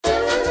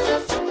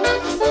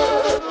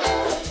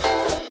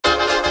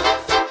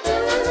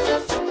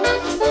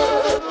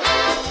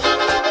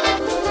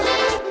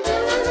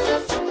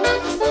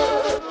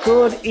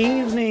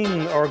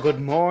evening, or good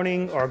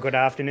morning, or good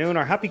afternoon,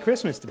 or happy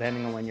Christmas,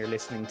 depending on when you're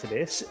listening to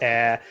this.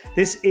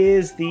 This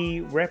is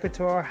the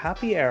Repertoire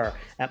Happy Hour.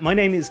 My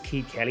name is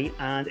Keith Kelly,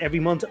 and every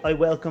month I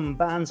welcome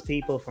bands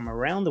people from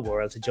around the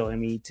world to join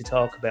me to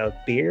talk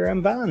about beer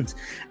and band.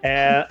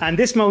 And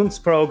this month's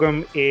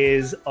program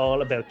is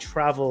all about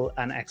travel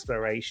and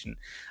exploration.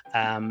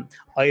 I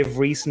have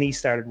recently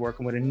started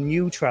working with a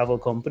new travel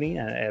company,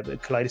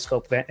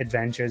 Kaleidoscope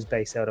Adventures,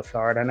 based out of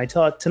Florida. And I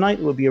thought tonight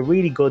would be a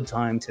really good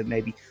time to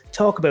maybe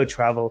talk about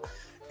travel.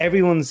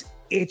 Everyone's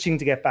itching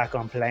to get back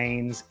on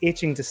planes,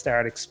 itching to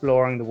start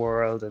exploring the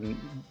world and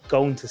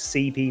going to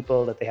see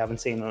people that they haven't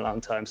seen in a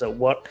long time. So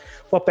what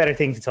better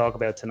thing to talk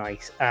about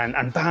tonight?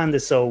 And band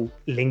is so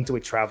linked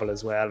with travel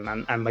as well.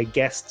 And my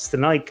guests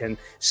tonight can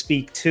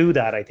speak to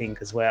that, I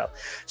think, as well.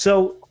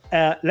 So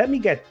let me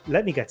get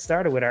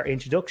started with our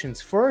introductions.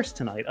 First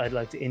tonight, I'd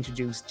like to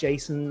introduce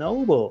Jason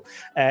Noble.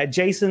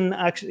 Jason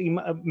actually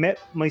met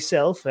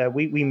myself.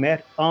 We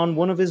met on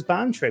one of his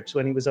band trips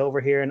when he was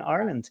over here in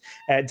Ireland.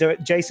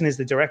 Jason is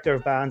the director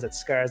of bands at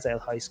Scarsdale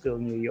High School,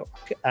 New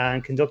York,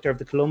 and conductor of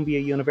the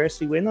Columbia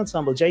University Wind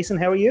Ensemble. Jason,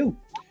 how are you?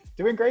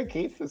 Doing great,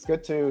 Keith. It's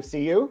good to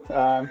see you.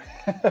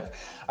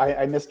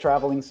 I miss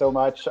traveling so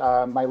much.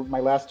 My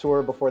last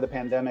tour before the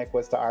pandemic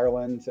was to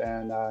Ireland,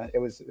 and it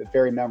was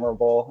very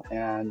memorable,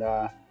 and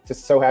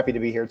just so happy to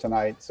be here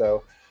tonight.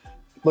 So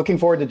looking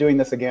forward to doing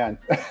this again.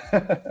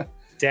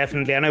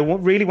 Definitely. And I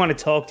really want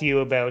to talk to you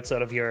about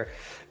sort of your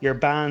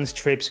band's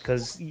trips,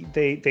 because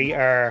they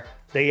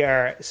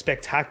are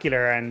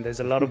spectacular, and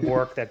there's a lot of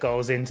work that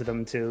goes into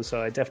them too.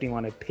 So I definitely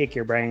want to pick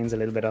your brains a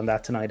little bit on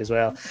that tonight as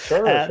well.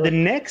 Sure. The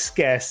next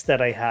guest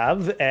that I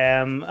have,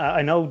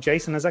 I know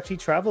Jason has actually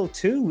traveled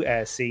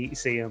to see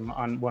him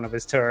on one of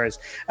his tours,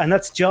 and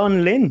that's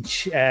John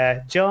Lynch.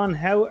 John,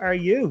 how are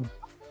you?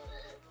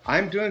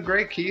 I'm doing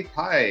great, Keith.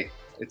 Hi.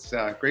 It's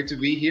great to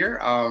be here.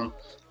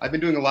 I've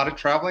been doing a lot of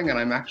traveling, and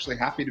I'm actually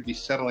happy to be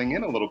settling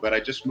in a little bit. I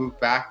just moved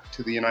back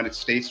to the United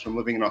States from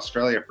living in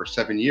Australia for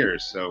 7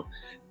 years. So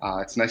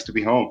it's nice to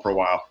be home for a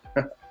while.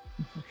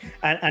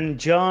 And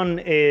John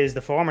is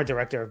the former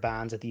director of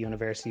bands at the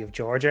University of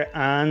Georgia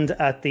and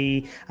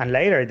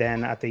later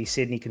then at the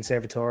Sydney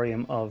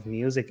Conservatorium of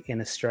Music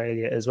in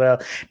Australia as well.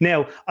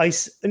 Now, I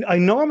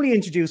normally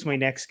introduce my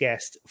next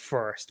guest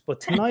first, but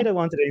tonight I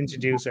wanted to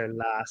introduce her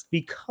last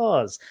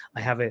because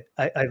I have a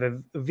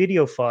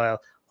video file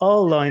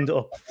all lined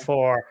up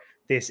for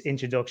this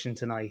introduction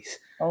tonight.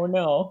 Oh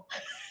no.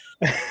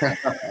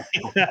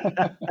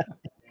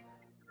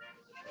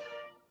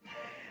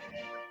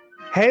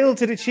 Hail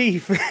to the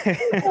chief.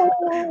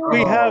 We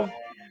have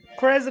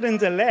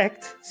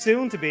President-elect,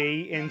 soon to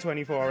be in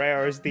 24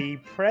 hours, the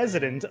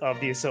president of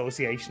the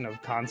Association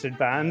of Concert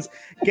Bands,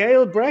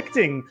 Gail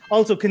Brechting,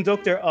 also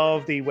conductor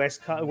of the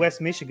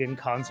West Michigan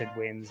Concert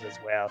Winds as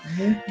well.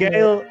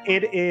 Gail,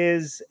 it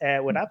is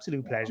with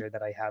absolute pleasure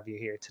that I have you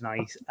here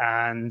tonight.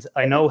 And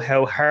I know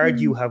how hard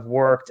you have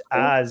worked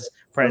as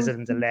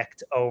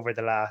president-elect over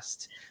the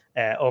last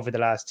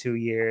 2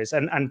 years,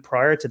 and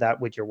prior to that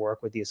with your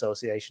work with the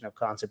Association of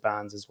Concert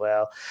Bands as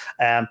well.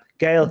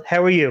 Gail,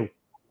 how are you?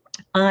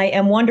 I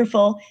am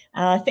wonderful.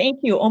 Thank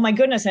you. Oh my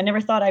goodness, I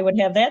never thought I would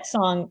have that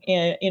song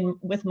in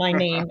with my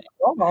name at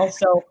all.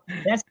 So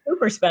that's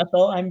super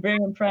special. I'm very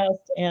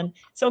impressed and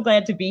so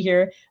glad to be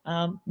here.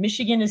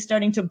 Michigan is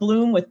starting to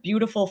bloom with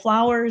beautiful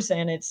flowers,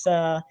 and it's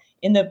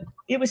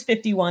it was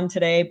 51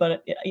 today,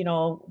 but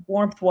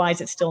warmth wise,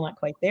 it's still not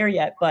quite there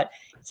yet, but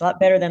it's a lot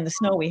better than the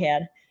snow we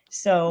had.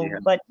 So, yeah.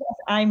 But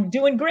I'm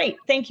doing great.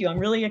 Thank you. I'm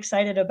really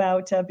excited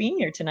about being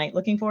here tonight.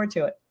 Looking forward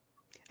to it.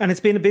 And it's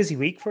been a busy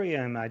week for you,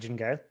 I imagine,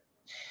 Gail.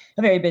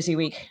 A very busy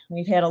week.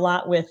 We've had a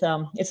lot with,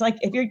 it's like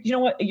if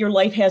your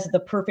life has the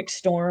perfect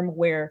storm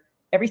where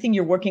everything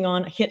you're working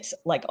on hits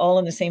like all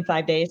in the same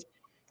 5 days.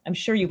 I'm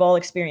sure you've all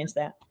experienced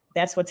that.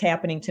 That's what's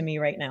happening to me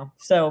right now.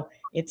 So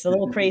it's a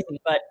little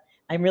crazy, but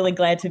I'm really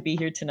glad to be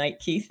here tonight,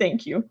 Keith.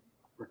 Thank you.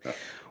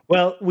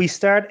 Well, we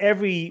start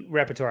every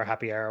Repertoire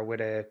Happy Hour with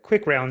a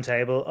quick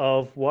roundtable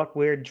of what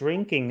we're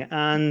drinking.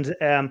 And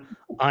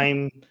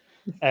I'm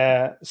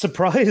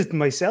surprised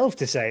myself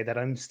to say that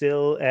I'm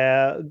still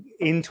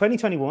in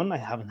 2021. I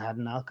haven't had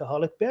an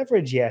alcoholic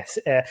beverage yet.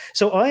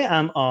 So I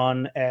am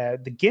on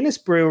the Guinness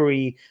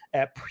Brewery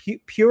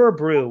Pure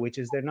Brew, which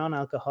is their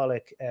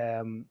non-alcoholic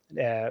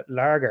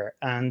lager,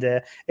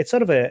 and it's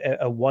sort of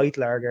a white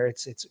lager.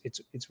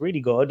 It's really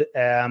good.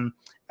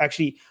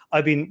 Actually,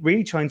 I've been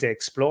really trying to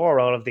explore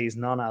all of these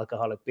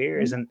non-alcoholic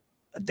beers, and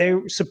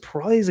they're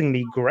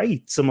surprisingly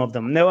great, some of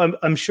them. Now,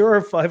 I'm sure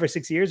 5 or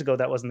 6 years ago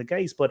that wasn't the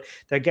case, but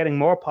they're getting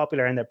more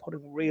popular and they're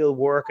putting real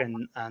work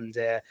and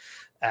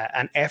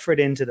effort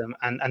into them.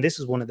 And this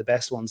is one of the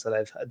best ones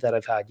that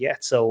I've had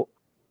yet. So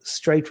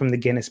straight from the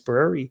Guinness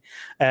Brewery.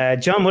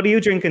 John, what are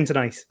you drinking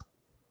tonight?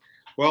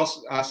 Well,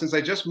 since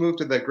I just moved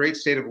to the great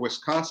state of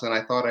Wisconsin,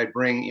 I thought I'd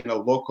bring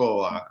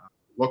local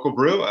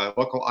brew, a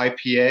local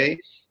IPA.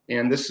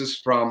 And this is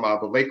from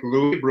the Lake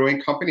Louis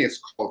Brewing Company. It's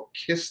called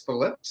Kiss the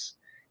Lips.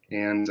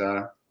 And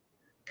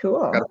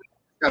cool.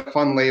 Got a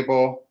fun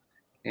label.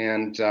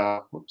 And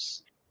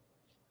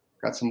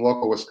Got some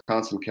local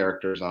Wisconsin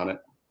characters on it.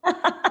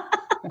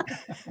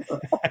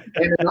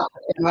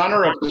 In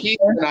honor of Keith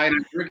tonight,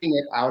 I'm drinking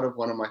it out of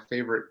one of my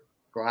favorite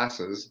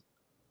glasses,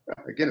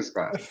 a Guinness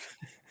glass.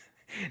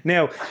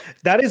 Now,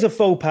 that is a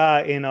faux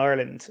pas in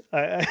Ireland.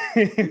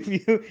 If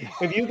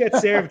you get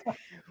served,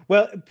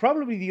 well,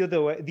 probably the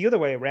other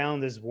way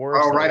around is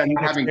worse. Oh, right, if you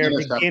I'm get having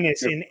served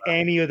Guinness in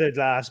any other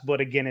glass but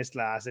a Guinness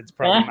glass, it's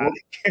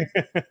problematic.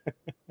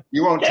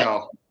 You won't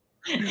tell.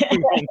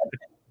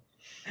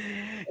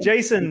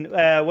 Jason,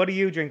 what are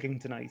you drinking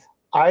tonight?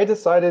 I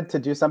decided to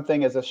do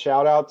something as a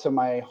shout out to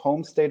my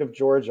home state of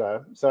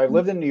Georgia. So I've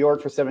lived in New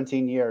York for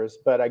 17 years,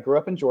 but I grew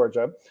up in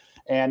Georgia.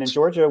 And in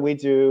Georgia, we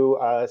do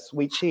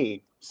sweet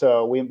tea.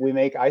 So we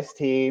make iced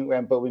tea,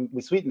 but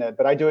we sweeten it.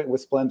 But I do it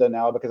with Splenda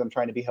now because I'm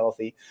trying to be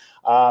healthy.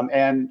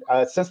 And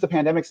since the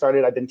pandemic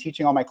started, I've been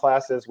teaching all my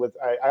classes with,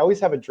 I always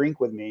have a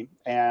drink with me.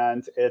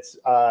 And it's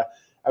a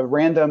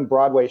random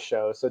Broadway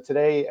show. So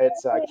today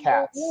it's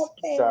Cats.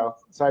 So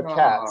I have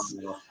Cats.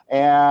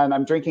 And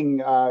I'm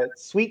drinking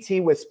sweet tea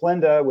with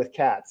Splenda with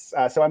Cats.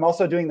 So I'm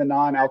also doing the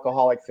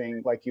non-alcoholic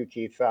thing like you,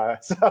 Keith.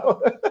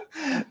 So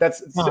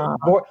that's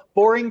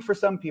boring for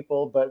some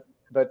people, but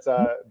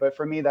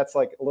for me, that's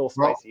like a little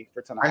spicy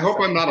for tonight. I hope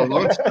I'm not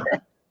alone.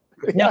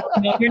 No,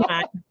 you're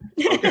not.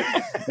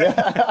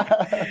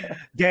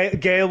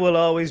 Gail will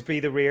always be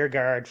the rear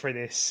guard for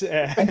this. She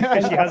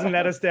hasn't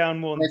let us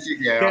down once. Thank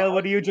you, Gail. Gail,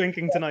 what are you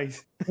drinking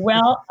tonight?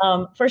 Well,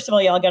 first of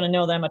all, y'all got to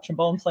know that I'm a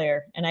trombone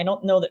player, and I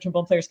don't know that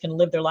trombone players can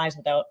live their lives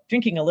without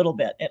drinking a little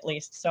bit, at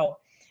least. So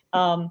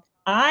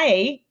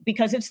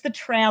because it's the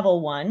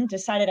travel one,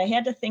 decided I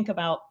had to think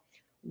about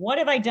what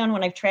have I done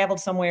when I've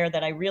traveled somewhere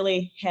that I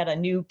really had a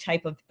new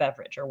type of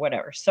beverage or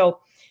whatever. So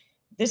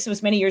this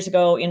was many years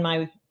ago in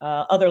my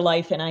other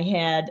life, and I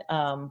had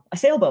a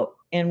sailboat,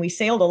 and we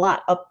sailed a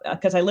lot up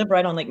because I live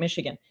right on Lake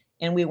Michigan,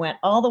 and we went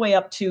all the way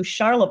up to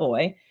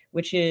Charlevoix,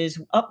 which is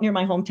up near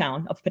my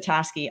hometown of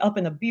Petoskey, up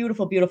in the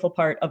beautiful, beautiful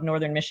part of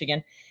northern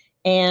Michigan.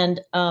 And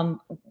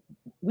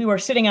we were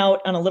sitting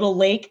out on a little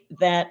lake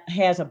that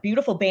has a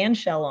beautiful band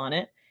shell on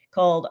it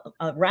called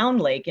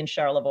Round Lake in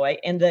Charlevoix.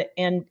 And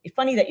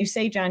funny that you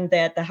say, John,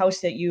 that the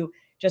house that you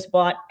just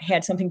bought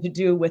had something to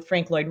do with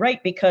Frank Lloyd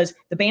Wright, because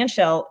the band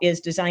shell is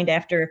designed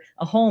after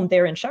a home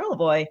there in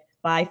Charlevoix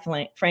by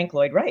Frank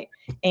Lloyd Wright.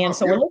 And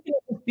so we're looking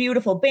at this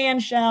beautiful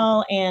band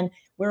shell, and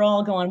we're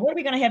all going, what are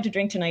we going to have to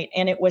drink tonight?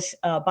 And it was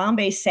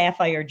Bombay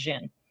Sapphire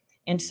Gin.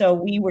 And so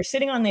we were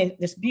sitting on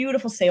this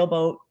beautiful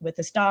sailboat with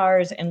the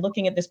stars and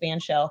looking at this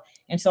band shell.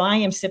 And so I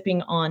am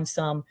sipping on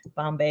some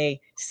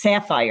Bombay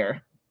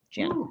Sapphire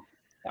Gin. Ooh.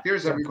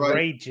 Here's everybody.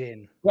 Great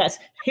gin. Yes.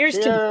 Cheers.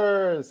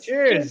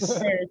 Cheers.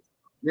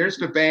 Here's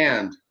the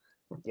band.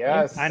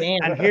 Yes.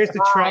 And here's to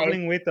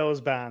traveling with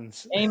those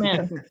bands.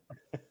 Amen.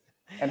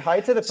 And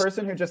hi to the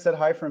person who just said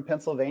hi from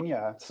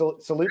Pennsylvania.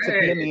 Salute to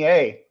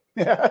PMEA.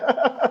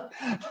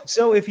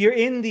 So if you're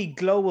in the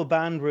Global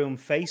Band Room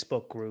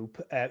Facebook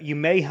group, you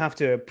may have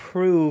to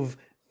approve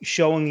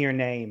showing your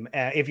name.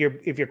 If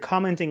you're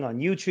commenting on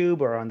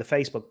YouTube or on the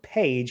Facebook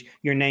page,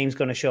 your name's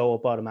going to show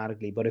up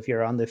automatically. But if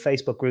you're on the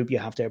Facebook group, you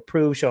have to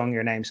approve showing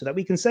your name so that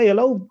we can say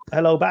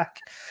hello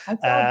back.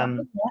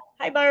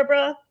 Hi,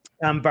 Barbara.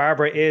 And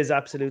Barbara is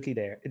absolutely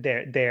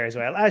there as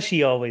well, as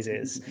she always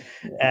is.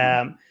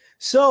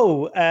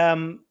 So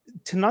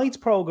tonight's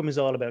program is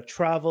all about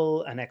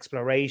travel and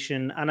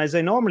exploration. And as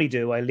I normally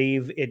do, I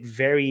leave it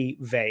very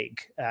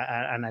vague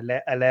and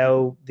I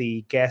allow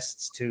the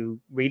guests to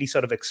really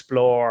sort of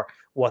explore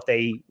what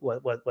they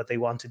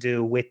want to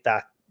do with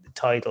that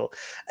title.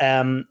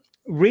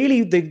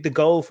 Really, the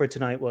goal for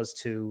tonight was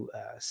to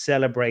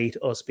celebrate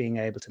us being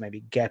able to maybe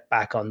get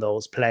back on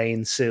those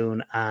planes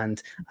soon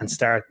and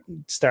start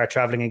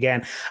traveling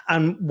again.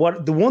 And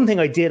the one thing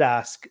I did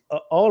ask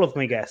all of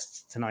my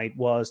guests tonight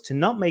was to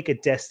not make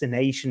it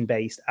destination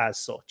based as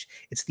such.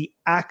 It's the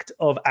act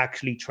of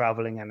actually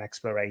traveling and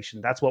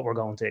exploration. That's what we're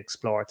going to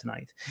explore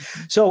tonight.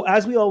 So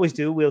as we always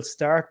do, we'll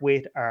start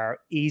with our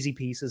easy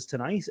pieces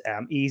tonight.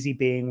 Easy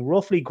being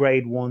roughly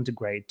grade 1 to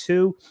grade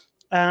 2.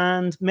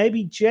 And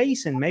maybe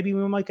Jason, maybe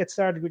we might get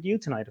started with you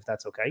tonight, if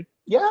that's okay.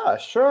 Yeah,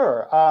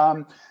 sure.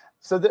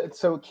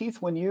 So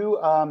Keith, when you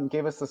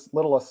gave us this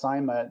little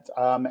assignment,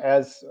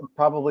 as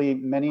probably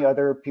many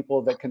other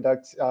people that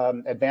conduct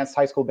advanced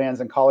high school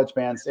bands and college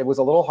bands, it was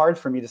a little hard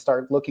for me to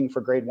start looking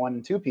for grade 1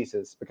 and 2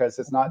 pieces because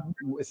it's not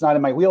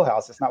in my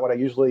wheelhouse. It's not what I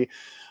usually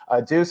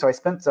do. So I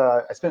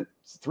spent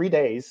 3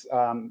 days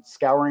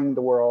scouring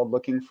the world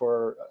looking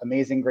for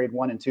amazing grade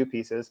 1 and 2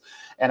 pieces,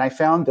 and I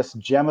found this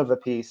gem of a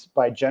piece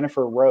by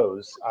Jennifer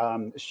Rose.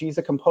 She's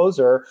a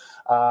composer.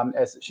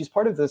 As she's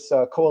part of this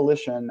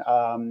coalition.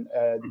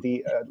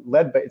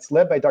 It's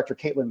led by Dr.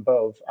 Caitlin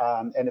Bove,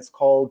 and it's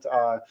called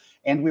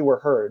And We Were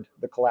Heard,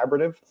 the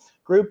collaborative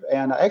group.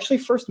 And I actually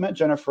first met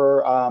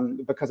Jennifer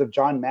because of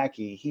John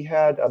Mackey. He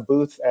had a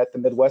booth at the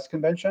Midwest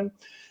Convention,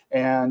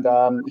 and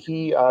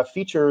he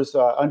features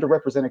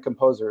underrepresented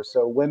composers,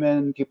 so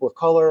women, people of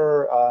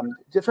color,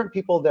 different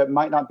people that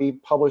might not be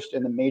published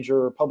in the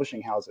major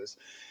publishing houses.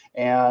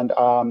 And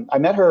I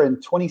met her in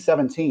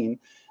 2017.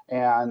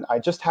 and I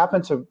just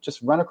happened to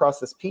just run across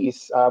this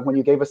piece when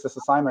you gave us this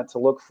assignment to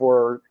look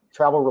for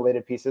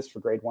travel-related pieces for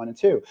grade 1 and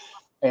 2.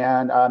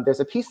 And there's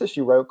a piece that she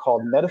wrote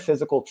called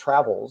Metaphysical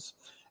Travels,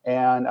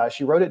 and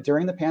she wrote it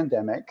during the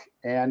pandemic,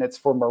 and it's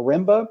for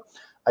marimba,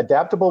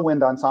 adaptable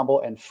wind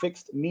ensemble, and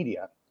fixed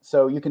media.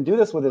 So you can do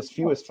this with as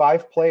few as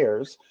 5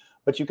 players,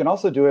 but you can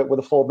also do it with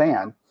a full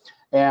band.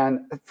 And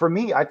for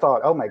me, I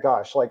thought, oh my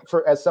gosh, like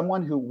as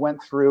someone who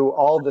went through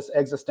all this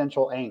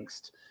existential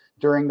angst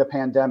during the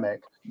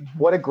pandemic,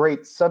 what a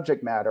great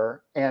subject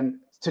matter. And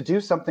to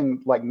do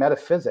something like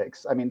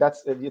metaphysics, I mean,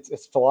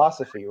 it's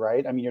philosophy,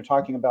 right? I mean, you're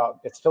talking about,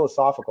 it's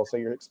philosophical. So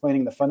you're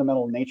explaining the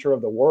fundamental nature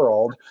of the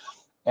world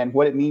and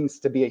what it means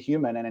to be a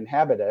human and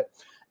inhabit it.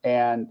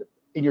 And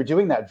you're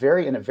doing that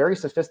in a very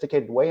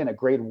sophisticated way in a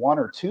grade 1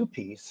 or 2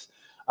 piece.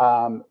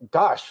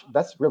 Gosh,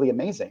 that's really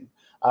amazing.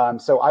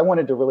 So I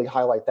wanted to really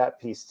highlight that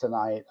piece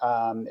tonight.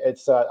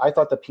 I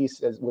thought the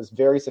piece was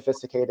very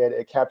sophisticated.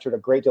 It captured a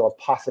great deal of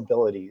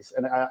possibilities,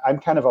 and I'm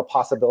kind of a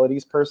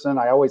possibilities person.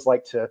 I always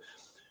like to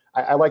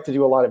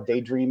do a lot of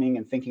daydreaming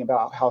and thinking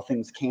about how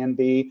things can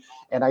be.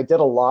 And I did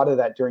a lot of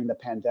that during the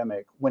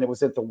pandemic when it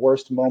was at the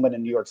worst moment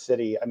in New York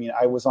City. I mean,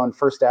 I was on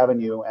First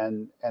Avenue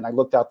and I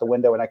looked out the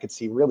window and I could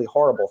see really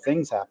horrible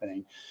things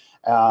happening.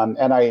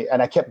 And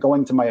I kept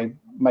going to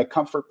my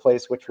comfort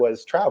place, which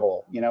was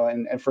travel,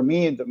 and for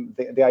me,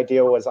 the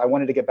idea was I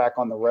wanted to get back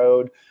on the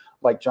road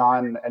like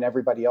John and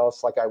everybody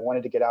else. Like I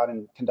wanted to get out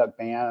and conduct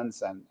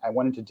bands, and I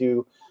wanted to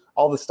do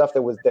all the stuff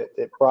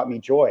that brought me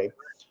joy.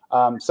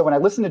 So when I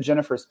listen to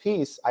Jennifer's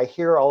piece, I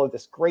hear all of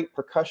this great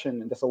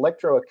percussion and this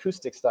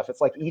electroacoustic stuff.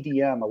 It's like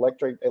EDM,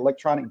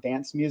 electronic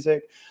dance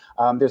music.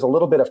 There's a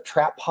little bit of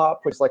trap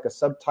pop, which is like a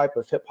subtype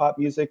of hip hop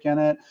music in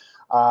it.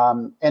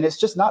 And it's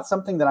just not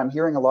something that I'm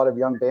hearing a lot of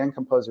young band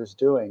composers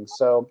doing.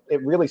 So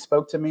it really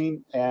spoke to me.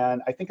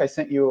 And I think I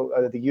sent you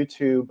the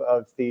YouTube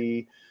of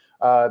the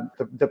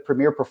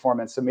premiere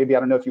performance. So maybe, I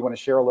don't know if you want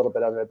to share a little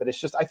bit of it, but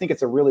I think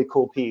it's a really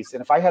cool piece.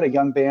 And if I had a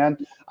young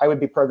band, I would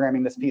be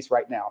programming this piece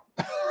right now.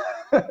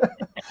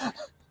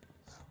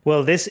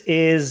 Well, this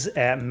is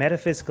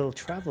Metaphysical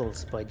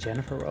Travels by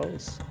Jennifer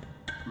Rose.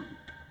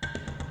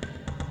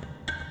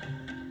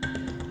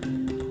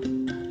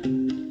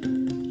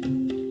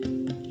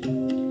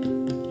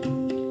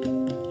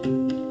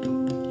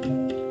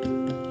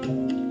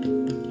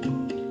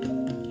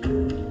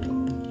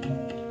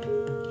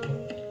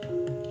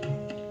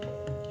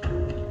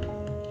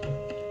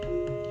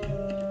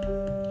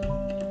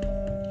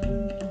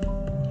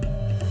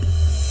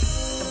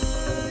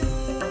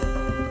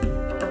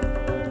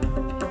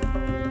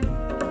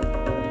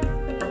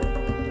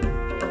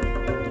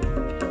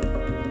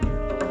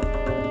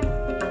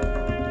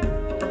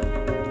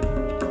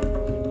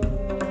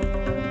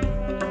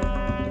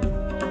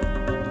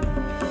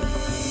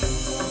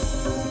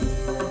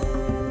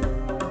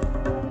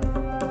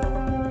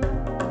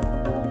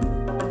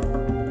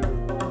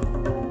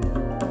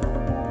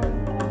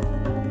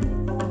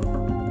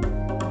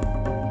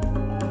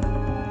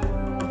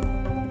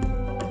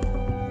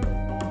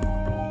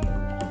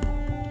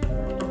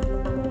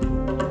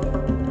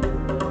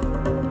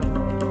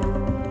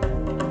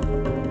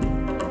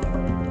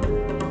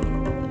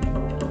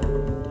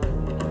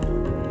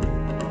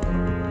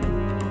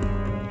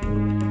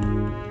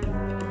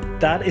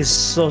 That is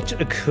such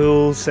a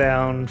cool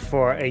sound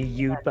for a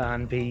youth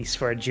band piece,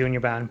 for a junior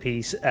band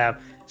piece.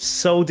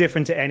 So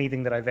different to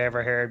anything that I've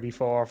ever heard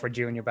before for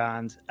junior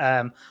band.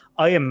 I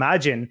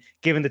imagine,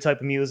 given the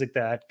type of music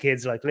that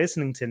kids like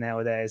listening to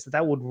nowadays,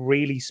 that would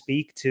really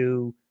speak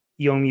to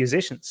young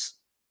musicians.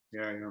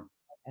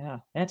 Yeah,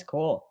 that's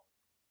cool.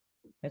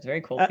 That's a very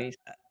cool piece.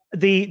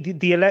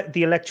 The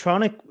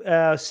electronic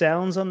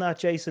sounds on that,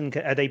 Jason,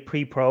 are they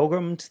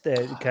pre-programmed?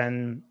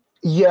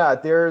 Yeah,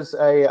 there's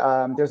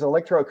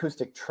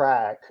electroacoustic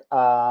track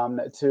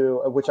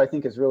to which I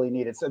think is really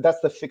needed. So that's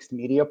the fixed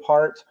media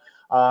part.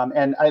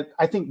 And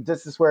I think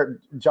this is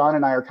where John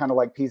and I are kind of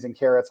like peas and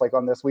carrots, like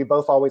on this. We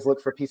both always look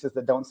for pieces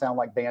that don't sound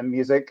like band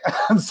music.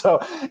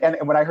 And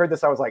when I heard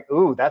this, I was like,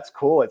 ooh, that's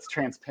cool. It's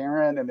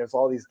transparent and there's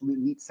all these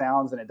neat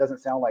sounds and it doesn't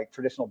sound like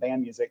traditional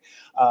band music.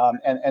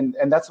 And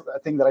that's a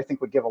thing that I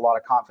think would give a lot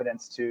of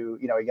confidence to,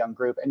 a young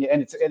group. And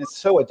it's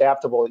so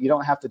adaptable. You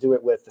don't have to do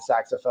it with the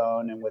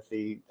saxophone and with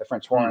the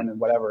French horn and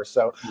whatever.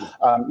 So,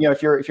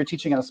 if you're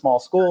teaching in a small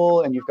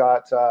school and you've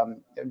got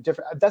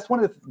different, that's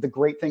one of the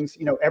great things,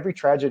 every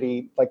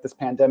tragedy like this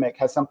pandemic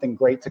has something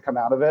great to come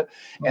out of it.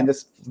 And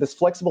this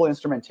flexible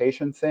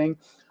instrumentation thing,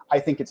 I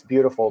think it's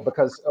beautiful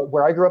because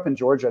where I grew up in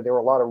Georgia, there were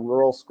a lot of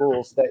rural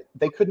schools that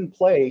they couldn't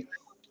play,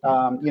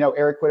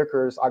 Eric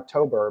Whitacre's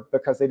October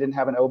because they didn't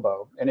have an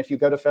oboe. And if you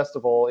go to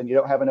festival and you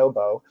don't have an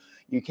oboe,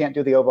 you can't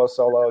do the oboe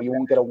solo. You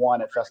won't get a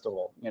 1 at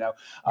festival,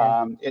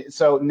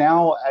 So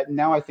now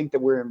I think that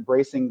we're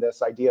embracing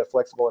this idea of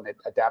flexible and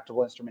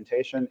adaptable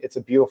instrumentation. It's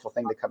a beautiful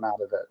thing to come out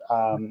of it.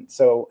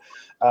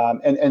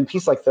 And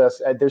piece like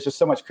this, there's just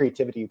so much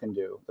creativity you can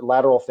do.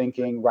 Lateral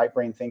thinking, right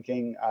brain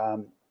thinking.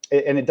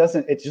 and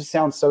it just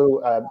sounds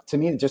so, to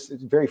me, just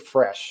very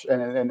fresh.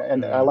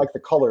 And I like the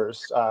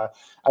colors. I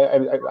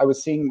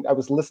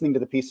was listening to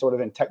the piece sort of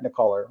in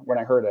Technicolor when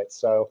I heard it.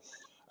 So,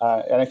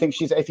 and I think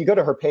if you go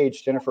to her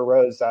page, Jennifer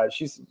Rose,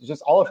 she's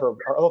just, all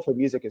of her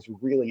music is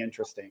really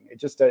interesting. It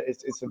just,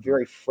 it's a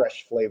very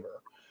fresh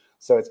flavor.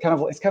 So it's kind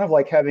of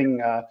like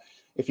having,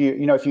 if you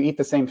eat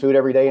the same food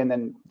every day and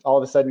then all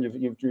of a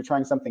sudden you're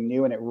trying something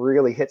new and it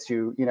really hits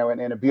you,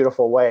 in a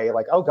beautiful way,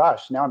 like, oh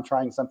gosh, now I'm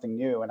trying something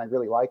new and I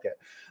really like it.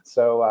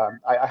 So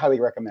I highly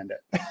recommend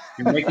it.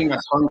 You're making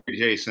us hungry,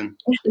 Jason.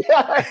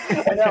 Yeah,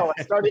 I know.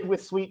 I started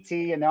with sweet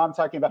tea and now I'm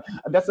talking about,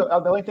 that's the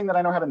only thing that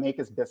I know how to make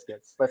is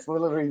biscuits. That's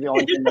literally the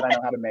only thing that I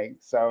know how to make.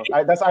 So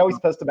I always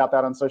post about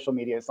that on social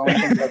media. It's the only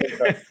thing that I can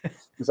post.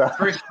 So.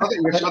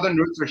 Your southern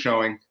roots are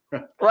showing.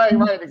 Right,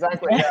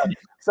 exactly. Yeah.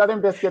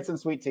 Southern biscuits and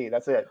sweet tea.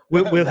 That's it.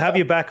 We'll have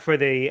you back for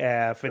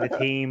the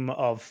theme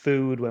of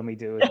food when we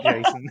do it,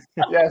 Jason.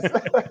 Yes.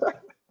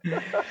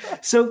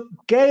 So,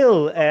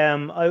 Gail,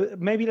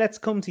 maybe let's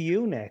come to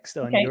you next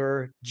on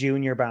your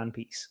junior band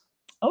piece.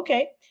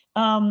 Okay.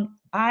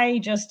 I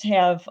just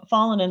have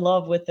fallen in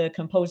love with the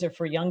composer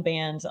for young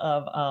bands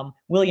of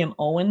William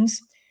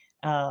Owens.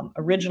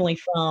 Originally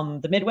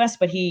from the Midwest,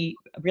 but he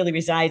really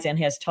resides and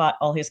has taught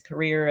all his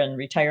career and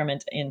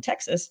retirement in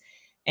Texas.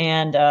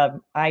 And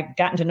I've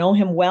gotten to know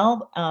him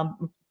well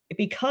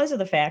because of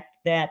the fact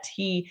that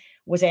he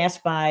was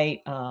asked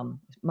by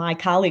my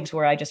colleagues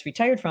where I just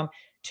retired from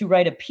to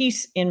write a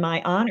piece in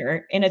my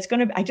honor. And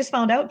I just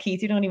found out,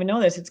 Keith, you don't even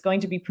know this, it's going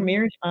to be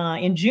premiered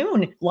in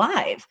June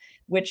live,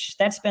 which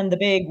that's been the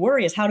big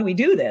worry is how do we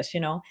do this,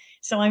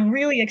 So I'm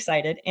really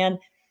excited. And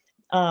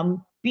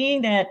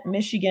being that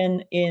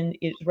Michigan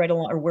is right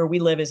along, or where we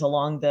live is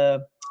along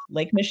the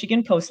Lake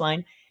Michigan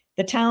coastline,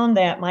 the town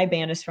that my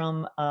band is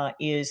from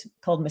is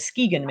called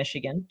Muskegon,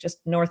 Michigan, just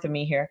north of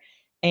me here.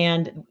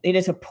 And it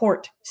is a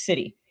port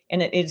city.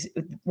 And it is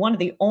one of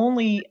the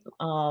only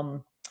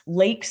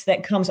lakes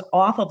that comes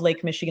off of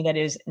Lake Michigan that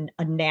is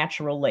a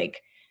natural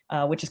lake,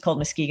 which is called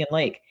Muskegon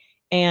Lake.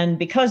 And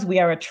because we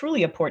are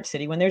truly a port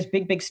city, when there's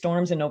big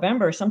storms in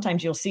November,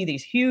 sometimes you'll see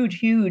these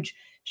huge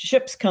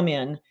ships come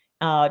in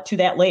to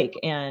that lake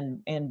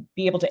and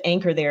be able to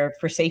anchor there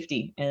for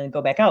safety and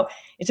go back out.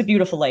 It's a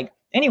beautiful lake.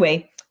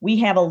 Anyway, we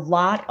have a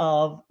lot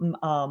of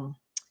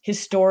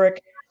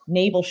historic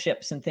naval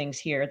ships and things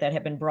here that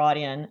have been brought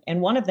in.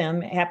 And one of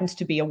them happens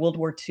to be a World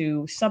War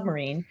II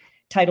submarine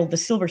titled the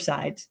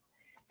Silversides.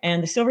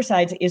 And the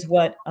Silversides is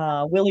what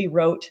Willie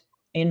wrote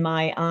in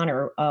my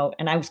honor.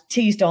 And I was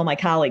teased all my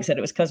colleagues that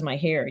it was because of my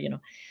hair,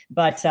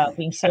 but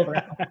being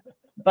silver.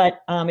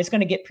 But it's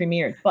going to get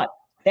premiered. But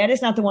that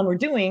is not the one we're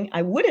doing.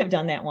 I would have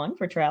done that one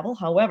for travel.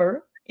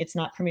 However, it's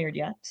not premiered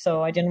yet.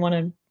 So I didn't want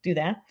to do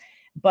that.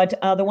 But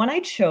the one I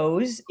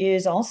chose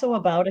is also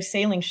about a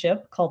sailing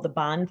ship called the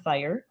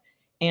Bonfire.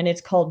 And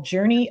it's called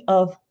Journey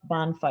of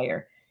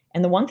Bonfire.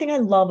 And the one thing I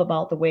love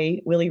about the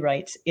way Willie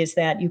writes is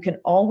that you can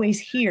always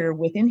hear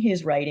within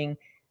his writing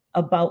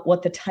about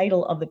what the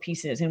title of the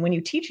piece is. And when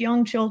you teach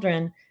young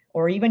children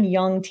or even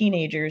young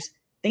teenagers,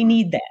 they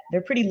need that.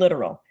 They're pretty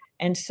literal.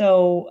 And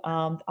so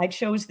I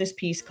chose this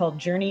piece called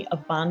Journey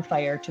of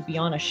Bonfire to be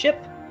on a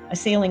ship, a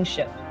sailing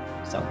ship.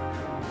 So.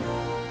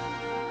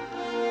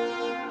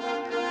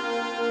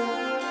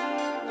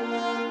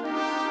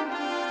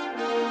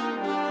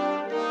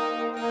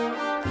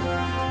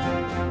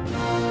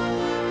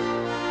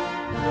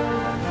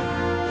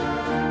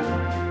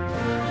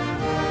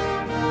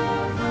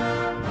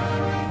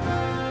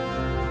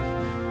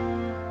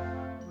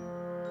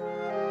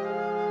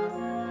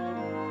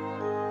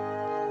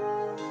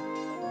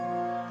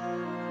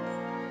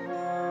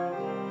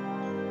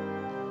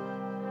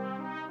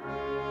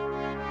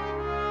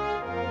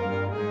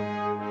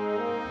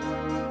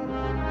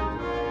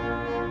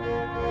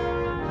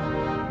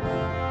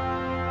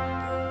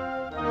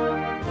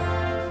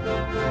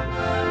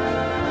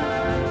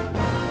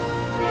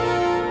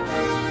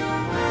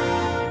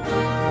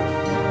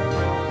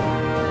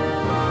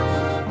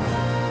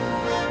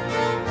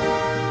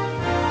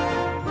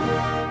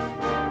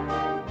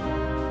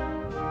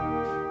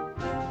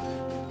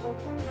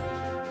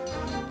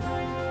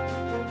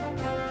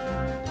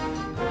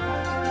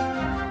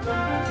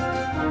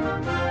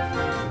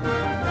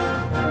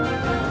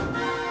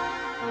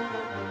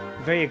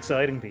 Very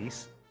exciting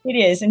piece. It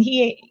is. And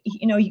he,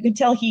 you can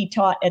tell he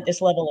taught at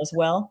this level as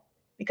well,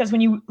 because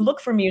when you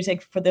look for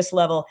music for this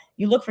level,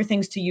 you look for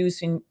things to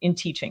use in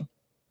teaching,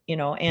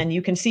 and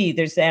you can see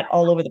there's that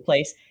all over the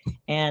place,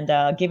 and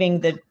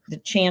giving the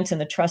chance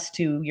and the trust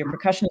to your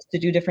percussionists to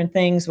do different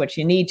things, which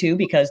you need to,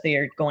 because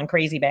they're going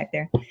crazy back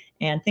there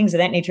and things of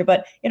that nature.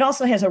 But it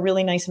also has a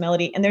really nice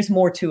melody, and there's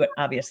more to it,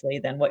 obviously,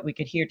 than what we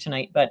could hear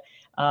tonight. But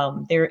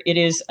it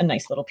is a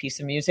nice little piece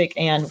of music,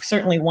 and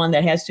certainly one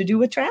that has to do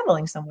with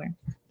traveling somewhere.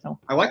 So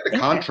I like the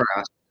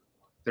contrast.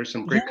 There's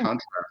some great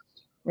contrast.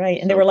 Right.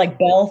 And there were like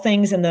bell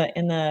things in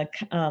the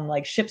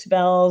like ship's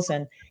bells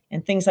and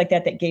things like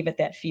that gave it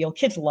that feel.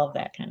 Kids love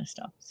that kind of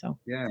stuff. So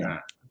yeah.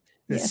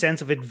 there's a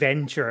sense of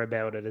adventure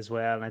about it as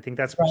well. And I think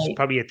that's Right.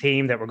 probably a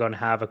theme that we're going to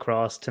have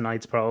across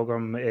tonight's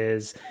program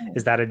is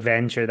that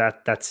adventure,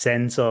 that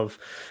sense of,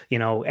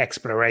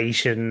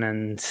 exploration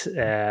and,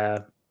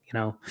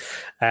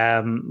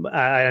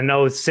 I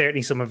know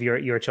certainly some of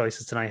your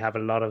choices tonight have a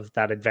lot of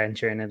that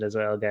adventure in it as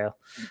well, Gail.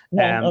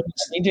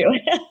 They do.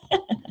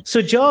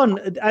 So, John,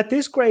 at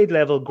this grade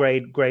level,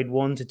 grade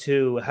 1 to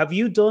 2, have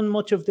you done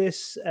much of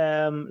this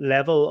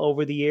level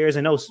over the years?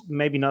 I know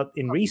maybe not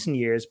in recent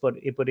years, but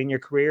in your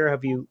career,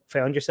 have you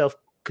found yourself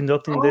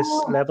conducting this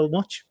level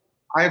much?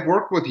 I've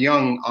worked with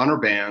young honor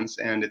bands,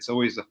 and it's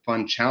always a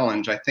fun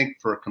challenge. I think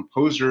for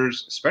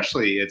composers,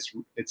 especially, it's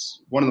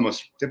one of the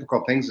most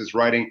difficult things is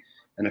writing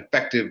an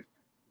effective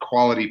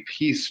quality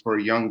piece for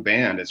a young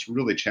band. It's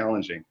really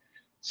challenging.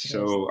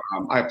 So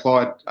I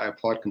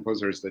applaud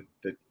composers that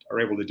are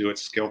able to do it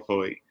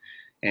skillfully.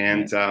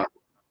 And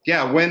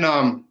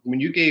when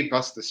you gave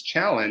us this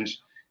challenge,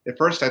 at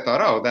first I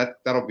thought,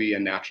 that'll be a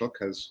natural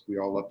because we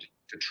all love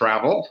to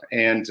travel,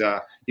 and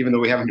even though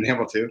we haven't been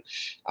able to.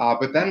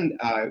 But then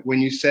when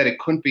you said it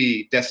couldn't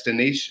be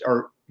destination,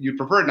 or you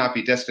preferred not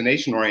be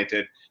destination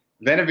oriented,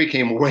 then it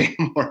became way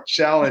more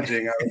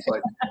challenging. I was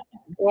like,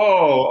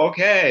 whoa,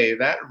 okay,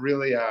 that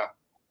really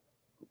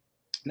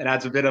that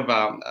adds a bit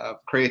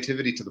of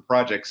creativity to the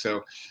project.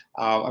 So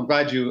I'm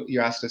glad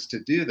you asked us to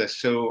do this.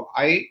 So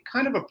I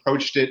kind of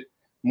approached it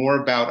more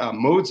about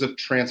modes of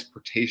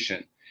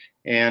transportation.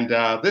 And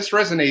this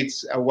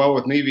resonates well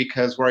with me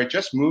because where I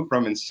just moved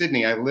from in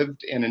Sydney, I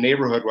lived in a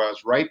neighborhood where I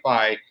was right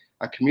by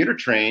a commuter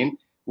train.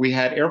 We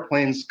had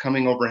airplanes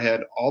coming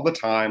overhead all the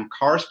time,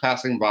 cars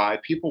passing by,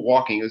 people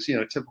walking. It was,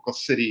 a typical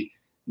city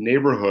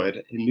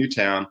neighborhood in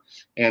Newtown.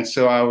 And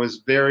so I was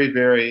very,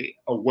 very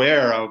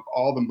aware of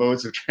all the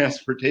modes of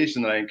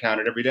transportation that I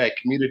encountered every day. I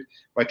commuted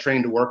by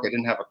train to work. I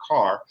didn't have a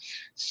car.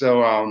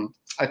 So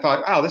I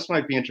thought, this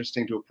might be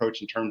interesting to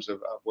approach in terms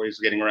of ways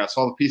of getting around.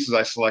 So all the pieces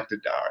I selected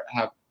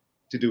have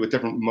to do with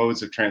different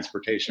modes of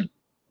transportation.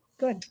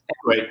 Good.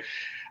 Anyway,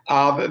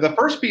 the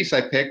first piece I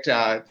picked,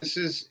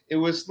 it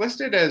was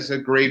listed as a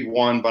grade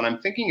 1, but I'm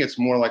thinking it's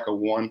more like a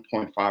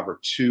 1.5 or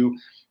 2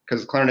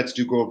 because the clarinets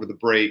do go over the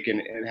break and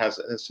it has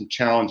some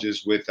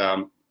challenges with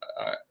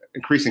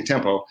increasing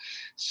tempo.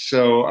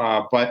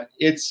 So, but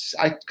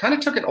I kind of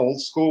took it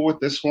old school with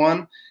this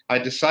one. I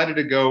decided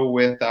to go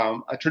with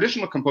a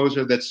traditional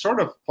composer that's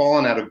sort of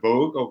fallen out of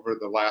vogue over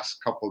the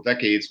last couple of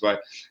decades, but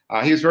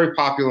he was very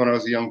popular when I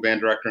was a young band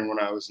director and when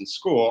I was in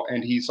school.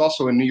 And he's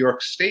also a New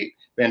York State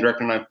band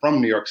director, and I'm from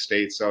New York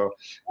State. So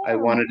I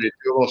wanted to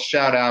do a little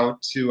shout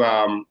out to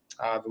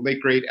the late,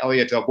 great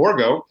Elliot Del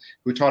Borgo,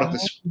 who taught at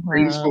the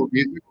Green School of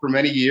Music for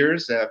many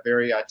years, a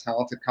very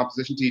talented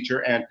composition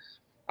teacher. And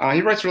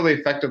he writes really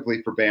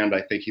effectively for band,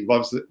 I think. He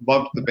loved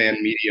the band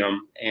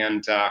medium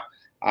and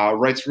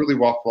writes really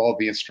well for all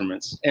the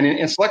instruments. And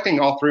in selecting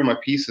all three of my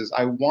pieces,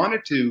 I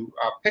wanted to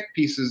pick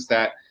pieces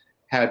that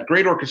had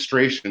great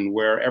orchestration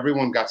where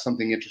everyone got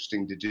something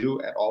interesting to do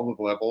at all of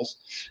the levels.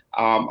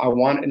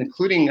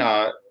 Including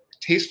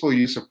tasteful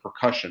use of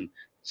percussion.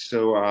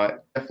 So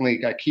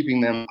definitely keeping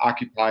them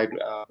occupied,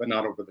 but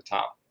not over the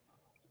top.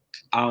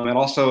 And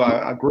also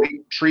a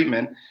great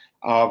treatment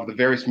of the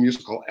various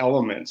musical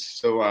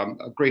elements. So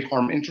a great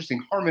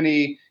interesting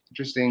harmony,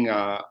 interesting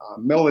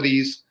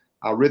melodies,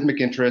 rhythmic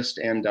interest,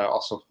 and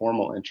also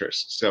formal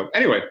interest. So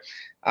anyway,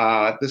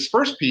 this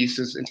first piece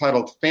is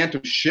entitled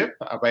Phantom Ship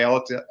by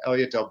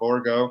Elliot Del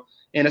Borgo.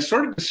 And it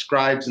sort of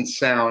describes in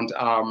sound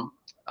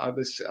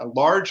this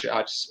large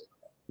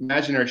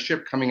imaginary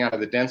ship coming out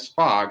of the dense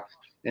fog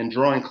and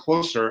drawing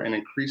closer and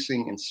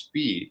increasing in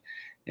speed.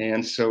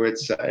 And so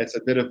it's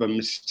a bit of a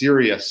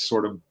mysterious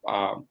sort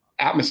of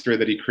atmosphere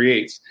that he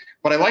creates.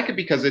 But I like it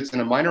because it's in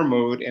a minor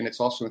mode and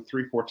it's also in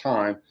 3/4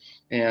 time,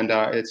 and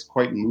it's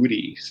quite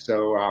moody.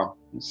 So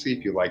let's see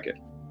if you like it.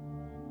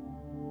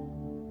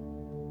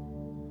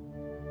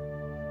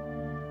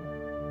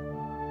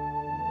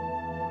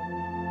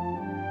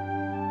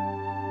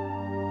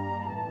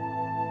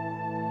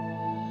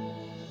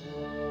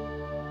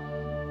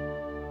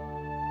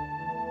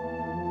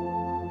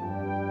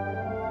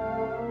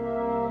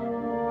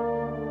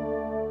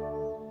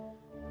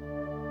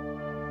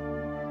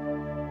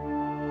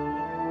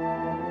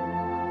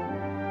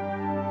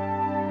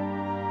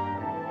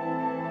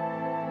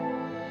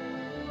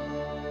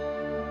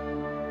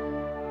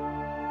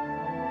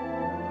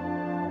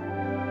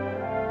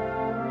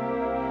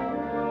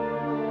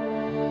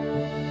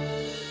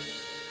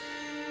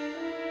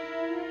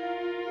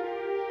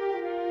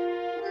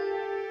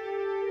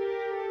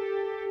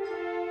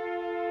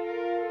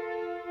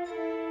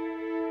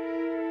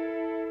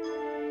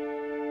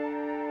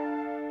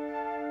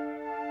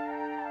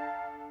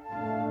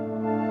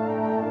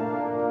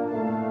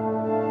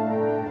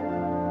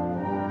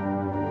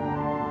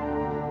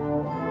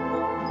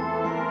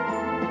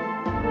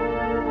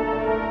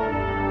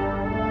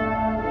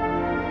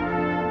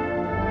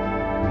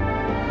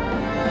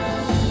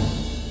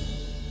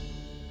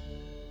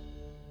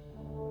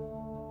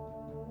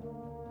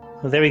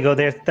 Well, there we go.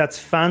 That's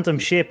Phantom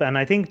Ship, and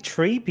I think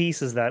 3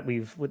 pieces that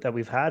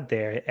we've had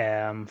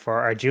there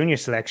for our junior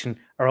selection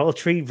are all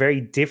 3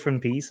 very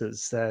different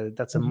pieces.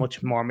 That's a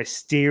much more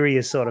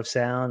mysterious sort of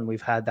sound.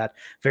 We've had that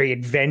very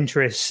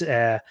adventurous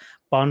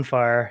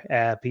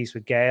bonfire piece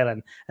with Gail,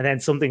 and then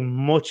something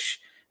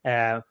much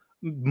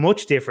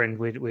different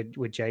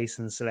with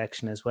Jason's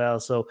selection as well.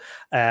 So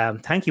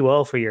thank you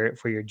all for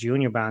your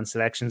junior band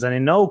selections. And I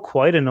know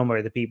quite a number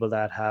of the people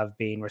that have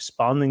been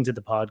responding to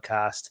the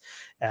podcast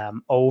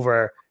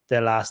over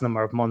the last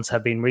number of months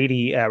have been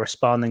really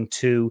responding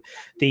to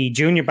the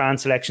junior band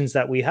selections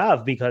that we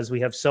have, because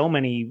we have so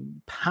many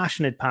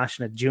passionate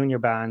junior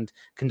band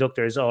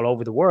conductors all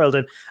over the world,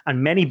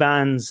 and many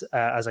bands,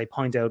 as I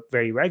point out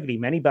very regularly,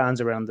 many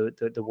bands around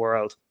the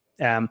world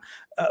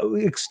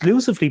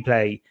exclusively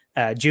play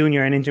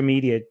junior and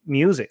intermediate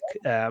music.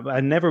 I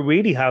never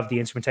really have the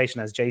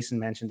instrumentation, as Jason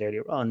mentioned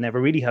earlier on,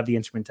 never really have the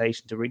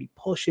instrumentation to really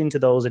push into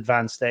those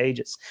advanced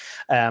stages.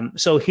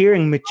 So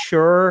hearing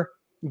mature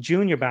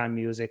junior band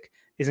music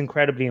is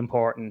incredibly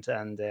important,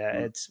 and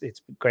it's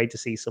great to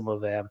see some of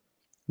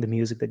the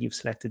music that you've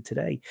selected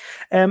today.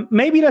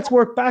 Maybe let's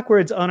work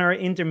backwards on our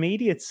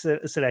intermediate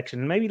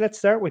selection. Maybe let's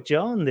start with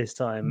John this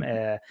time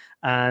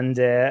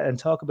and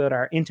talk about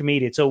our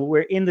intermediate. So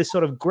we're in the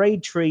sort of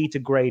grade 3 to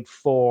grade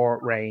 4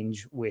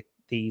 range with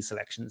these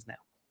selections now.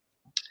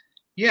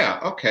 Yeah,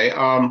 okay.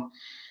 All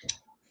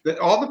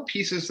the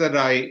pieces that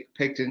I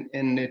picked,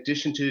 in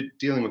addition to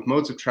dealing with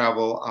modes of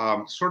travel,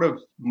 sort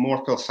of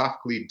more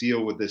philosophically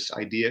deal with this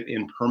idea of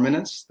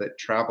impermanence that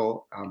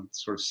travel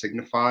sort of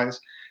signifies.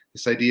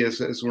 This idea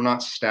is we're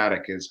not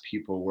static as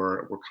people.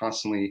 We're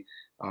constantly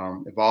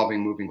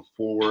evolving, moving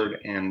forward,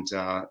 and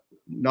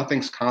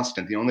nothing's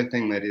constant. The only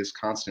thing that is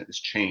constant is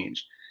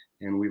change.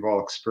 And we've all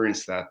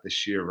experienced that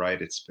this year,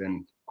 right? It's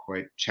been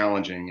quite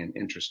challenging and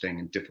interesting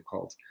and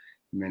difficult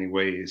in many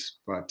ways,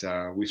 but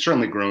we've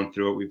certainly grown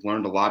through it. We've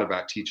learned a lot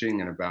about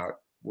teaching and about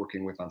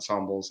working with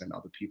ensembles and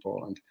other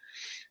people,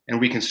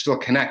 and we can still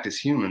connect as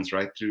humans,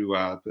 right, through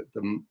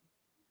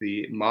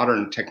the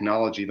modern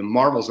technology, the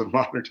marvels of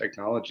modern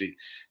technology.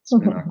 It's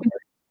been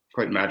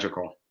quite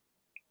magical.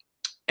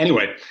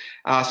 Anyway,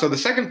 so the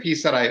second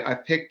piece that I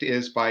picked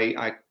is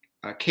by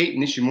Kate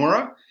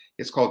Nishimura.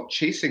 It's called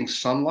Chasing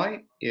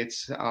Sunlight.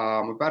 It's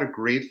about a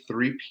grade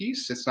 3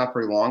 piece. It's not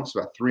very long, it's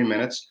about 3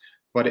 minutes,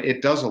 but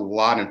it does a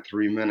lot in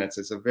 3 minutes.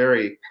 It's a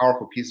very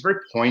powerful piece, very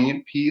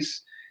poignant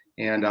piece,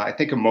 and I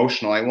think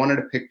emotional. I wanted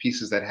to pick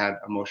pieces that had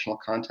emotional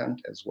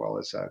content as well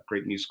as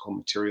great musical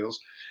materials.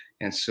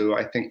 And so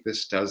I think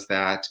this does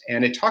that.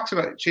 And it talks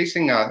about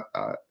chasing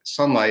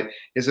sunlight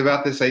is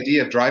about this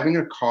idea of driving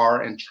a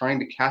car and trying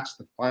to catch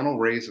the final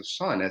rays of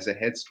sun as it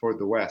heads toward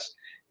the west.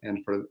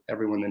 And for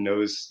everyone that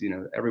knows,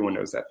 everyone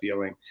knows that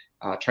feeling,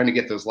 trying to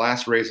get those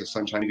last rays of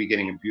sunshine, to be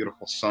getting a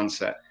beautiful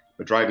sunset,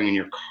 but driving in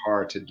your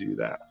car to do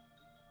that.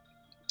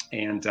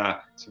 And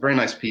it's a very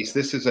nice piece.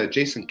 This is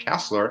Jason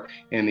Kassler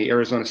in the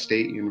Arizona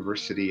State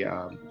University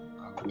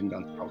Wind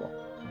Ensemble.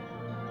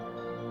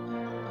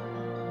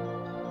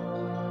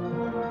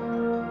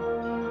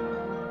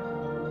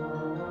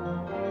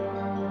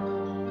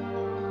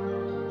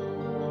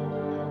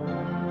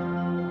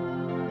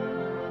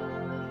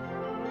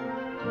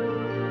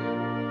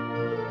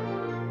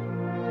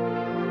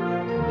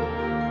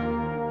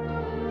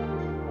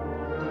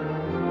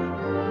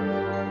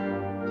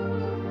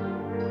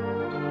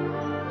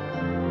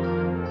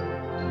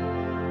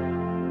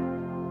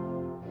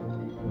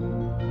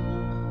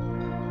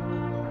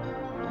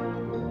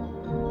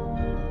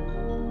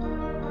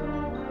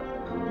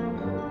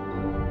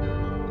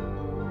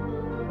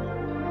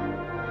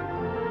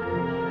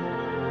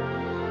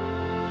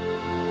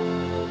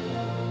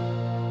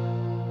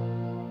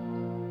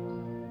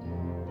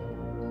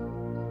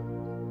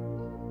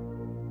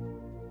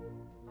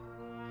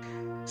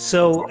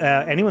 So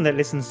anyone that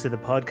listens to the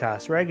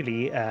podcast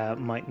regularly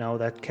might know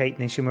that Kate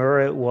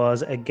Nishimura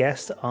was a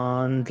guest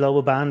on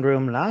Global Band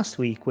Room last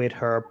week with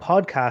her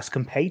podcast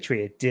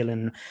compatriot,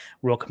 Dylan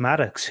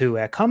Ruck-Maddox,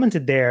 who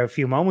commented there a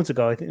few moments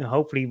ago. I think,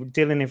 hopefully,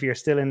 Dylan, if you're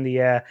still in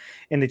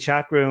the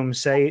chat room,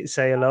 say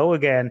hello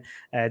again.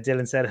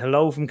 Dylan said,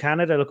 hello from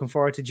Canada, looking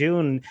forward to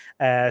June.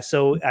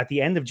 So at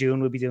the end of June,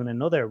 we'll be doing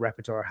another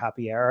Repertoire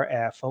Happy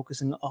Hour,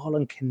 focusing all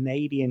on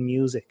Canadian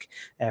music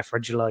for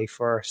July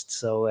 1st.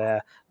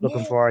 So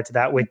looking forward to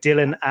that with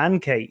Dylan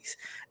and Kate.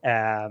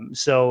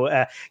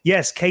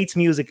 Yes, Kate's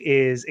music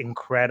is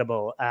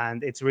incredible,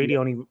 and it's really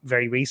only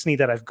very recently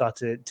that I've got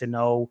to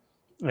know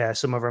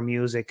some of her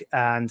music,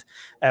 and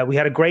we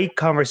had a great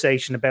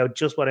conversation about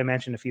just what I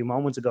mentioned a few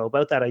moments ago,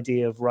 about that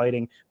idea of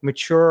writing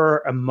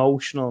mature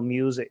emotional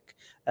music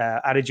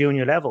at a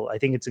junior level. I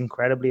think it's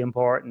incredibly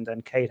important,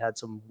 and Kate had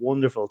some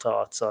wonderful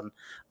thoughts on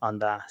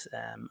that.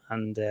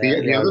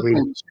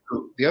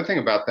 The other thing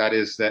about that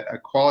is that a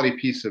quality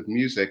piece of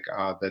music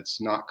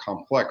that's not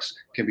complex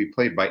can be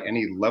played by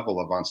any level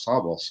of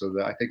ensemble.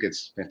 So I think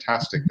it's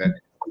fantastic that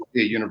a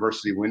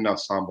university wind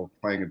ensemble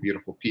playing a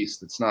beautiful piece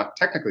that's not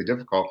technically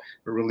difficult,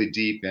 but really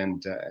deep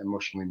and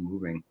emotionally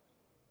moving.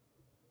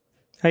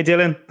 Hi,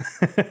 Dylan.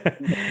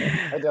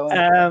 Hi,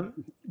 Dylan.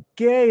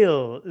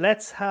 Gail,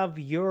 let's have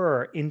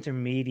your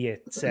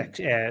intermediate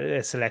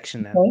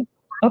selection then.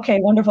 Okay,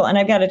 wonderful. And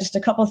I've got just a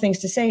couple of things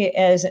to say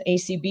as an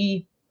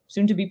ACB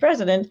soon-to-be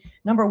president.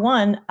 Number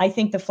one, I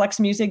think the flex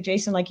music,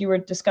 Jason, like you were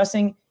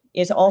discussing,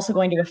 is also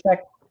going to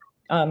affect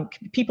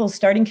people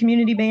starting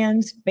community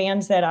bands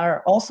that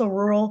are also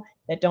rural,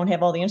 that don't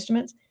have all the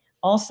instruments.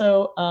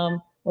 Also,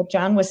 what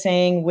John was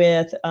saying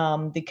with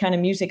the kind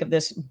of music of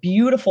this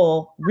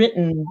beautiful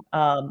written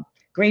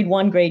grade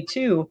 1, grade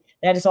 2,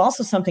 that is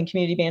also something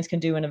community bands can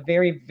do in a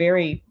very,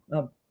 very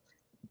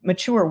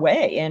mature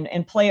way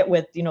and play it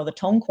with, the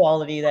tone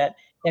quality that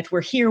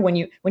we're here. When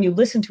you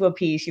listen to a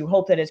piece, you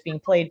hope that it's being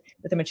played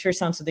with a mature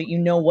sound so that you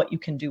know what you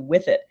can do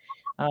with it.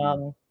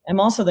 I'm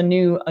also the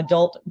new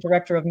adult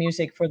director of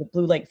music for the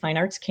Blue Lake Fine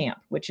Arts Camp,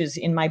 which is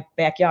in my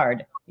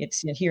backyard.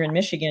 It's here in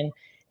Michigan.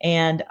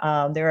 And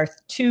there are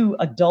 2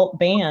 adult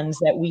bands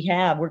that we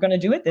have. We're going to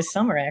do it this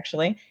summer,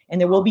 actually.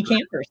 And there will be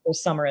campers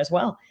this summer as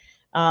well.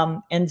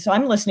 And so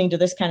I'm listening to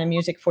this kind of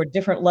music for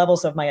different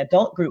levels of my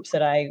adult groups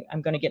that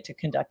I'm going to get to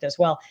conduct as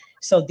well.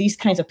 So these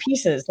kinds of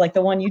pieces, like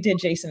the one you did,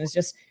 Jason,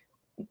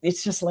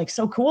 it's just like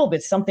so cool, but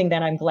it's something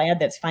that I'm glad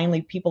that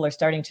finally people are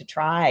starting to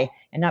try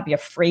and not be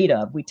afraid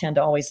of. We tend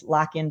to always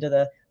lock into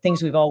the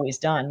things we've always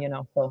done,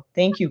 So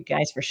thank you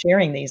guys for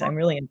sharing these. I'm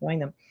really enjoying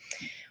them.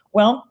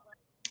 Well,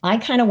 I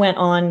kind of went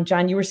on,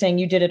 John, you were saying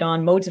you did it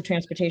on modes of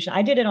transportation.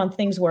 I did it on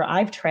things where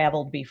I've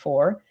traveled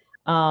before.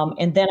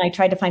 And then I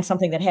tried to find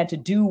something that had to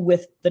do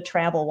with the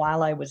travel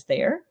while I was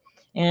there.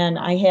 And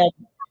I had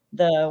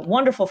the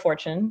wonderful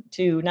fortune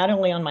to not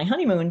only on my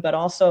honeymoon, but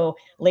also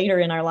later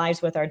in our lives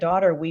with our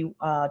daughter, we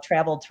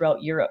traveled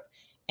throughout Europe.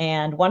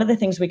 And one of the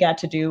things we got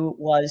to do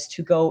was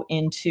to go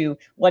into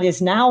what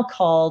is now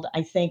called,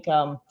 I think,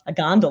 a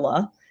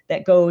gondola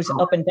that goes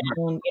up and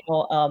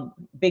down,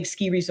 big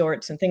ski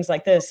resorts and things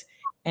like this.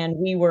 And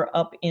we were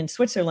up in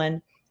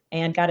Switzerland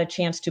and got a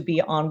chance to be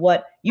on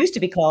what used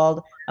to be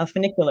called a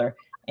funicular.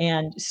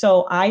 And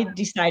so I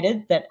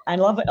decided that I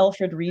love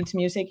Alfred Reed's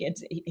music.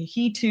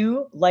 He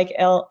too, like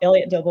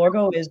Elliot Del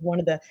Borgo, is one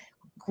of the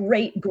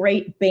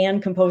great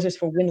band composers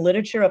for wind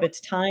literature of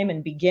its time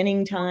and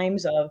beginning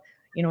times of,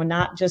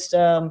 not just,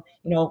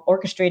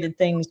 orchestrated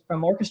things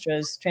from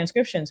orchestras,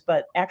 transcriptions,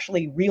 but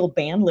actually real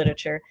band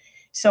literature.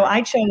 So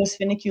I chose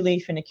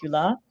Funiculi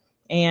Funicula.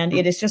 And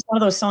it is just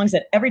one of those songs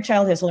that every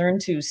child has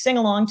learned to sing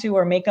along to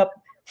or make up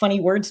funny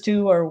words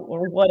to or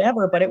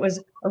whatever. But it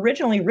was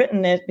originally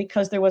written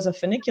because there was a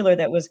funicular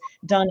that was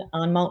done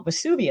on Mount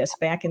Vesuvius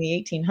back in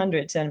the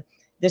 1800s. And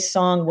this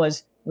song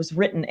was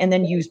written and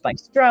then used by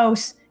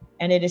Strauss.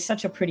 And it is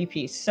such a pretty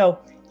piece. So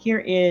here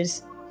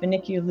is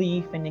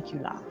Funiculi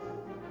Funicula.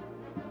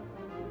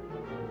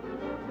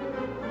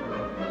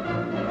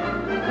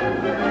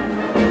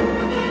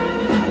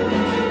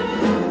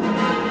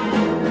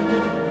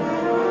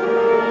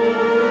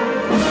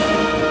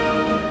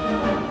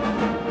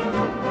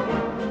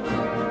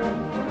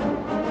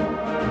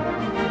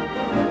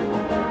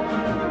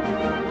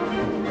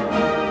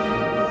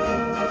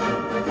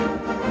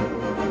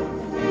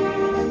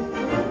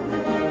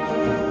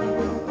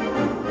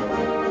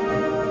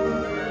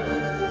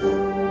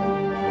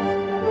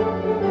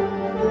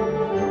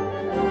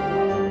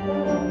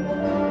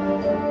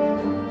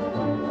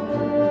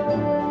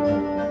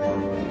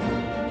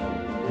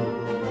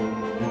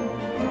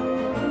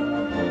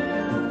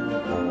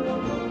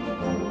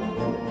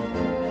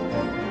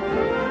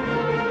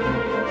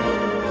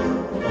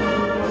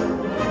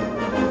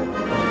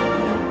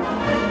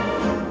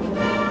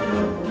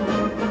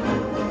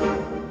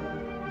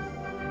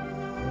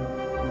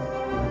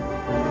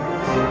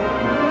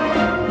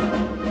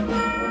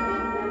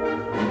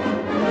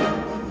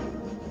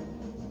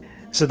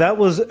 So that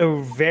was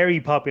a very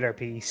popular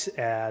piece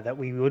that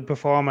we would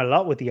perform a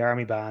lot with the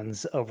army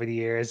bands over the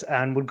years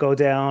and would go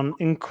down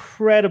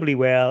incredibly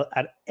well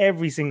at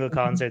every single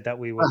concert that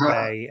we would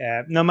play.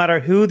 No matter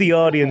who the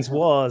audience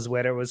was,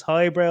 whether it was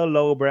highbrow,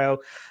 lowbrow,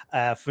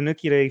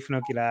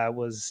 Funicula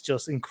was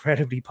just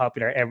incredibly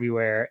popular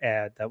everywhere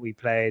that we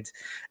played.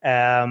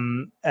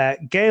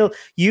 Gail,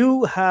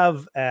 you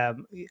have,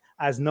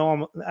 as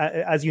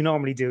you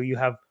normally do, you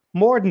have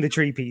more than the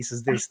 3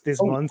 pieces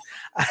this month.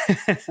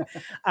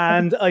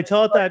 And I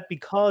thought that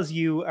because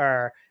you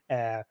are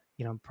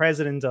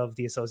president of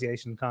the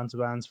Association of Concert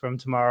Bands from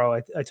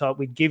tomorrow, I thought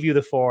we'd give you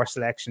the 4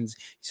 selections.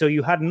 So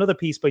you had another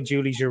piece by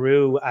Julie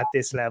Giroux at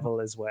this level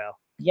as well.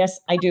 Yes,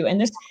 I do. And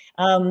this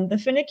the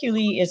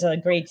Funiculi is a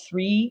grade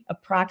 3,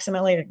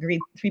 approximately a grade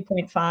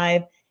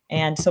 3.5.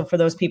 And so for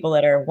those people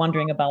that are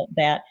wondering about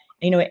that,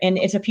 and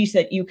it's a piece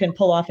that you can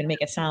pull off and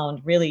make it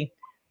sound really,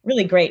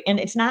 really great. And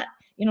it's not,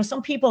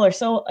 some people are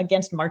so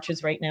against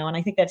marches right now. And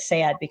I think that's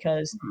sad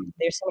because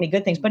there's so many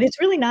good things, but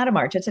it's really not a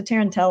march. It's a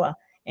tarantella.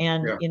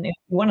 And if you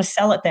want to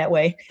sell it that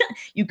way,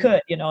 you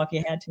could, if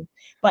you had to.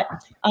 But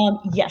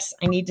yes,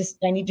 I need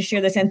to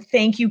share this. And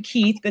thank you,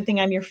 Keith. Good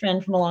thing I'm your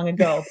friend from long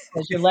ago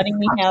because you're letting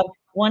me have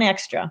one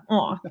extra.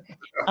 I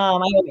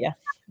owe you.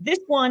 This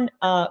one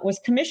was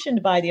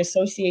commissioned by the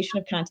Association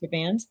of Concert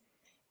Bands.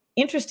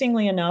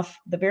 Interestingly enough,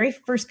 the very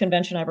first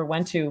convention I ever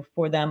went to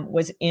for them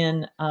was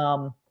in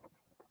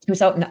It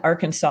was out in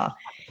Arkansas.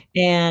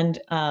 And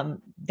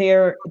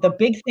the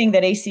big thing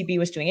that ACB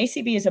was doing,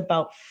 ACB is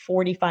about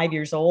 45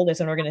 years old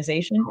as an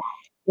organization,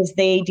 is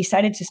they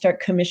decided to start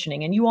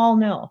commissioning. And you all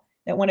know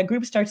that when a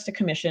group starts to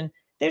commission,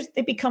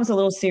 it becomes a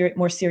little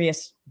more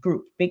serious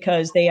group,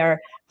 because they are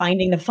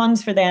finding the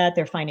funds for that.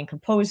 They're finding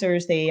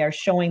composers. They are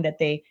showing that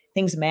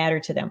things matter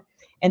to them.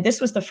 And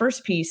this was the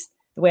first piece,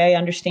 the way I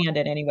understand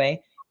it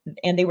anyway.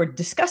 And they were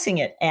discussing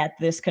it at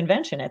this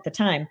convention at the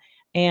time.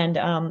 And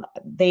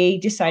they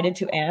decided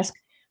to ask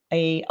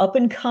a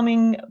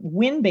up-and-coming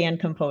wind band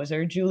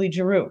composer, Julie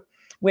Giroux,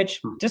 which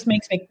just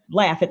makes me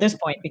laugh at this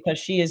point, because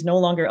she is no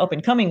longer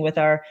up-and-coming with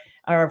our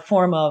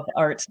form of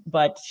arts,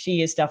 but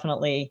she is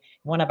definitely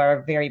one of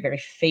our very, very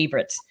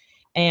favorites.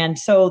 And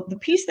so the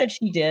piece that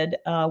she did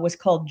was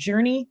called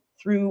Journey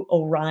Through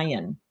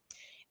Orion.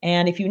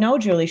 And if you know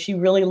Julie, she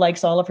really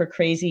likes all of her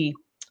crazy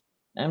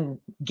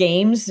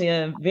games,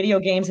 video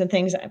games and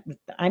things.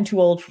 I'm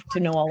too old to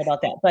know all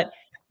about that,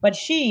 but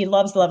she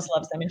loves them.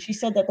 And she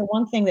said that the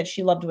one thing that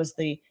she loved was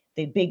the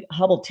big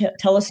Hubble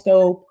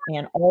telescope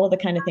and all of the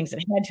kind of things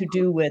that had to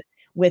do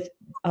with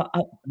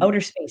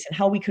outer space and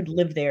how we could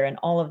live there and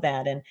all of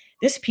that. And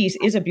this piece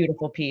is a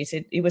beautiful piece.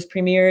 It was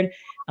premiered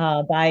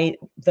by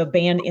the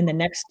band in the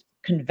next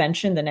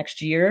convention the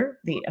next year,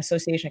 the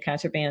Association of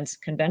Concert Bands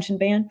convention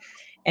band.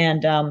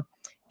 And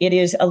it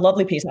is a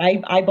lovely piece.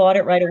 I bought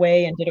it right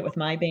away and did it with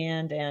my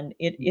band. And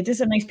it is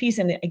a nice piece,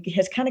 and it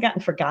has kind of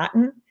gotten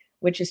forgotten,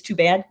 which is too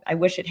bad. I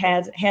wish it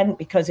hadn't,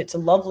 because it's a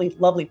lovely,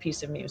 lovely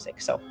piece of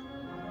music. So.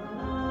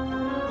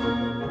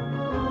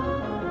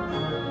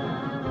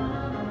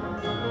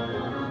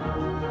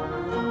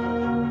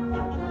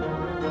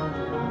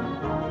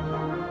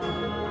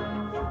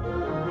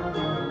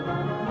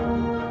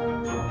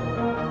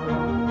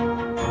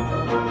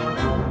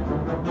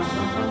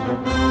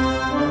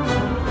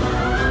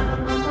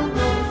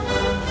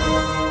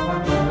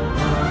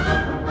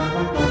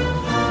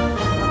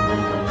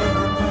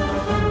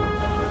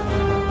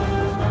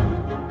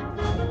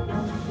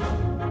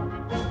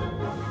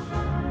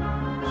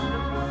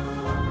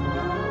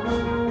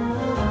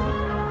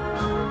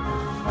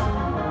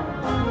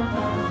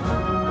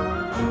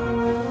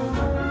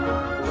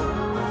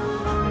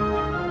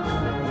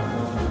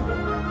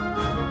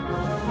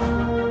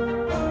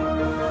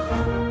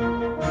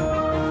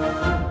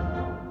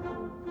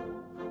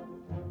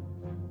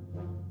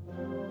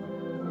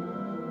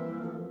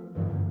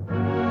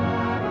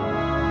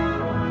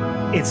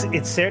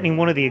 It's certainly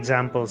one of the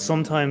examples.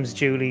 Sometimes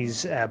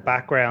Julie's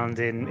background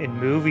in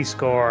movie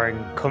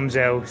scoring comes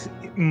out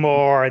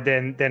more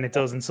than it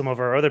does in some of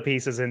her other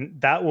pieces. And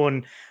that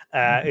one,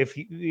 I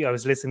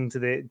was listening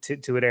to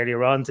it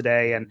earlier on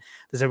today, and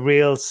there's a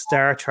real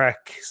Star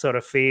Trek sort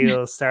of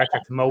feel, Star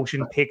Trek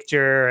motion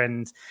picture,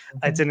 and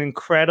it's an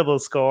incredible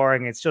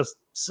scoring. It's just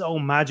so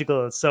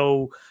magical,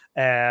 so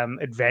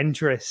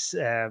adventurous.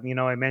 I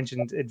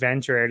mentioned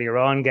adventure earlier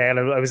on, Gail.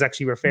 I was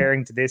actually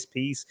referring to this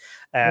piece.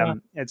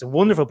 It's a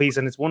wonderful piece,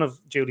 and it's one of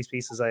Julie's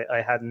pieces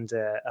I hadn't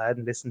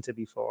listened to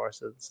before.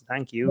 So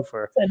thank you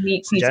for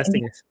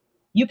suggesting it.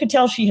 You could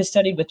tell she has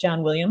studied with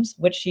John Williams,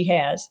 which she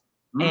has.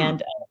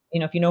 And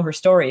if you know her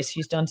stories,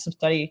 she's done some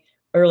study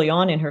early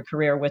on in her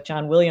career with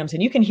John Williams,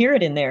 and you can hear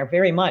it in there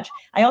very much.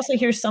 I also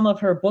hear some of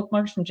her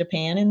bookmarks from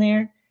Japan in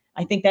there.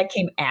 I think that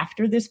came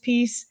after this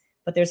piece,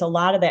 but there's a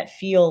lot of that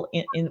feel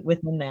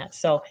within that.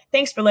 So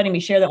thanks for letting me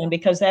share that one,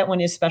 because that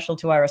one is special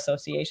to our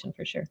association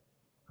for sure.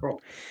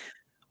 Cool.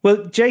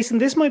 Well, Jason,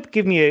 this might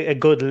give me a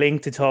good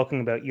link to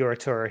talking about your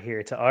tour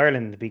here to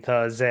Ireland,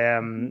 because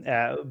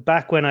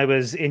back when I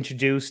was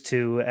introduced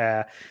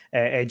to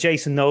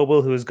Jason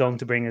Noble, who was going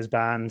to bring his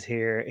band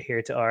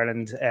here to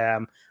Ireland,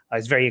 I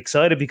was very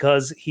excited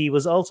because he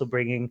was also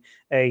bringing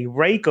a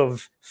rake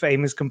of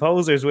famous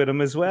composers with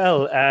him as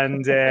well.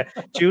 And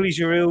Julie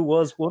Giroux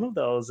was one of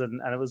those. And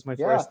it was my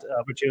first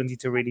opportunity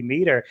to really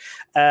meet her.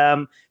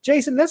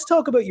 Jason, let's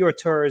talk about your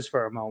tours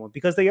for a moment,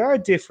 because they are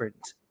different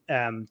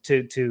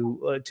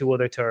to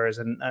other tours,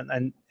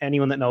 and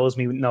anyone that knows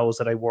me knows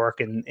that I work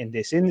in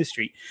this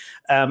industry.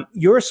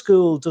 Your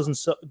school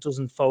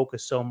doesn't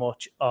focus so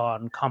much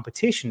on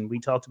competition. We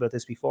talked about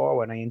this before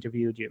when I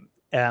interviewed you,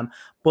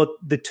 but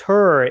the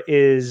tour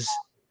is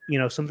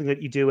something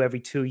that you do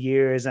every 2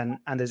 years, and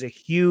there's a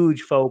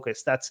huge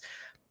focus.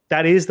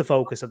 That is the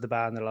focus of the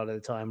band a lot of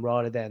the time,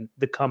 rather than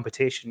the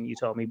competition you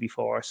told me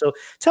before. So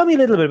tell me a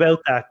little bit about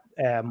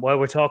that while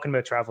we're talking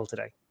about travel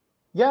today.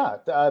 Yeah,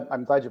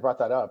 I'm glad you brought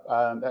that up.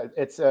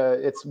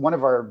 It's one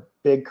of our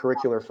big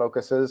curricular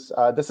focuses.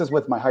 This is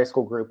with my high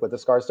school group, with the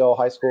Scarsdale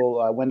High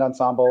School Wind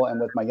Ensemble, and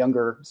with my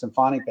younger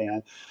symphonic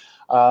band.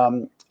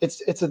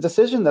 It's a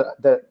decision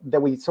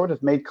that we sort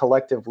of made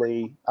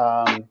collectively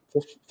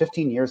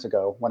 15 years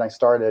ago when I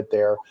started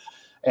there,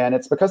 and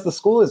it's because the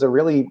school is a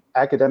really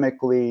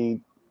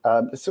academically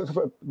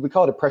we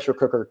call it a pressure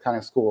cooker kind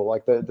of school.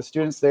 Like the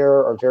students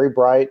there are very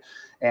bright,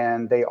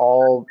 and they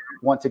all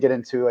want to get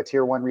into a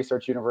tier 1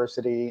 research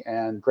university,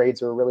 and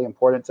grades are really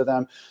important to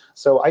them.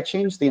 So I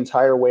changed the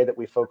entire way that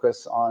we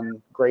focus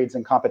on grades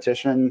and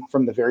competition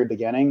from the very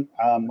beginning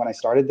when I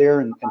started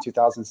there in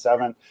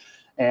 2007.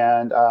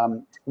 And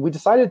we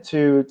decided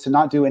to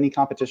not do any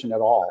competition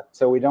at all.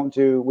 So we don't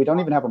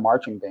even have a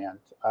marching band,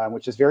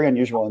 which is very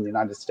unusual in the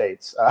United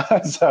States.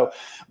 So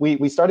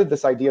we started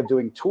this idea of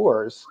doing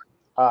tours.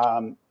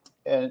 And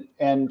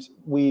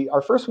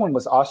our first one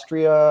was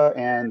Austria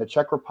and the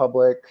Czech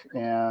Republic,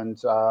 and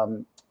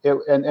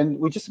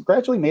we just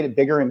gradually made it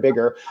bigger and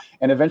bigger.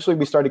 And eventually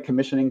we started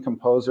commissioning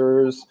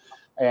composers,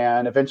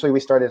 and eventually we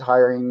started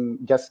hiring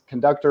guest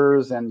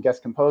conductors and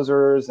guest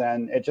composers,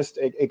 and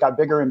it got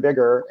bigger and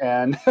bigger.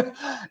 And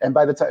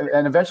by the time,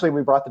 and eventually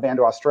we brought the band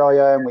to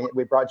Australia, and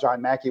we brought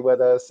John Mackey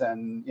with us,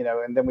 and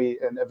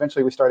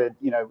eventually we started,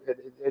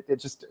 it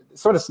just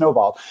sort of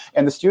snowballed.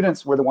 And the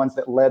students were the ones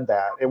that led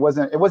that. It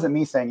wasn't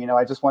me saying,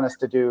 I just want us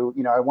to do,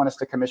 I want us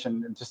to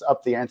commission and just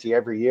up the ante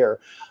every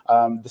year.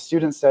 The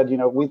students said,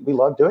 we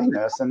love doing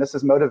this, and this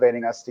is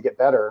motivating us to get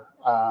better.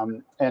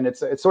 And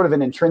it's sort of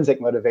an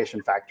intrinsic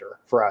motivation factor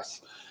for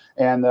us,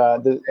 and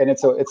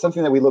it's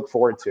something that we look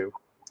forward to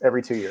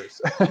every 2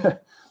 years.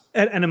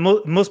 And it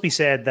must be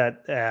said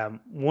that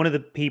one of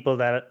the people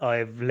that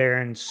I've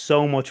learned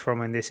so much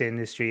from in this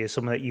industry is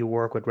someone that you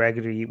work with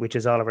regularly, which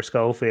is Oliver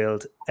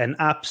Schofield, an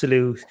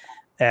absolute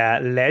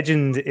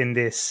legend in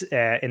this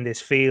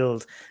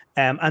field.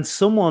 And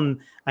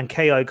someone and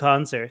KI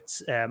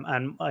Concerts,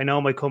 and I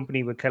know my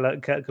company with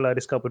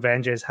Kaleidoscope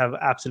Adventures have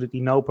absolutely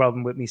no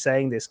problem with me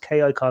saying this.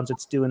 KI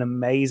Concerts do an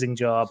amazing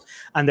job,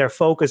 and their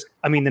focus,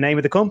 the name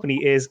of the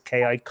company is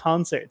KI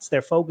Concerts.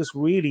 Their focus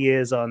really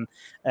is on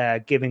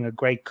giving a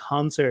great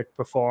concert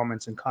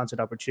performance and concert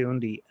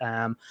opportunity.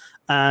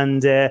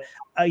 He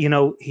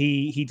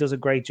does a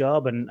great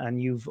job,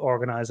 and you've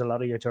organized a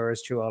lot of your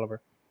tours through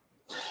Oliver.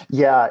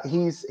 Yeah,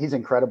 he's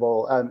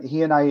incredible.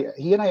 He and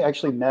I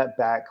actually met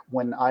back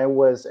when I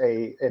was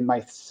in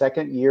my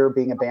second year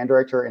being a band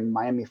director in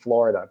Miami,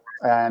 Florida,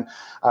 and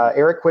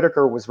Eric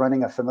Whitaker was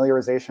running a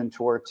familiarization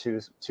tour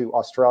to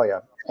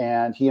Australia,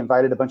 and he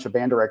invited a bunch of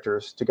band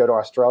directors to go to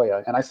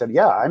Australia. And I said,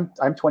 yeah,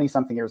 I'm 20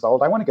 something years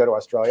old. I want to go to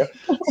Australia.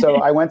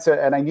 So I went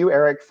and I knew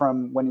Eric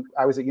from when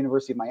I was at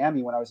University of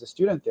Miami when I was a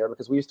student there,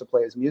 because we used to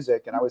play his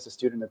music, and I was a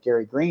student of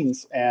Gary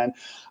Green's. And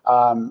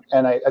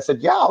I said,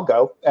 yeah, I'll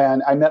go.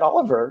 And I met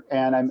Oliver,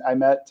 and I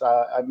met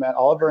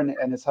Oliver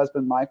and his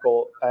husband,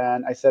 Michael.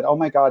 And I said, oh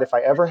my God, if I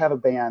ever have a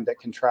band that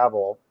can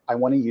travel, I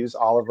want to use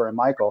Oliver and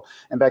Michael.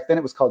 And back then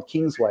it was called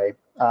Kingsway,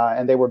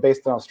 and they were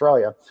based in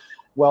Australia.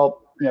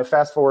 Well,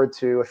 fast forward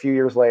to a few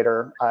years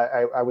later,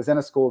 I was in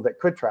a school that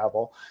could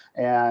travel,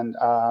 and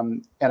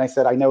I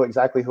said, I know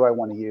exactly who I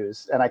want to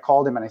use. And I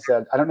called him and I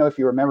said, I don't know if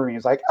you remember me. He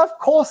was like, of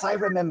course I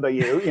remember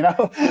you,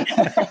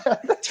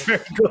 That's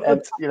very good.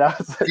 That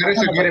is a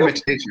good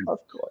imitation. Of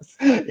course,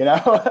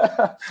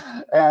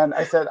 And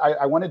I said,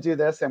 I want to do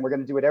this, and we're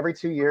going to do it every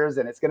 2 years,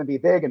 and it's going to be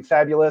big and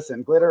fabulous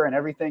and glitter and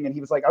everything. And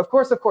he was like, of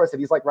course. And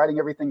he's like writing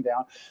everything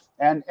down.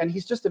 And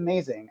he's just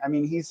amazing.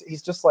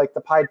 He's just like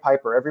the Pied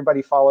Piper.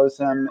 Everybody follows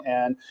him,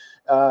 and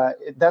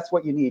that's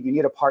what you need. You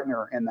need a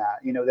partner in that,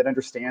 that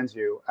understands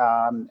you,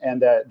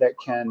 and that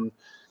can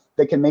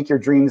make your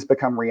dreams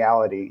become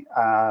reality.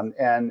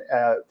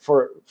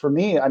 For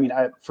me,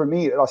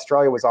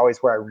 Australia was always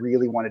where I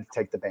really wanted to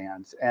take the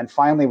band. And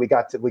finally, we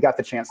got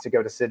the chance to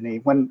go to Sydney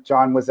when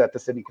John was at the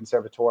Sydney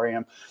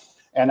Conservatorium.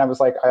 And I was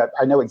like,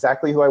 I know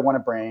exactly who I want to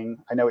bring.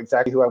 I know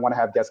exactly who I want to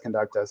have guest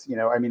conduct us.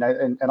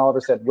 And Oliver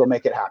said, we'll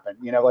make it happen.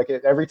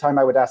 Every time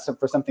I would ask him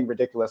for something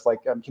ridiculous,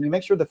 like, can you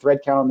make sure the thread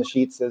count on the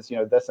sheet says,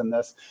 this and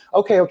this?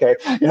 Okay.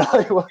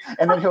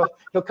 And then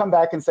he'll come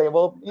back and say,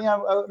 well,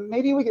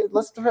 maybe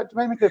let's try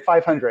to make it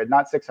 500,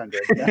 not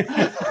 600.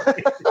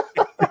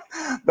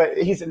 But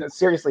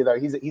seriously though,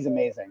 he's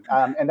amazing.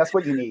 And that's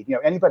what you need.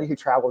 Anybody who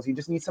travels, you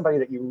just need somebody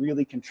that you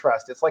really can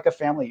trust. It's like a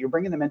family. You're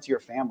bringing them into your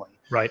family.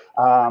 Right.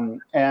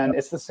 And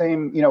it's the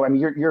same,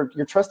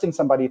 you're trusting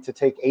somebody to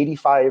take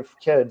 85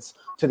 kids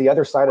to the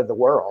other side of the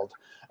world.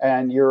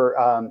 And you're,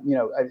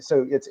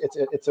 so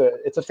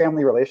it's a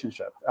family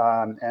relationship.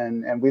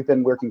 And we've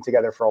been working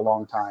together for a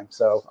long time.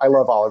 So I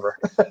love Oliver.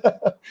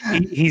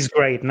 He's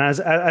great. And as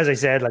I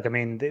said,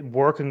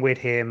 working with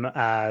him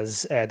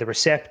as the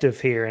receptive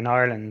here in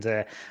Ireland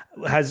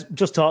has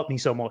just taught me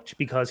so much,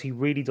 because he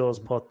really does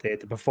put the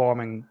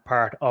performing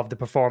part of the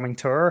performing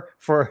tour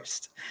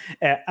first.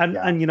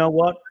 And you know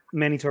what?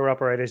 Many tour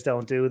operators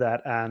don't do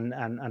that,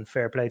 and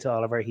fair play to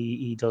Oliver.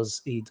 He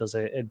does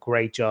a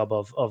great job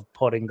of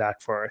putting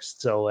that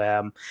first. So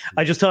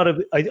I just thought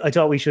I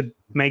thought we should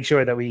make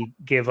sure that we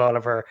give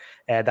Oliver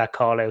that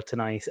call out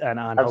tonight, and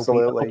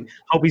absolutely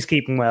hope he's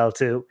keeping well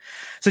too.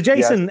 So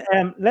Jason,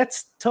 yes.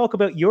 Let's talk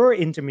about your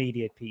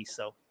intermediate piece.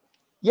 So.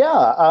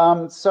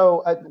 Yeah.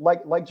 So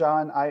like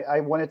John, I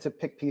wanted to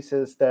pick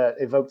pieces that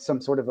evoked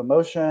some sort of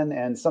emotion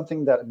and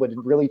something that would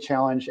really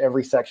challenge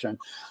every section.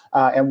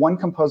 And one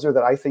composer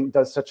that I think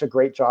does such a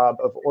great job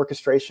of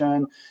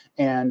orchestration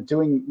and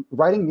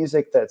writing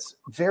music that's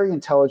very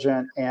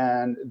intelligent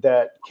and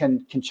that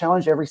can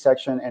challenge every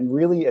section and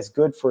really is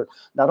good for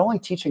not only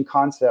teaching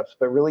concepts,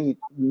 but really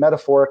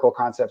metaphorical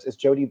concepts, is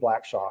Jody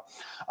Blackshaw.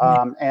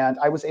 And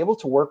I was able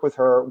to work with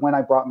her when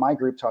I brought my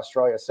group to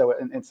Australia. So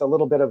it's a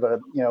little bit of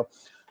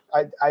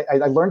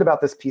I learned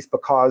about this piece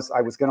because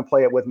I was going to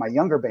play it with my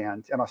younger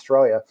band in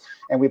Australia,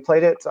 and we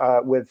played it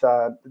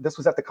this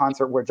was at the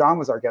concert where John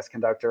was our guest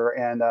conductor,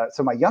 and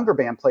so my younger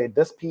band played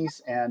this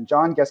piece, and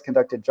John guest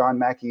conducted John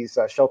Mackey's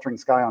Sheltering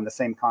Sky on the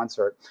same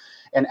concert.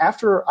 And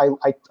after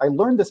I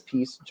learned this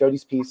piece,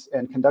 Jody's piece,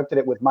 and conducted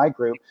it with my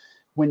group,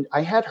 when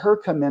I had her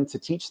come in to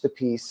teach the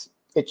piece,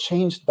 it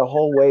changed the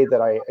whole way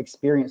that I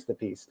experienced the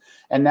piece.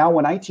 And now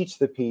when I teach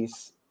the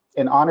piece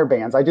in honor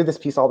bands, I do this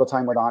piece all the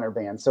time with honor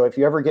bands. So if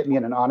you ever get me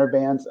in an honor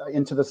band,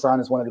 Into the Sun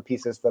is one of the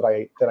pieces that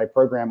I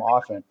program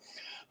often,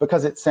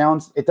 because it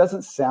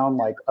doesn't sound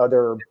like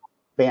other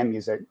band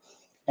music.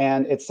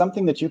 And it's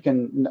something that you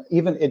can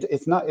even,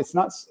 it's not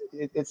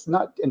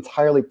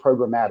entirely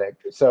programmatic.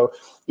 So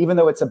even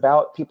though it's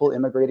about people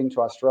immigrating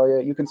to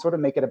Australia, you can sort of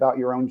make it about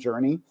your own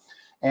journey.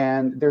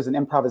 And there's an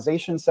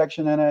improvisation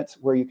section in it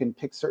where you can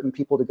pick certain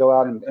people to go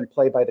out and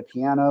play by the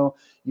piano.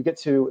 The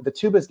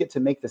tubas get to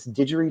make this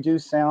didgeridoo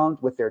sound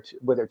with their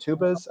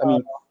tubas. I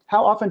mean,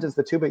 how often does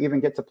the tuba even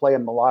get to play a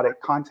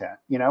melodic content?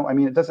 I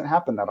mean, it doesn't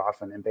happen that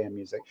often in band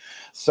music.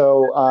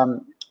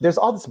 So there's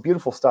all this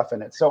beautiful stuff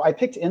in it. So I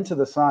picked Into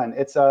the Sun.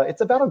 It's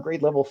about a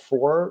grade level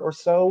 4 or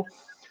so.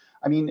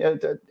 I mean,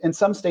 in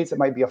some states it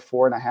might be a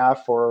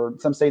 4.5, or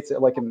some states,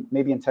 like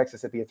maybe in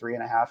Texas, it'd be a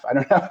 3.5. I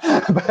don't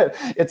know, but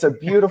it's a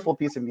beautiful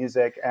piece of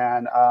music.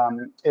 And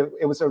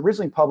it was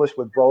originally published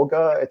with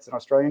Brolga. It's an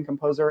Australian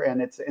composer,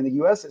 and it's in the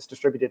U.S. It's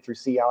distributed through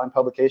C. Allen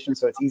Publications,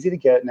 so it's easy to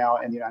get now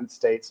in the United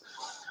States.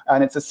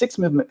 And it's a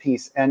 6-movement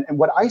piece. And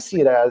what I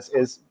see it as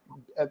is,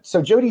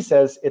 so Jody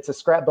says it's a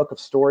scrapbook of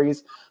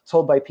stories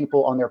told by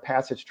people on their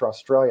passage to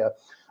Australia.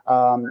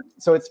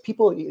 So it's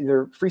people,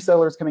 either free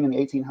settlers coming in the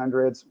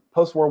 1800s,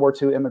 post-World War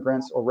II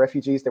immigrants, or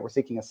refugees that were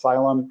seeking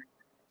asylum.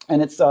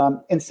 And it's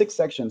in 6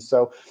 sections.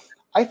 So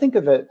I think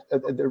of it,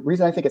 the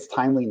reason I think it's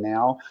timely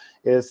now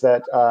is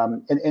that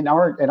in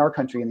our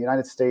country, in the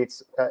United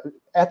States,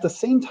 at the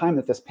same time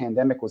that this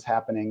pandemic was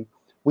happening,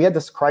 we had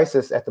this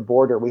crisis at the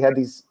border. We had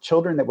these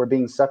children that were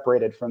being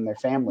separated from their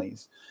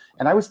families.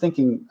 And I was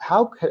thinking,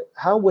 how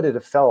would it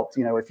have felt,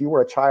 if you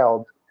were a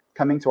child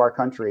coming to our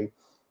country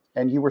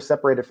and you were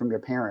separated from your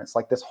parents,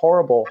 like this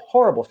horrible,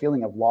 horrible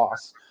feeling of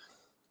loss.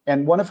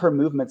 And one of her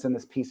movements in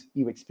this piece,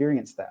 you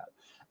experience that.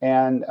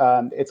 And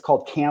it's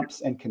called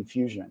Camps and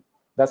Confusion.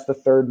 That's the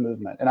 3rd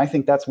movement. And I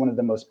think that's one of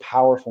the most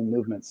powerful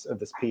movements of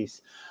this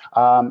piece.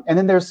 And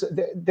then there's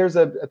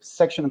a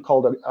section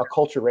called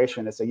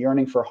Acculturation. It's a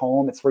yearning for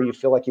home. It's where you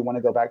feel like you want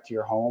to go back to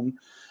your home.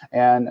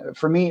 And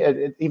for me,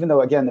 even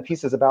though, again, the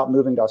piece is about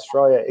moving to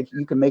Australia,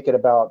 you can make it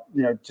about,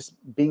 just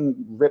being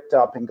ripped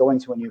up and going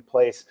to a new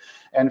place.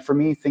 And for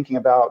me, thinking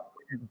about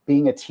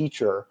being a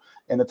teacher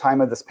in the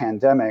time of this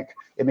pandemic,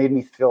 it made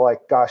me feel like,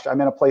 gosh, I'm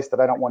in a place that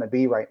I don't want to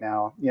be right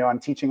now. I'm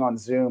teaching on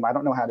Zoom. I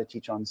don't know how to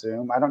teach on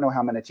Zoom. I don't know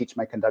how I'm going to teach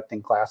my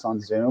conducting class on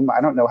Zoom.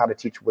 I don't know how to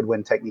teach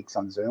woodwind techniques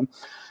on Zoom.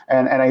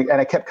 And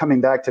I kept coming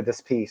back to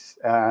this piece.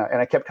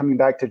 And I kept coming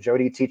back to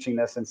Jody teaching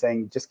this and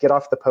saying, just get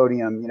off the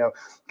podium,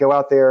 go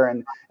out there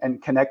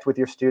and connect with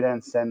your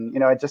students.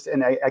 And,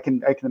 I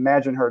can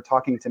imagine her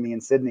talking to me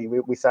in Sydney.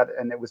 We sat,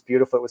 and it was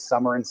beautiful. It was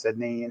summer in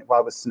Sydney while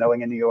it was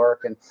snowing in New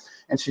York.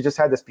 And she just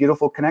had this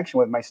beautiful connection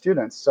with my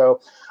students. So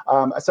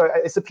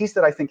it's a piece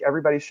that I think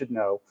everybody should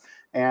know.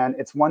 And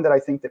it's one that I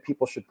think that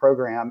people should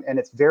program, and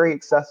it's very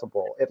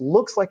accessible. It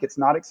looks like it's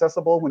not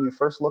accessible when you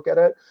first look at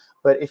it,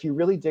 but if you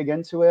really dig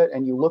into it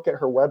and you look at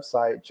her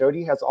website,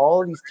 Jody has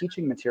all of these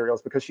teaching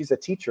materials because she's a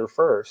teacher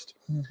first.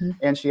 Mm-hmm.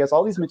 And she has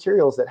all these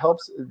materials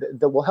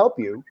that will help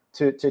you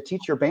to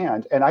teach your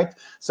band. And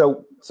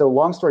so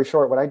long story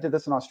short, when I did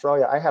this in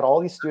Australia, I had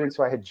all these students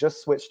who I had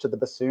just switched to the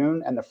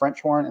bassoon and the French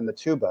horn and the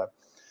tuba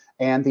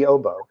and the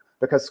oboe.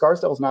 Because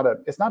Scarsdale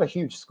it's not a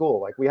huge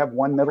school. Like, we have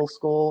one middle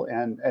school,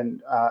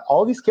 and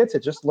all these kids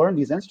had just learned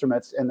these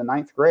instruments in the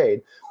 9th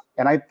grade.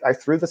 And I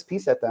threw this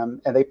piece at them,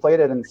 and they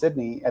played it in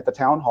Sydney at the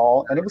town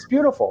hall, and it was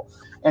beautiful.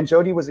 And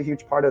Jody was a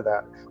huge part of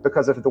that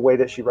because of the way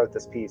that she wrote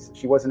this piece.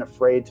 She wasn't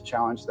afraid to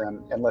challenge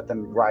them and let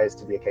them rise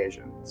to the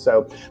occasion.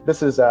 So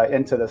this is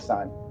Into the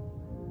Sun.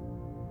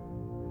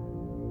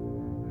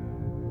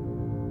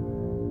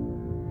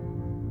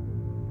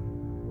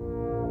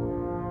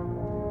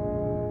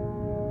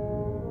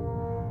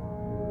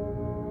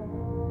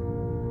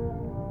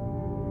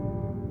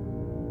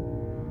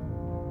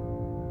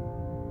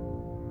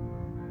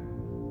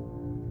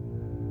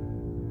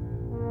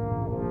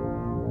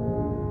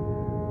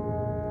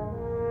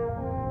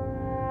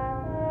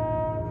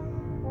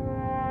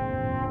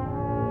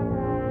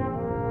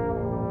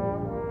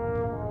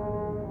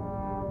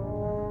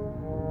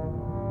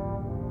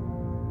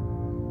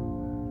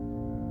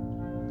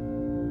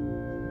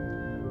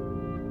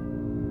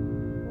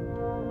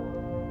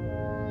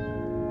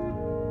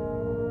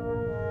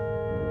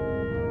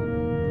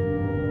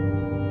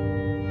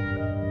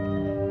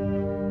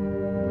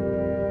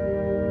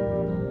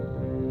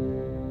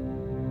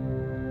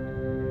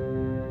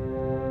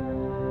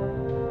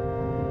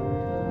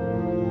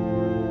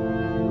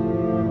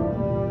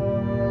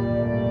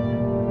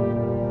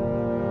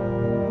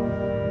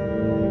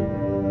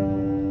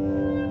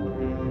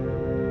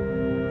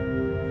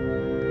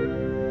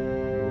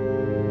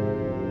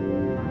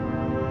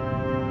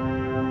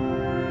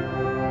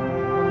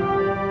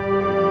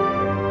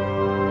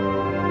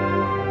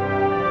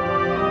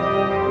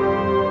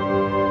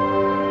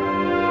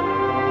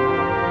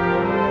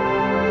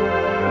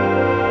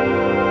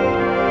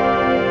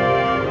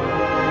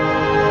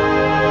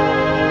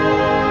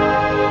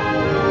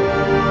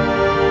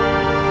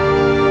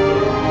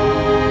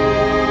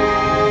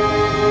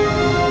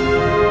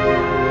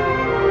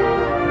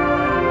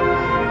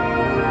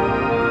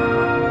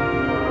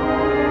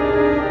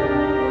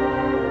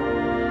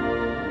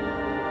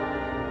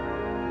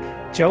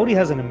 Jodie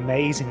has an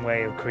amazing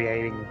way of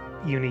creating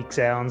unique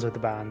sounds with the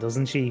band,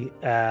 doesn't she?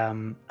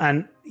 And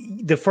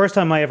the first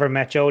time I ever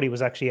met Jodie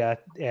was actually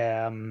at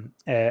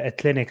a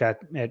clinic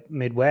at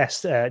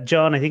Midwest.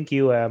 John, I think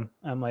you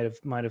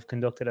might have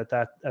conducted at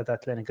that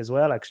clinic as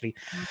well, actually.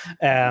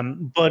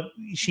 But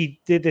she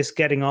did this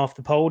getting off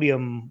the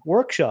podium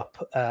workshop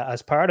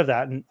as part of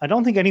that, and I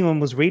don't think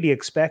anyone was really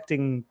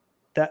expecting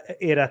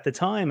it at the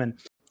time. And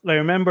I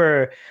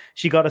remember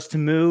she got us to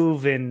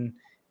move in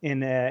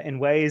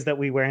ways that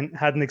we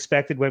hadn't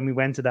expected when we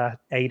went to that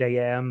 8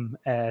 a.m.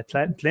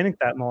 Clinic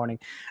that morning.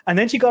 And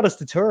then she got us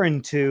to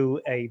turn to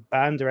a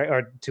band director,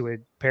 or to a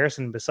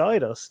person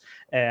beside us.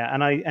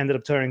 And I ended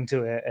up turning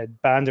to a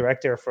band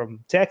director from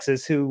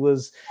Texas who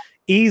was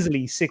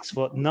easily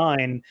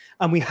 6'9",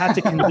 and we had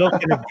to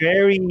conduct in a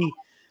very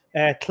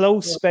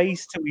close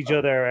space to each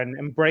other and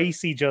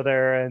embrace each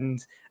other.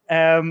 And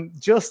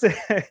just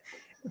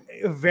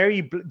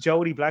very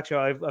Jodie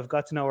Blackshaw. I've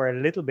got to know her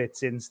a little bit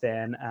since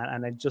then,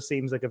 and it just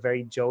seems like a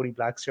very Jodie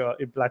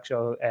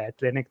Blackshaw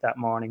clinic that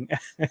morning,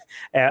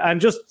 and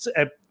just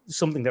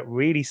something that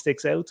really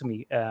sticks out to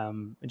me.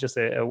 Just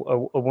a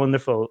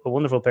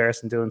wonderful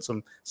person doing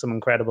some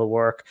incredible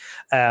work.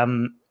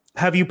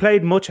 Have you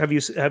played much? Have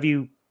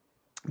you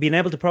been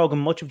able to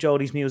program much of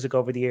Jodie's music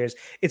over the years?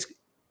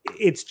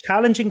 It's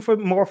challenging for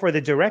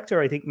the director,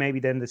 I think, maybe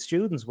than the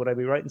students. Would I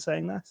be right in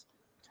saying that?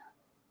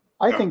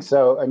 I think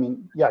so. I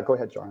mean, yeah, go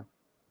ahead, John.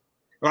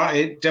 Well,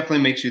 it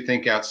definitely makes you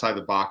think outside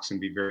the box and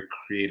be very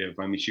creative.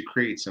 I mean, she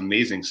creates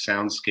amazing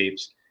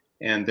soundscapes,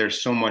 and there's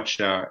so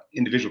much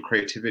individual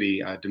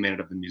creativity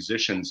demanded of the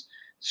musicians.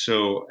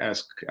 So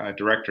as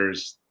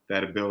directors,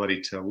 that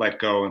ability to let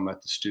go and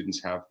let the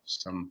students have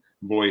some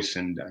voice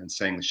and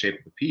saying the shape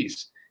of the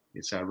piece,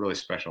 it's really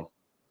special.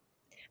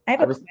 I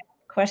have a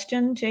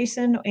question,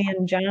 Jason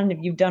and John. If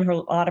you've done a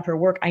lot of her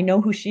work, I know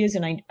who she is,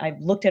 and I've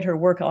looked at her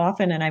work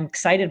often, and I'm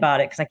excited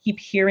about it because I keep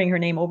hearing her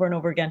name over and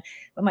over again.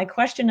 But my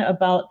question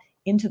about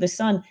Into the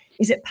Sun,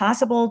 is it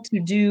possible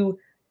to do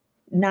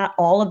not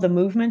all of the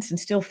movements and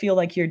still feel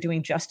like you're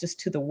doing justice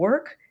to the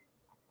work?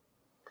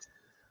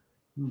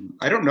 Hmm.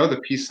 I don't know the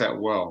piece that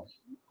well.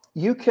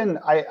 You can.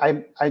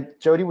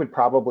 Jodie would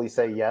probably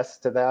say yes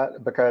to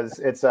that, because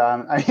it's.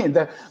 I mean,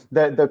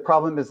 the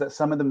problem is that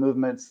some of the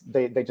movements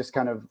they just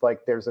kind of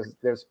like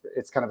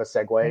it's kind of a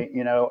segue,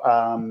 you know.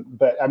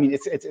 But I mean,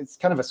 it's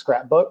kind of a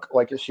scrapbook.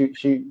 Like she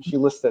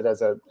lists it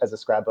as a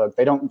scrapbook.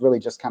 They don't really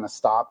just kind of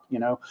stop, you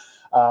know.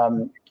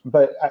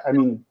 But I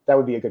mean, that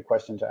would be a good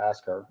question to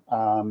ask her.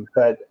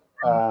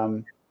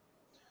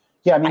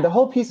 Yeah, I mean, the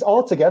whole piece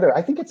all together,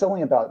 I think it's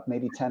only about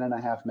maybe 10 and a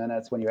half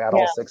minutes when you add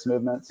all 6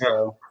 movements.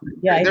 So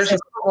yeah,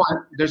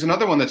 there's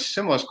another one that's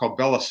similar. It's called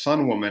Bella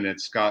Sun Woman.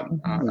 It's got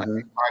I think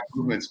 5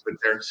 movements, but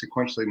they're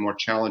sequentially more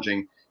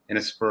challenging, and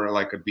it's for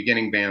like a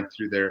beginning band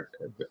through their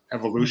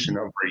evolution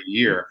over a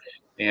year.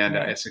 And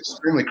it's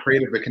extremely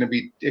creative. It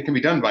can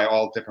be done by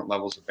all different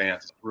levels of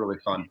bands. It's really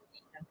fun.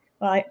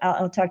 Well,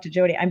 I'll talk to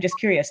Jodie. I'm just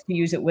curious to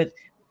use it with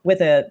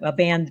a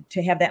band,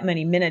 to have that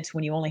many minutes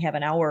when you only have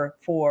an hour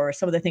for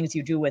some of the things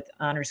you do with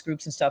honors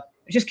groups and stuff.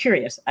 Just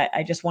curious.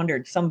 I just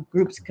wondered, some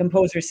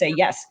composers say,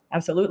 yes,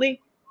 absolutely,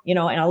 you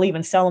know, and I'll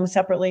even sell them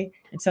separately.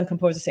 And some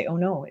composers say, oh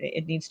no,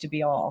 it needs to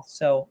be all.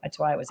 So that's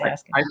why I was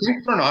asking. I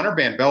think for an honor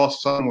band, Bella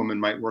Sun Woman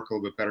might work a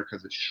little bit better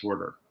because it's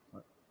shorter.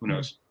 Who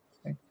knows?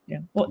 Okay. Yeah.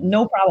 Well,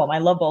 no problem. I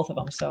love both of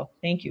them. So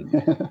thank you.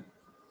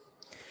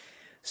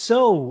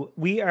 So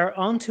we are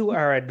on to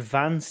our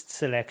advanced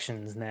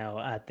selections now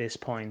at this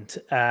point.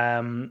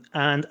 And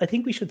I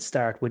think we should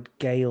start with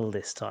Gail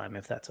this time,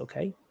 if that's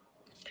okay.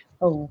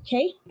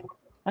 Okay.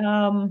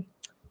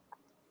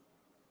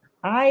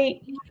 I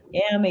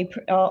am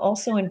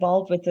also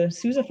involved with the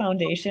Sousa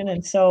Foundation,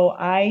 and so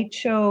I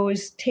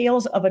chose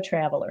Tales of a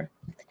Traveler.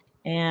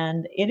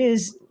 And it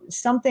is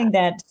something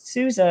that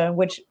Sousa,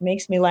 which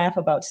makes me laugh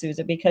about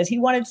Sousa, because he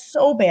wanted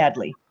so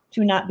badly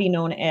to not be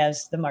known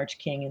as the March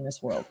King in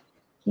this world.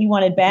 He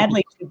wanted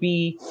badly to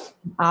be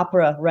an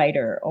opera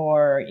writer,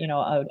 or, you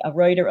know, a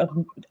writer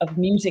of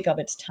music of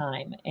its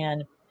time.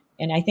 And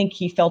I think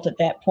he felt at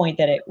that point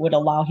that it would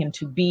allow him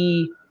to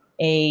be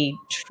a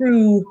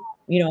true,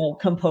 you know,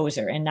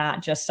 composer, and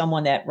not just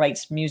someone that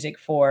writes music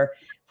for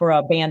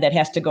a band that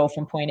has to go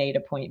from point A to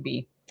point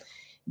B.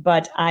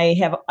 But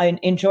I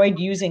enjoyed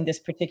using this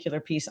particular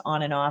piece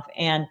on and off,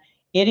 and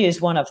it is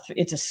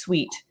it's a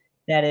suite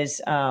that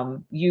is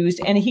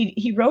used, and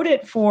he wrote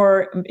it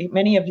for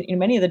many of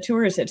the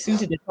tours that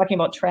Sousa did. Talking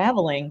about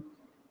traveling,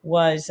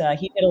 was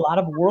he did a lot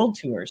of world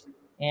tours,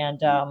 and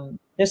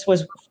this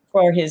was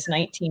for his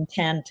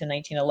 1910 to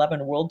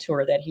 1911 world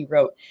tour that he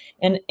wrote.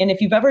 And if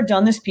you've ever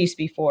done this piece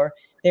before,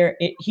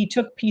 he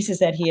took pieces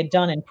that he had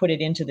done and put it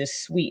into this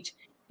suite,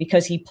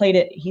 because he played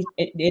it.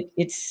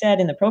 It said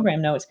in the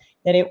program notes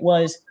that it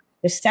was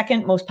the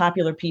second most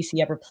popular piece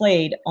he ever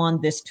played on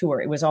this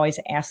tour. It was always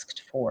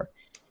asked for.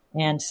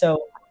 And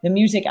so the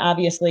music,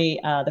 obviously,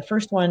 the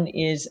first one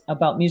is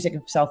about music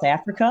of South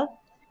Africa.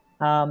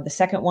 The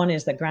second one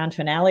is the grand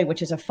finale,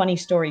 which is a funny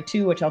story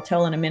too, which I'll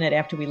tell in a minute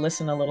after we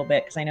listen a little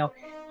bit, because I know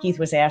Keith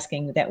was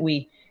asking that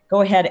we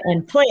go ahead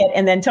and play it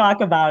and then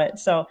talk about it.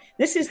 So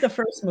this is the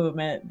first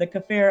movement, the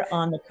Kafir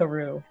on the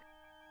Karoo.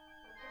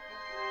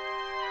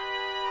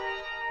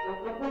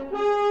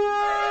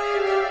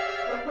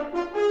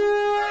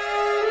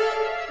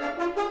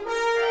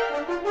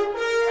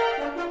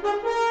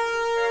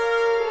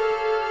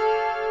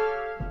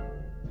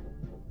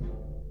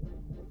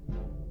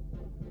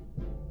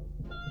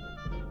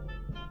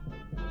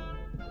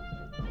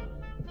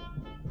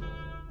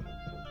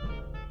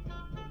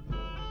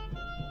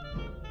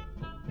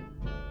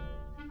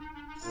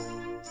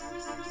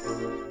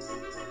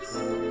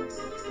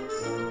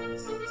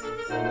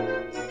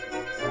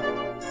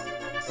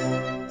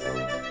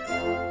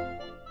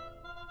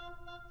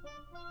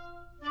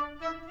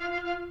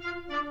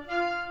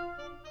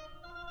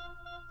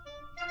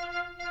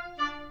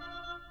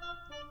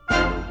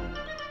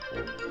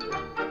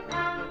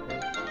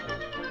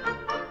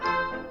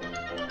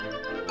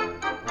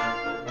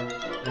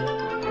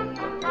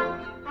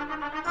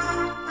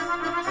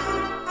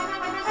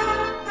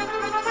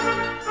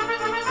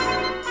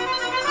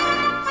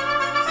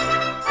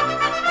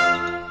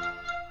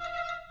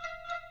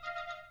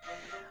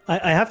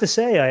 I have to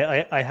say,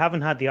 I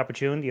haven't had the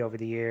opportunity over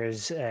the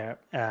years to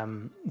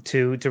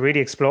really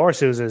explore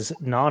Sousa's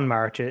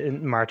non-march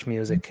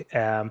music.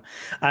 And,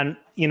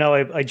 you know,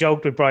 I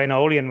joked with Brian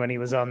Olean when he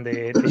was on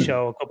the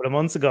show a couple of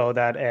months ago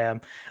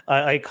that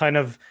I kind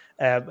of,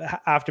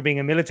 after being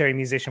a military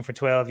musician for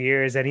 12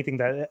 years, anything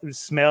that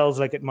smells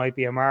like it might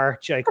be a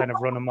march, I kind of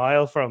run a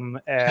mile from.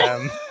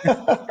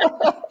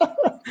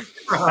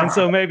 And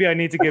so maybe I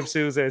need to give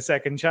Sousa a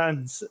second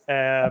chance.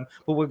 But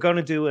we're going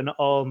to do an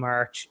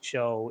all-march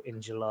show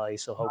in July,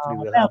 so hopefully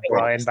we'll have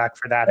Brian back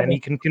for that, and he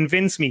can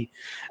convince me.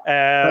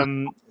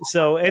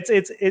 So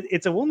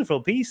it's a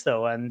wonderful piece,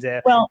 though. And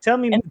tell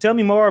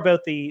me more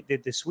about the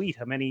suite.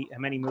 How many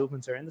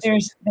movements are in the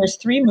suite? There's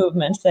 3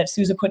 movements that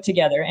Sousa put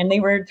together, and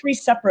they were 3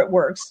 separate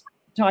works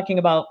talking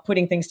about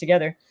putting things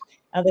together.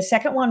 The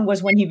second one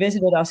was when he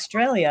visited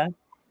Australia,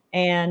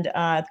 and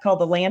it's called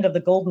The Land of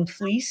the Golden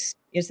Fleece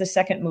is the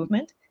second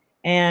movement.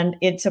 And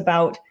it's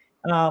about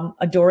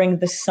adoring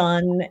the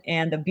sun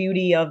and the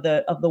beauty of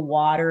the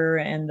water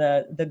and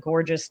the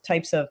gorgeous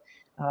types of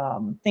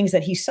things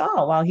that he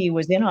saw while he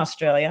was in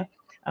Australia.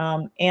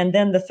 And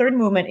then the third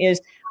movement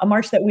is a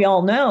march that we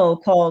all know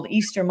called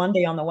Easter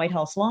Monday on the White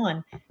House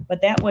Lawn.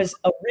 But that was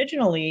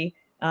originally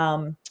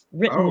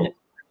written, I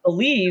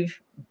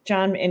believe,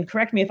 John, and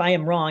correct me if I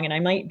am wrong, and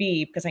I might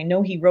be, because I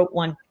know he wrote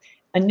one,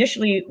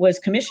 initially was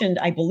commissioned,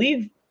 I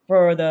believe,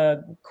 for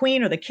the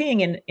Queen or the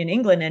King in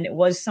England, and it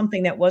was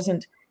something that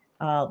wasn't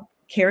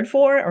cared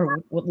for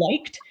or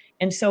liked.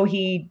 And so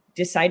he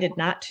decided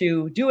not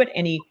to do it,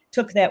 and he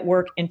took that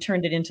work and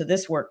turned it into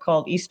this work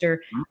called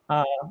Easter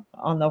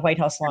on the White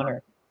House Lawn,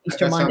 or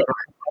Easter Monday.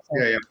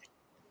 Yeah.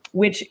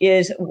 Which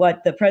is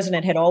what the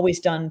president had always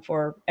done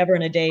forever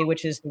and a day,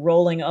 which is the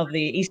rolling of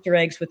the Easter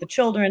eggs with the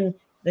children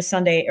the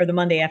Sunday or the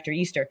Monday after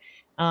Easter.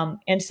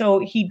 And so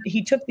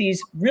he took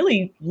these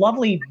really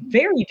lovely,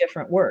 very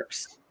different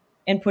works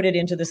and put it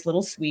into this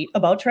little suite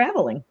about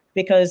traveling,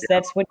 because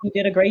that's what he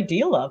did a great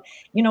deal of.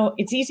 You know,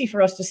 it's easy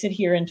for us to sit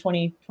here in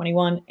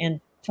 2021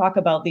 and talk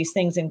about these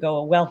things and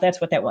go, well,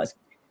 that's what that was.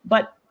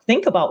 But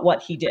think about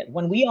what he did.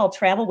 When we all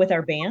travel with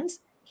our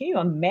bands, can you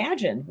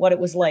imagine what it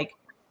was like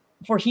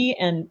for he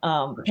and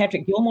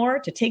Patrick Gilmore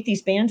to take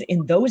these bands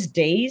in those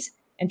days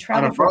and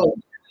travel for a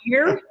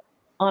year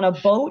on a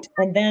boat,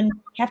 and then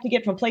have to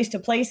get from place to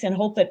place and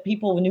hope that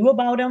people knew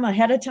about him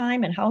ahead of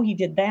time and how he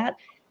did that?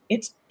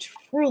 It's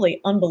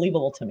truly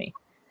unbelievable to me.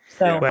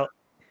 So, well,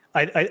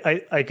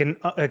 I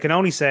can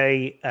only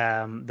say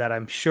that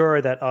I'm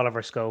sure that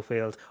Oliver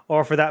Schofield,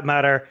 or for that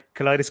matter,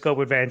 Kaleidoscope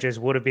Adventures,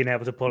 would have been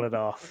able to pull it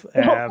off.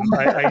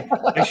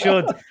 I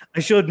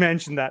should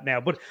mention that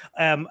now. But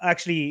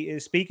actually,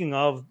 speaking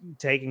of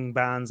taking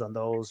bands on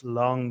those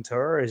long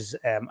tours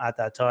at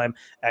that time,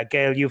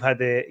 Gail, you've had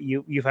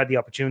the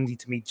opportunity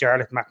to meet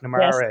Jarlath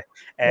McNamara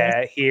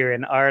here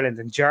in Ireland,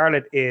 and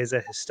Jarlath is a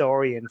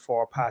historian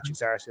for Patrick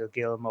Sarsfield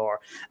Gilmore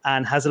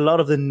and has a lot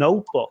of the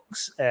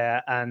notebooks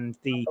and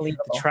the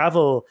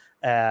travel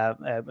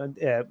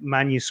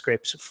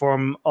manuscripts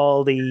from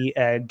all the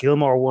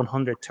Gilmore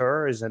 100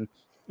 tours, and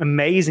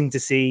amazing to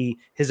see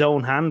his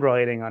own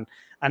handwriting on.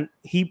 And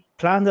he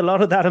planned a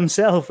lot of that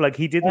himself. Like,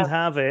 he didn't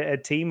have a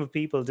team of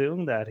people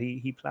doing that.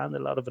 He planned a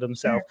lot of it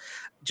himself.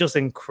 Just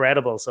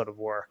incredible sort of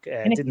work.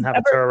 Didn't have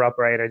a tour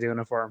operator doing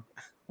it for him.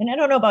 And I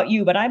don't know about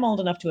you, but I'm old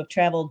enough to have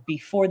traveled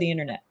before the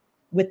internet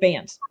with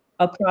bands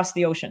across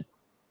the ocean.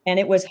 And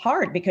it was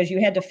hard because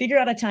you had to figure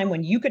out a time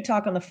when you could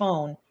talk on the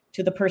phone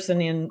to the person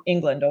in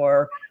England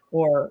or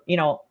you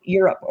know,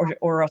 Europe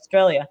or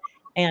Australia,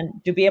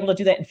 and to be able to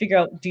do that and figure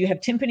out, do you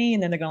have timpani?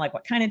 And then they're going like,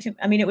 what kind of timpani?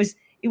 I mean, it was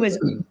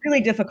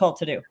really difficult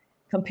to do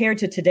compared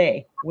to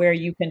today, where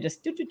you can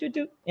just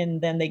do,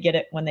 and then they get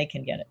it when they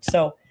can get it.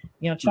 So,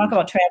 you know, talk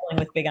about traveling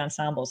with big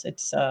ensembles.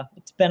 It's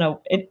been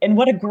and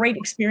what a great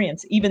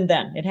experience. Even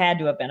then, it had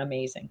to have been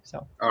amazing.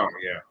 So, oh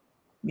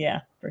yeah,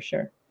 for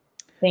sure.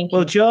 Thank you.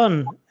 Well,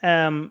 John,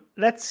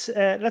 let's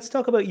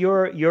talk about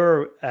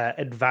your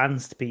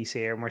advanced piece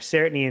here, and we're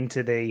certainly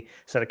into the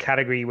sort of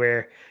category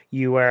where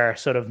you are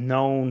sort of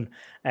known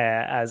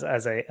as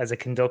a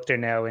conductor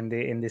now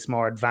in this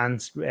more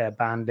advanced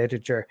band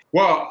literature.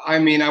 Well, I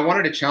mean, I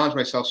wanted to challenge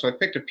myself, so I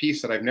picked a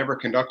piece that I've never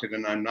conducted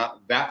and I'm not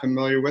that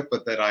familiar with,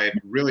 but that I've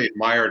really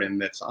admired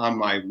and that's on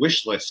my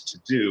wish list to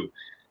do.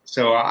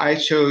 So I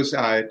chose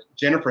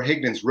Jennifer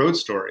Hignan's Road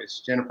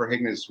Stories. Jennifer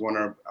Hignan is one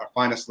of our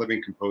finest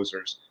living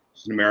composers.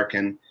 She's an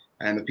American,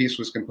 and the piece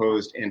was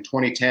composed in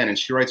 2010, and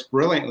she writes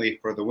brilliantly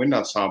for the Wind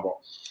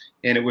Ensemble.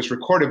 And it was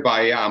recorded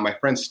by my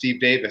friend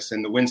Steve Davis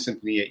and the Wind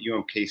Symphony at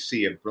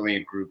UMKC, a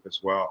brilliant group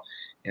as well.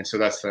 And so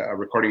that's a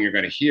recording you're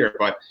going to hear.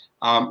 But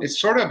it's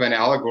sort of an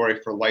allegory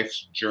for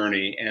life's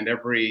journey, and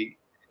every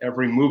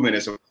movement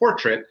is a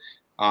portrait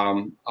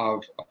of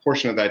a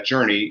portion of that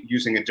journey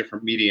using a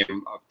different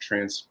medium of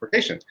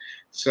transportation.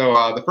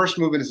 So the first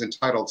movement is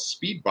entitled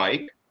Speed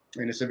Bike,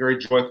 and it's a very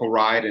joyful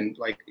ride. And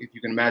like, if you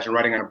can imagine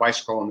riding on a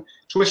bicycle and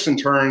twists and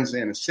turns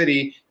in a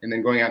city, and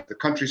then going out to the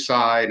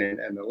countryside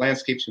and the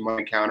landscapes you might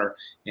encounter,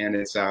 and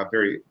it's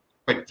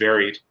quite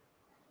varied.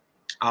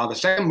 The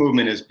second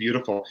movement is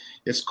beautiful.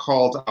 It's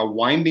called A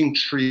Winding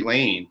Tree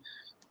Lane,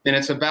 and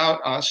it's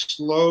about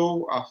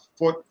slow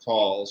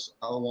footfalls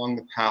along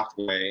the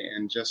pathway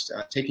and just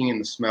taking in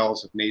the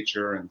smells of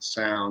nature and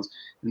sounds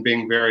and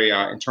being very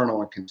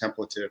internal and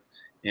contemplative.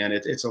 And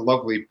it's a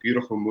lovely,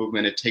 beautiful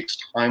movement. It takes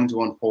time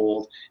to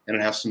unfold, and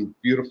it has some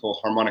beautiful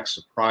harmonic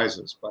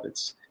surprises,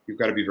 but you've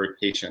got to be very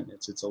patient.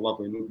 It's a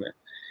lovely movement.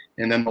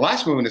 And then the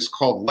last movement is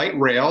called Light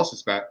Rails.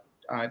 It's about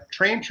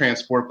train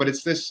transport, but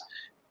it's this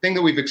thing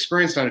that we've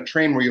experienced on a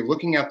train where you're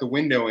looking out the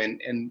window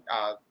and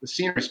the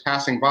scenery is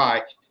passing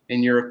by,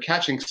 and you're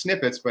catching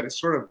snippets, but it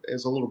sort of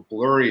is a little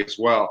blurry as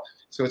well.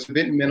 So it's a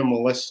bit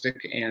minimalistic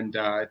and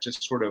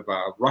just sort of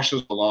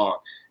rushes along.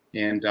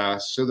 And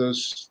so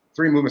those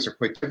three movements are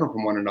quite different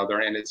from one another,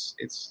 and it's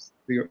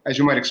as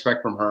you might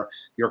expect from her,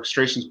 the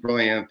orchestration's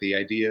brilliant, the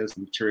ideas, the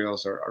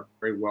materials are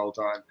very well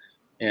done,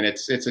 and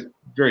it's a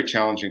very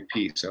challenging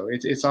piece. So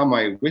it's on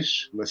my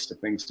wish list of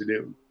things to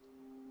do.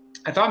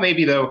 I thought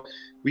maybe though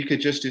we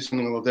could just do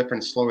something a little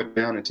different, slow it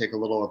down, and take a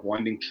little of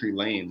Winding Tree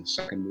Lane, the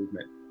second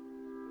movement.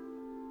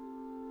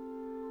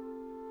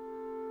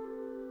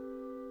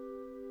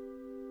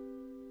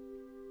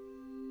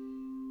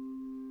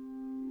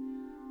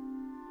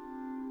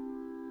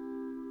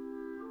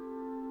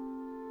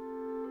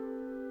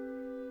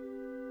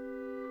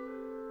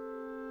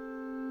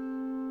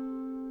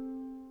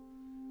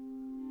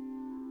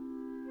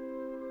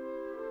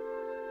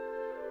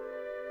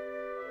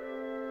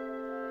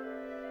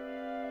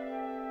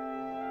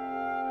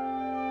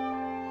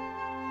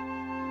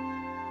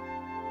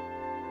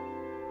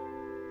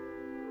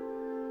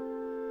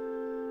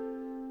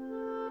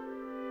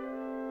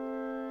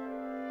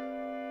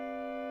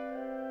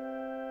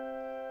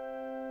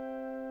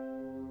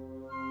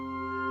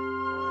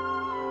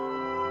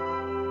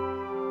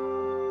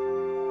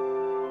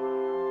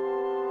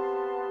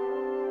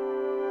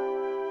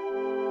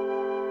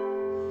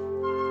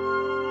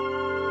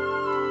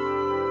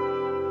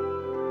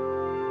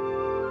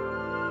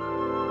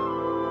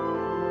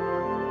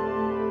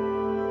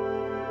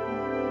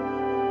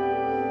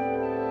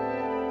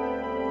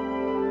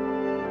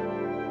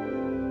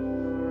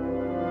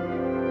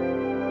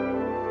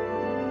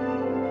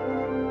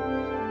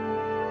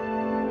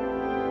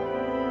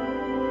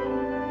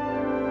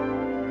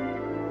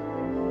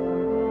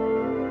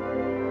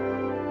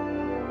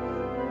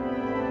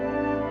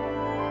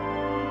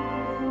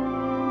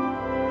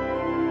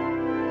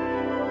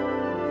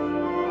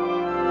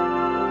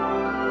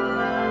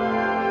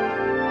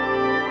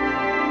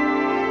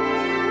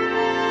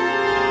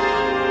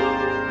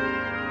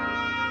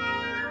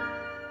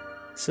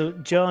 So,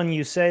 John,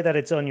 you say that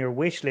it's on your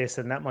wish list,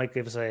 and that might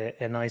give us a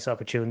nice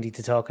opportunity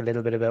to talk a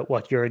little bit about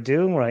what you're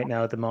doing right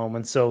now at the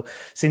moment. So,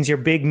 since your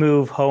big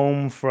move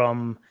home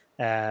from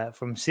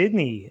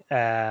Sydney,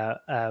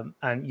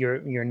 and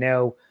you're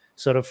now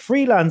sort of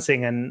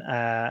freelancing,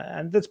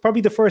 and that's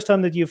probably the first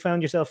time that you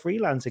found yourself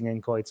freelancing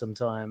in quite some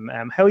time.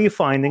 How are you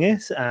finding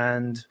it,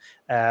 and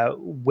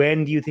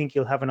when do you think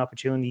you'll have an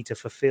opportunity to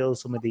fulfill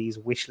some of these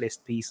wish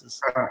list pieces?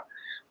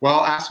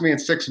 Well, ask me in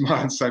 6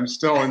 months. I'm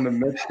still in the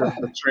midst of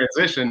the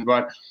transition,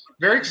 but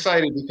very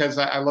excited because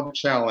I love a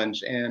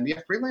challenge. And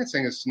yeah,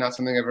 freelancing is not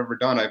something I've ever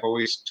done. I've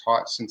always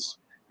taught since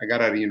I got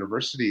out of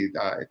university.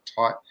 I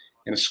taught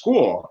in a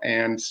school.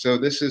 And so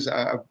this is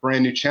a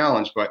brand new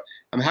challenge, but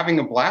I'm having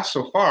a blast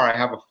so far. I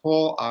have a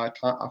full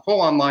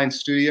online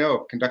studio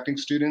of conducting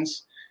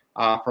students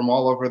from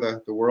all over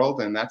the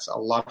world, and that's a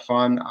lot of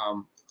fun.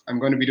 I'm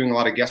going to be doing a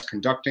lot of guest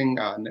conducting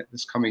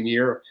this coming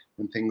year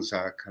when things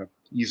kind of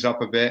ease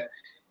up a bit.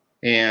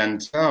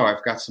 And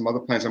I've got some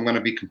other plans. I'm going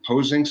to be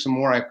composing some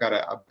more. I've got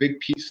a big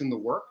piece in the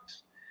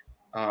works.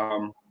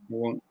 I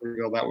won't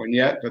reveal that one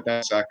yet, but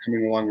that's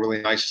coming along really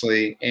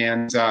nicely.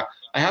 And I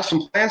have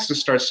some plans to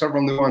start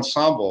several new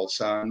ensembles.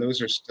 And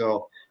those are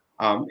still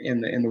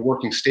in the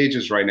working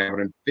stages right now. But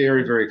I'm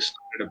very, very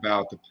excited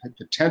about the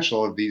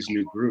potential of these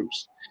new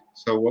groups.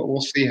 So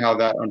we'll see how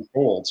that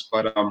unfolds.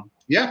 But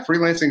yeah,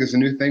 freelancing is a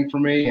new thing for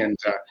me, and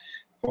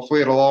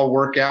hopefully it'll all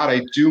work out.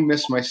 I do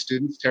miss my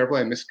students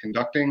terribly. I miss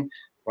conducting,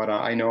 but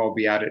I know I'll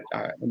be at it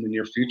in the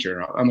near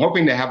future. I'm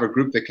hoping to have a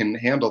group that can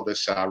handle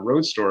this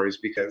Road Stories,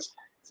 because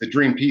it's a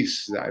dream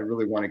piece. I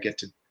really want to get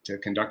to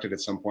conduct it at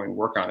some point and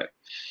work on it.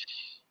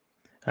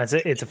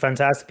 It's a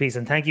fantastic piece,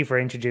 and thank you for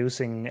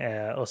introducing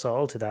us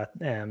all to that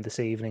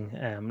this evening.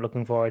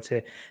 Looking forward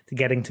to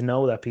getting to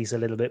know that piece a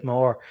little bit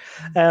more.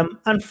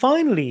 And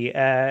finally,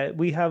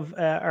 we have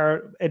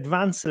our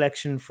advanced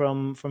selection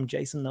from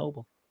Jason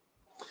Noble.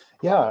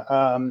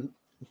 Yeah.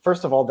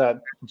 First of all,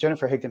 that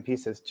Jennifer Higdon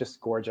piece is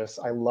just gorgeous.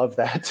 I love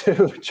that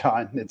too,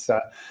 John. It's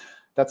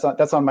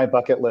that's on my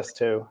bucket list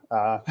too.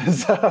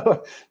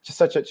 So just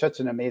such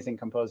an amazing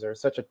composer,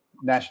 such a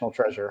national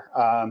treasure.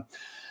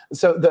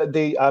 So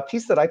the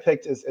piece that I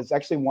picked is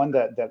actually one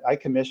that I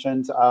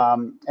commissioned,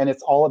 and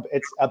it's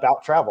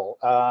about travel,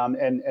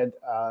 and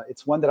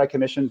it's one that I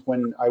commissioned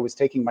when I was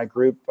taking my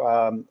group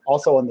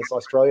also on this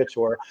Australia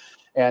tour,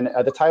 and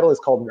the title is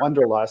called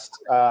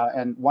Wanderlust,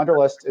 and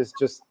Wanderlust is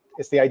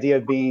it's the idea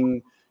of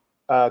being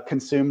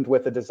consumed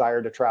with a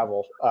desire to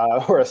travel,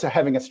 or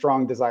having a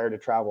strong desire to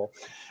travel,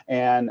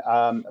 and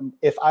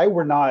if I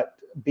were not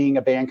being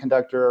a band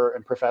conductor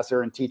and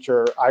professor and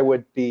teacher, I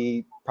would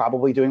be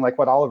probably doing like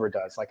what Oliver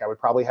does. Like I would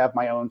probably have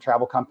my own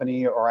travel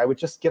company, or I would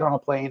just get on a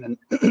plane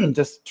and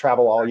just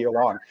travel all year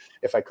long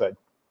if I could.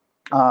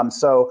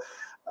 So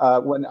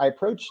when I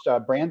approached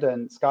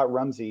Brandon Scott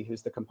Rumsey,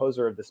 who's the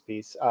composer of this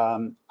piece,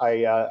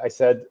 I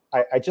said,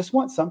 I just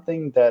want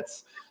something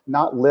that's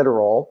not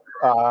literal.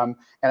 And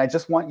I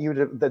just want you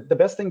to, the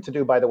best thing to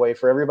do, by the way,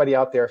 for everybody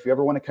out there, if you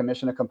ever want to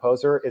commission a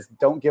composer, is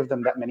don't give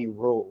them that many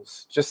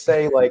rules. Just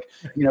say like,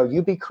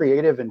 you be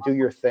creative and do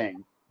your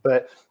thing.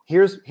 But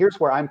here's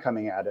where I'm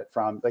coming at it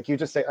from. Like you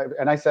just say,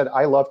 and I said,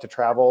 I love to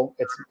travel.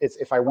 It's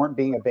if I weren't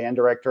being a band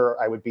director,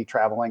 I would be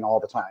traveling all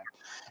the time.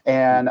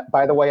 And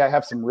by the way, I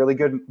have some really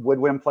good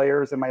woodwind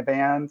players in my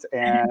band,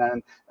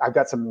 and I've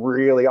got some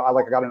really, I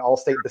got an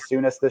all-state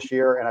bassoonist this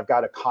year, and I've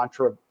got a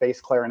contra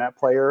bass clarinet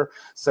player.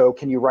 So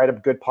can you write a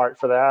good part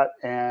for that?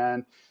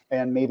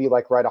 And maybe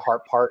like write a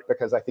harp part,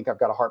 because I think I've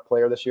got a harp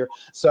player this year.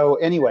 So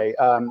anyway,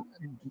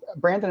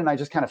 Brandon and I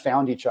just kind of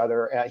found each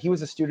other. He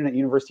was a student at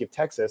University of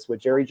Texas with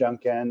Jerry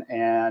Junkin,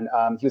 and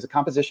he was a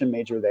composition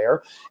major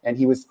there, and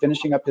he was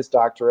finishing up his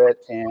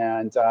doctorate.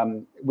 And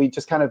we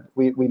just kind of,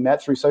 we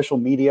met through social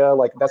media,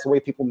 like that's the way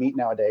people meet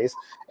nowadays.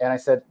 And I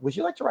said, would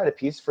you like to write a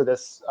piece for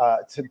this,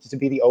 to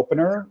be the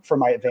opener for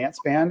my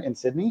advanced band in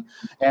Sydney?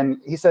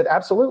 And he said,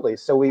 absolutely.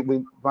 So we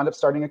wound up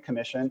starting a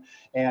commission,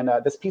 and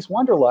this piece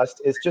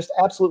Wanderlust is just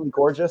absolutely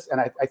gorgeous,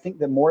 and I think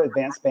that more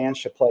advanced bands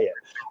should play it.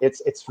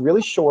 It's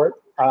really short.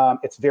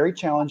 It's very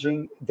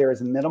challenging. There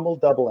is minimal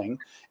doubling,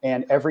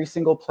 and every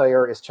single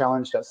player is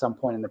challenged at some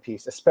point in the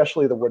piece,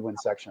 especially the woodwind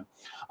section.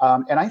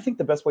 And I think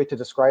the best way to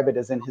describe it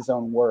is in his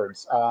own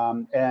words.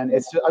 And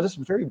I'll just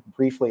very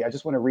briefly, I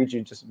just want to read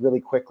you just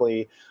really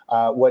quickly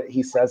what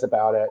he says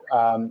about it.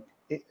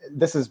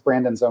 This is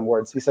Brandon's own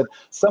words. He said,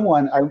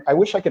 someone, I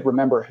wish I could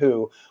remember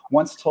who,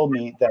 once told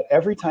me that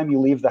every time you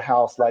leave the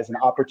house lies an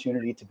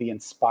opportunity to be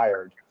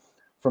inspired.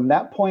 From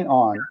that point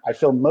on, I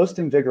feel most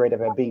invigorated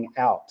by being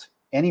out,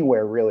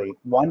 anywhere really,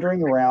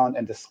 wandering around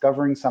and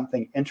discovering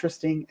something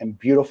interesting and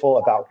beautiful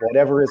about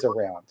whatever is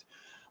around.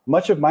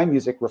 Much of my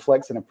music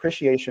reflects an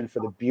appreciation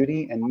for the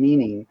beauty and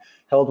meaning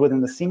held within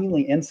the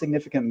seemingly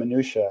insignificant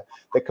minutiae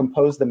that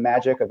compose the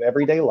magic of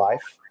everyday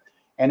life.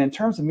 And in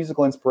terms of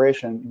musical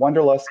inspiration,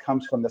 Wanderlust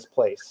comes from this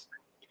place.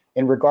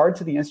 In regard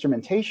to the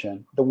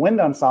instrumentation, the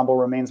wind ensemble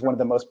remains one of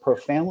the most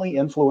profoundly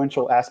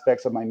influential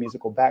aspects of my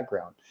musical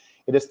background.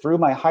 It is through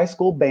my high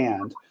school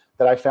band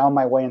that I found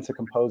my way into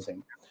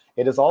composing.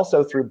 It is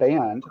also through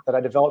band that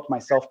I developed my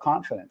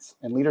self-confidence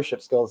and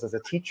leadership skills as a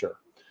teacher.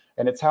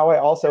 And it's how I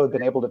also have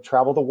been able to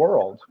travel the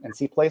world and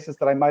see places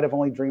that I might have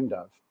only dreamed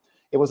of.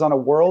 It was on a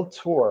world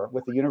tour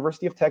with the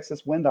University of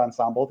Texas Wind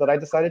Ensemble that I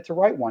decided to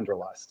write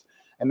Wanderlust,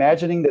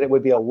 imagining that it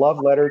would be a love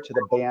letter to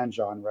the band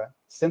genre,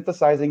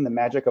 synthesizing the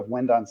magic of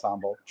wind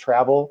ensemble,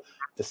 travel,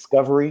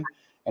 discovery,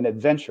 and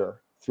adventure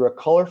through a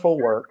colorful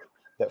work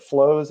that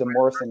flows and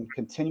morphs in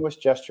continuous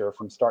gesture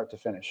from start to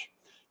finish.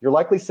 You're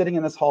likely sitting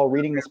in this hall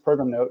reading this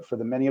program note for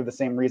the many of the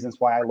same reasons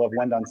why I love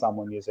wind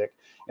ensemble music,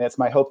 and it's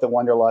my hope that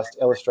Wanderlust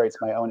illustrates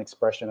my own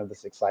expression of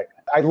this excitement.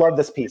 I love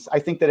this piece. I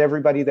think that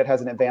everybody that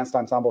has an advanced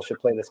ensemble should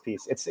play this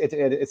piece.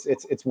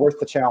 It's worth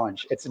the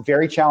challenge. It's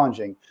very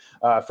challenging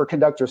for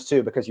conductors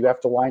too, because you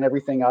have to line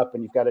everything up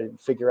and you've got to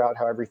figure out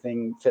how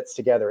everything fits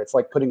together. It's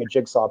like putting a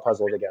jigsaw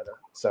puzzle together.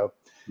 So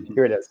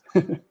here it is.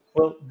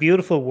 Well,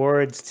 beautiful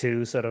words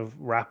to sort of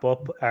wrap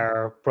up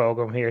our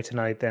program here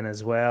tonight then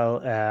as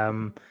well.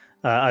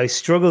 I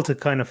struggle to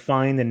kind of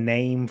find a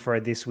name for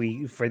this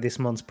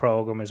month's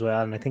program as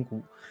well, and I think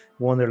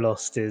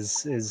Wanderlust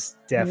is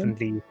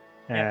definitely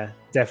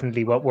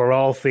definitely what we're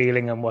all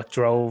feeling and what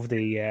drove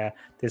the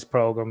this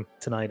program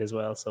tonight as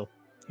well. So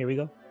here we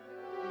go.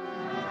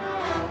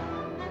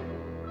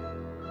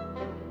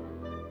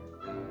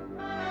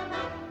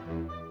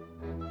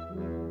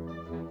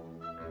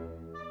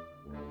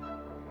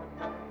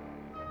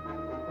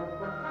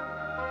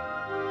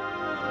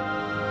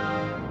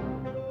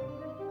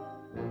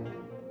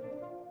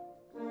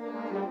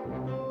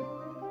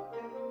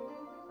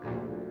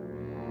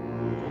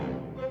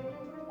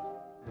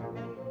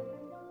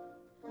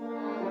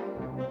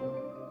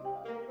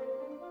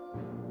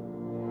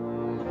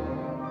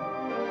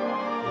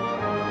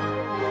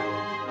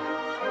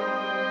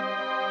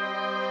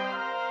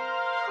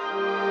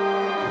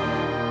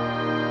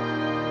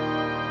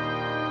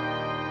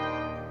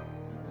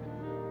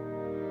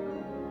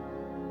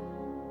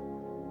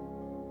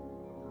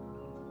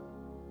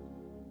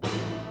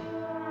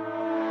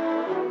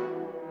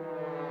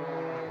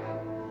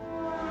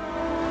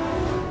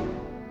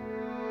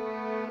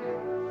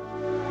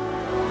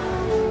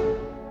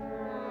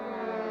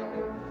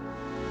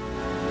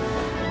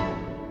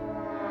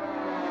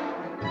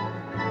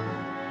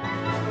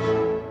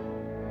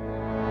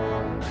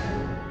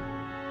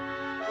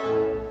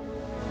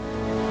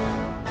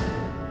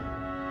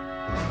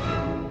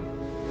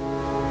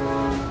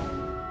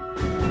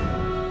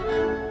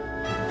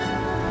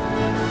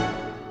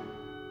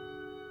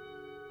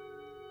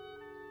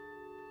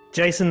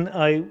 Jason,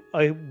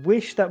 I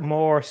wish that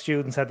more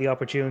students had the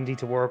opportunity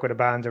to work with a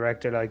band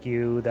director like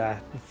you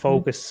that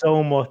focused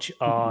so much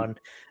on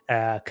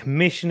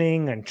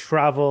commissioning and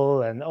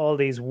travel and all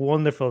these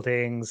wonderful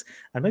things,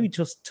 and maybe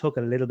just took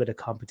a little bit of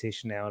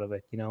competition out of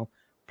it, you know,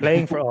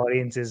 playing for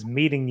audiences,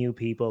 meeting new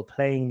people,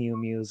 playing new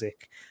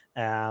music.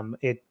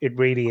 It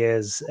really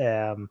is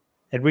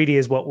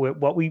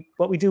what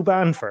we do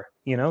band for,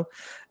 you know.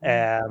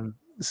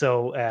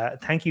 So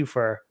thank you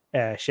for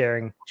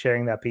sharing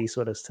that piece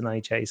with us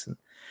tonight, Jason.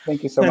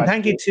 Thank you so much. And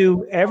thank you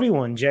to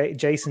everyone,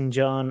 Jason,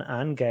 John,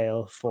 and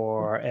Gail,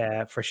 for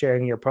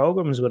sharing your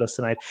programs with us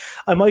tonight.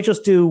 I might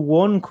just do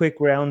one quick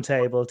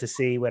roundtable to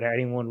see whether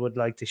anyone would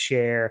like to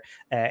share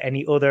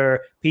any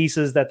other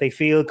pieces that they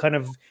feel kind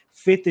of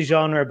fit the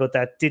genre, but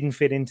that didn't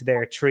fit into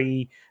their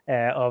tree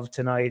of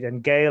tonight.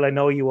 And Gail, I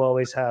know you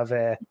always have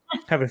a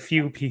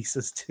few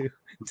pieces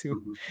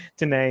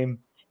to name.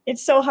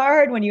 It's so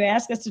hard when you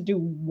ask us to do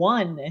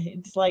one.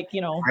 It's like,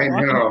 you know,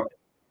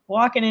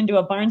 walking into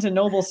a Barnes and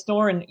Noble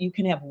store and you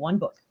can have one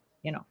book,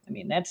 you know, I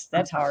mean, that's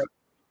hard.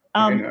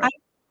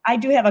 I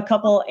do have a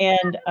couple,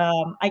 and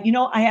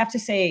I have to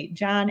say,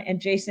 John and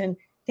Jason,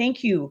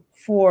 thank you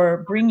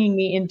for bringing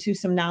me into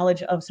some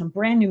knowledge of some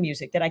brand new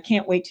music that I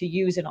can't wait to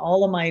use in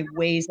all of my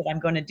ways that I'm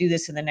going to do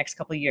this in the next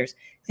couple of years.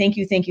 Thank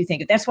you.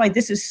 That's why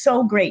this is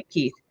so great,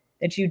 Keith,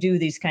 that you do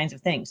these kinds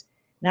of things.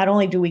 Not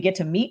only do we get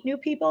to meet new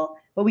people,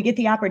 but we get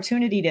the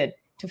opportunity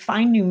to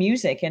find new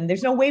music. And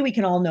there's no way we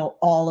can all know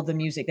all of the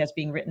music that's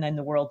being written in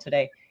the world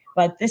today.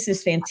 But this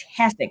is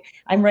fantastic.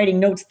 I'm writing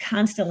notes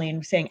constantly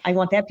and saying, I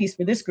want that piece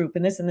for this group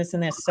and this and this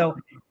and this. So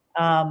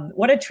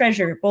what a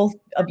treasure both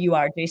of you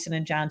are, Jason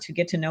and John, to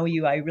get to know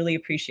you. I really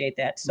appreciate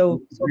that.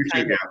 So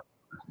kind.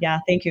 Yeah,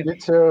 thank you. You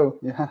too.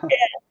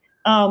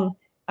 Yeah.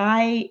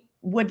 I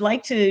would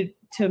like to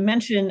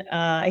mention,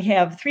 I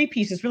have three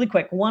pieces really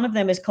quick. One of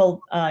them is called,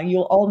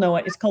 you'll all know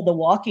it, it's called The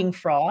Walking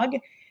Frog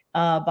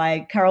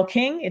by Carole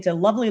King. It's a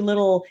lovely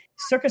little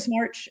circus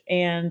march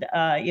and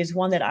is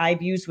one that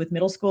I've used with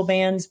middle school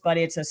bands, but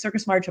it's a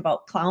circus march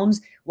about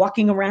clowns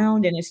walking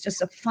around, and it's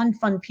just a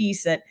fun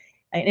piece and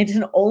it's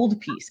an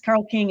old piece.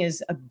 Carole King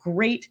is a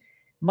great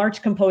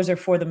march composer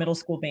for the middle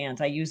school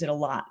bands. I use it a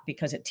lot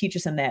because it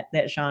teaches them that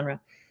genre.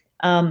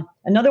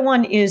 Another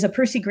one is a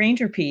Percy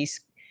Grainger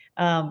piece,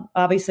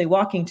 obviously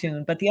walking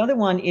tune, but the other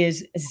one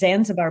is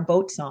Zanzibar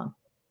Boat Song.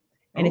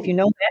 And if you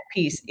know that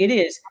piece, it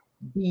is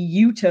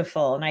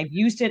beautiful. And I've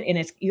used it,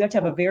 and you have to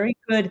have a very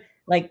good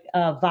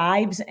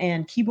vibes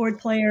and keyboard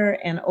player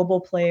and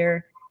oboe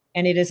player.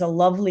 And it is a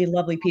lovely,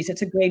 lovely piece.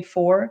 It's a grade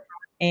 4.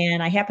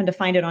 And I happened to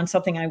find it on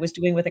something I was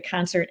doing with a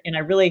concert. And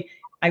I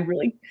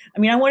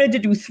wanted to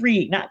do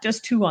 3, not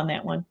just 2 on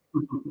that one.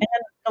 And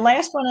then the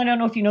last one, I don't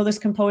know if you know this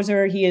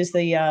composer. He is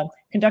the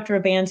conductor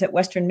of bands at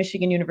Western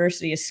Michigan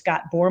University, is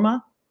Scott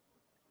Borma.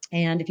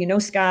 And if you know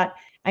Scott,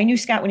 I knew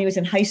Scott when he was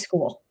in high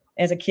school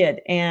as a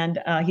kid. And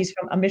he's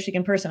from a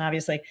Michigan person,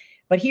 obviously.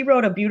 But he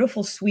wrote a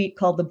beautiful suite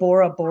called the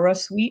Bora Bora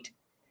Suite.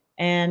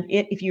 And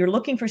if you're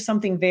looking for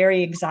something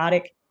very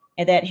exotic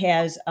and that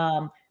has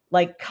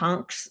like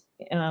conchs,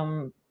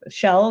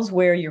 shells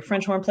where your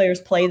French horn players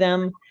play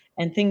them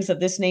and things of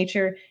this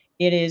nature,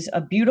 it is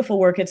a beautiful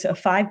work. It's a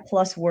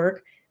 5+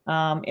 work.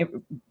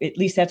 At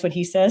least that's what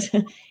he says.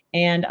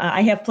 And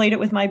I have played it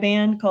with my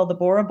band called the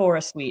Bora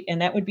Bora Suite.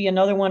 And that would be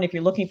another one if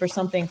you're looking for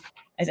something,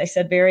 as I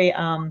said, very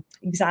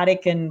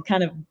exotic and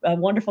kind of a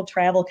wonderful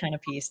travel kind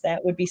of piece.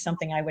 That would be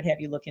something I would have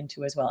you look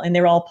into as well. And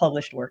they're all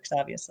published works,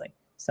 obviously.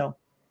 So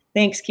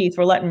thanks, Keith,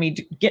 for letting me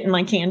get in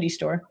my candy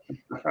store.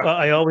 Well,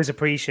 I always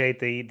appreciate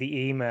the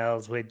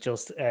emails with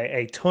just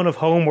a ton of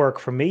homework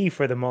for me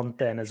for the month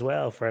then as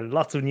well, for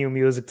lots of new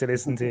music to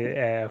listen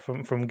to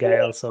from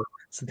Gail. So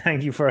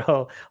thank you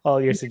for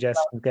all your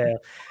suggestions, Gail.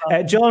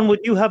 John, would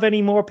you have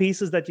any more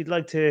pieces that you'd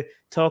like to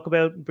talk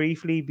about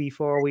briefly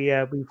before we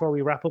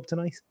wrap up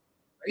tonight?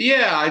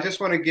 Yeah, I just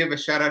want to give a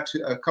shout out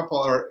to a couple,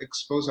 or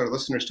expose our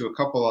listeners to a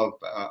couple of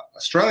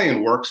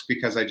Australian works,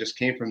 because I just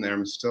came from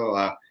there.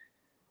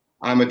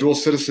 I'm a dual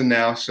citizen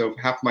now, so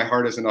half my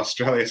heart is in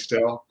Australia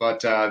still.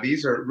 But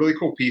these are really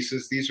cool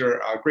pieces. These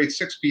are grade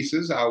 6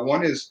 pieces.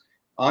 One is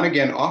On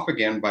Again, Off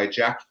Again by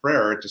Jack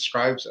Frere. It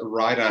describes a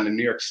ride on a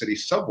New York City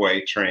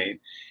subway train.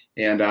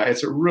 And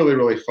it's a really,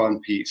 really fun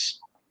piece.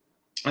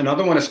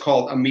 Another one is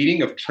called A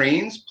Meeting of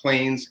Trains,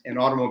 Planes, and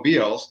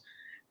Automobiles.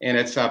 And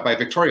it's by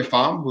Victoria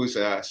Pham, who's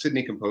a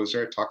Sydney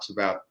composer. It talks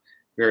about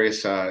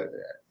various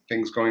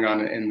things going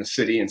on in the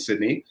city in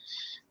Sydney.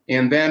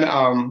 And then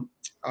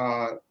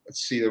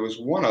let's see, there was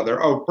one other.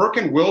 Burke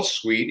and Will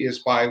Suite is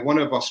by one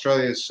of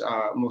Australia's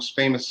most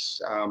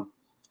famous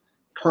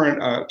current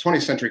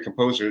 20th century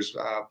composers,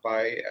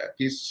 by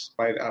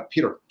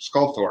Peter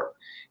Sculthorpe.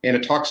 And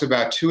it talks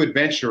about 2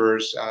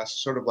 adventurers,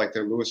 sort of like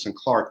they're Lewis and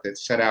Clark, that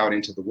set out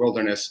into the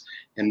wilderness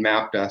and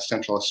mapped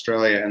Central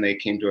Australia, and they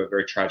came to a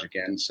very tragic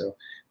end. So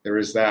there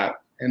is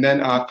that. And then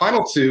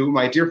final 2,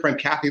 my dear friend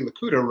Kathy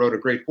Lakuta wrote a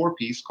grade 4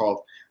 piece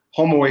called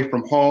Home Away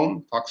from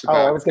Home. Talks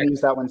about. I was going to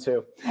use that one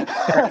too.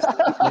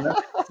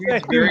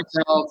 She's very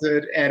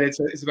talented, and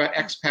it's about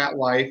expat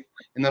life.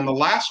 And then the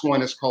last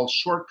one is called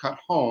Shortcut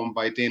Home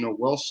by Dana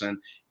Wilson.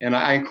 And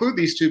I include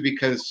these two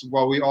because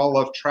while we all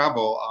love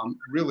travel,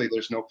 really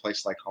there's no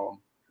place like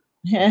home.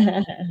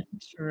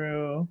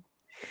 True.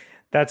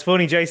 That's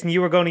funny, Jason. You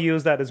were going to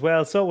use that as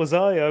well. So was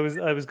I.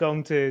 I was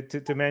going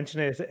to mention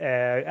it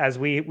as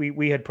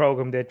we had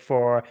programmed it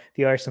for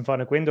the Irish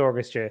Symphonic Wind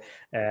Orchestra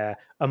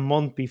a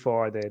month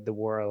before the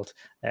world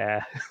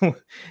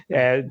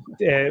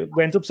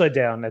went upside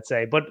down, let's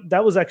say. But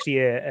that was actually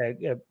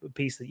a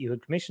piece that you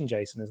had commissioned,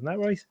 Jason. Isn't that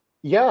right?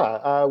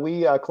 Yeah,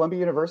 we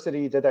Columbia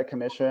University did that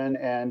commission,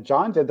 and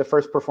John did the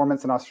first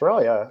performance in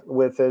Australia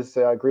with his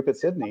group at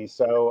Sydney.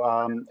 So,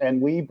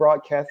 and we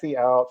brought Kathy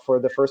out for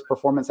the first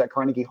performance at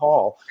Carnegie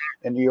Hall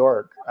in New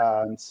York.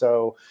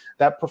 So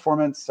that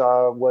performance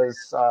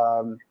was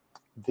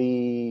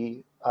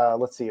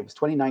let's see, it was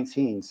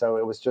 2019. So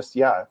it was just,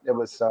 it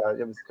was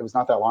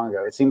not that long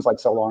ago. It seems like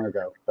so long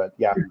ago, but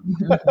yeah.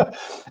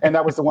 And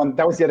that was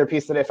the other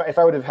piece that if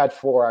I would have had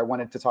four, I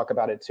wanted to talk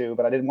about it too,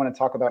 but I didn't want to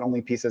talk about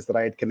only pieces that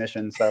I had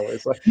commissioned. So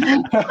it's like,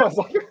 I was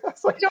like,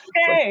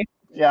 okay.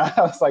 Yeah,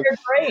 I was like, you're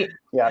great.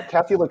 Yeah,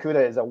 Kathy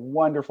Lakuta is a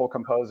wonderful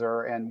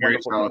composer and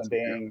wonderful human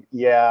being.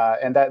 Yeah,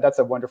 and that's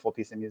a wonderful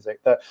piece of music.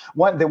 The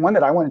one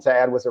that I wanted to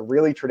add was a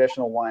really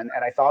traditional one,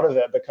 and I thought of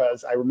it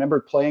because I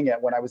remembered playing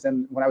it when I was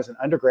an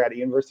undergrad at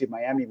University of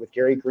Miami with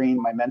Gary Green,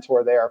 my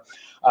mentor there.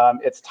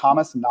 It's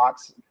Thomas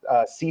Knox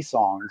Sea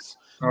Songs.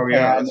 Oh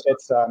yeah, and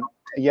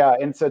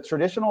it's a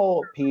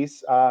traditional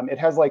piece. It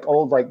has like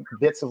old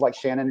bits of like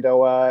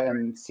Shenandoah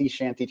and sea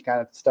shanty kind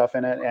of stuff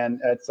in it,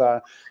 and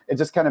it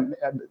just kind of.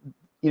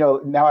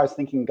 Now I was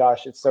thinking,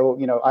 gosh, it's so,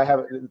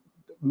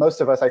 most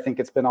of us, I think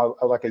it's been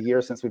like a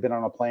year since we've been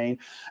on a plane.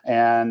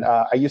 And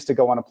I used to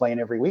go on a plane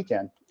every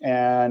weekend.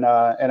 And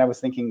I was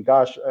thinking,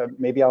 gosh,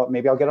 maybe I'll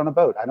get on a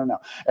boat. I don't know.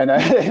 And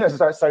I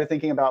started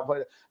thinking about,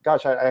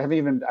 gosh, I haven't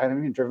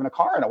even driven a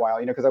car in a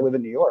while, because I live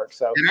in New York.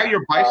 So get out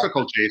your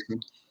bicycle,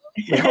 Jason.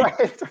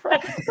 right.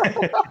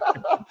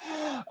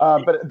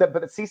 But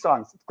the Sea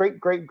Songs,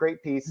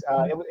 great piece.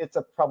 It's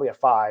probably a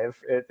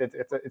 5.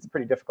 It's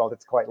pretty difficult.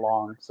 It's quite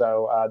long.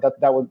 So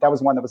that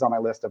was one that was on my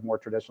list of more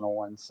traditional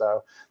ones.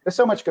 So there's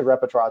so much good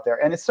repertoire out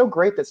there, and it's so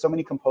great that so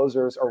many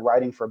composers are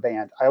writing for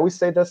band. I always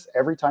say this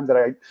every time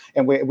that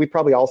we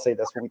probably all say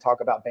this when we talk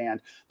about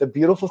band. The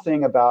beautiful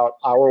thing about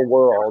our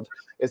world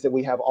is that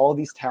we have all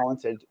these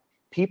talented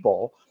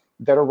people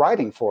that are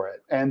writing for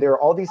it, and there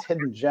are all these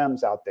hidden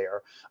gems out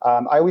there.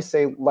 I always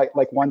say, like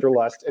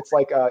Wanderlust, it's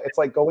like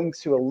going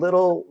to a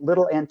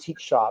little antique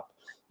shop,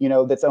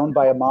 that's owned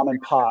by a mom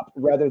and pop,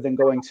 rather than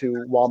going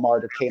to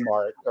Walmart or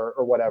Kmart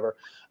or whatever.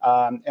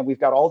 And we've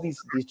got all these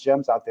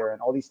gems out there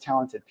and all these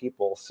talented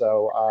people.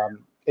 So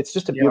it's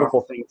just a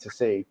beautiful thing to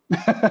see.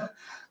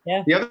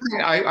 Yeah. The other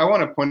thing I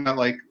want to point out,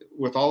 like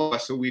with all of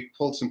us, so we've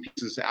pulled some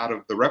pieces out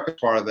of the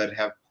repertoire that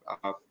have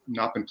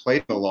not been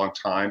played in a long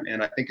time,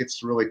 and I think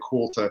it's really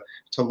cool to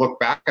look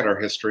back at our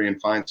history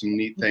and find some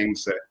neat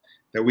things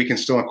that we can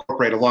still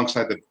incorporate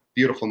alongside the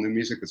beautiful new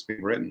music that's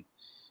being written.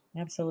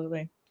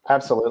 Absolutely,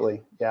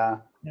 yeah.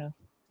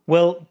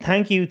 Well,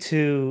 thank you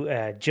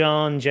to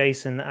John,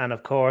 Jason, and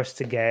of course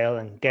to Gail.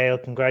 And Gail,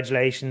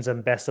 congratulations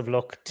and best of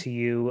luck to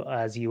you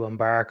as you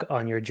embark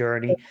on your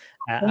journey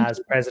as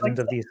president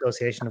of the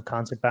Association of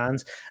Concert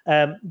Bands.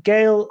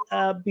 Gail,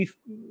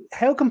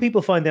 how can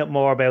people find out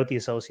more about the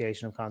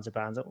Association of Concert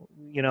Bands?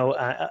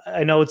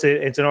 I know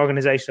it's an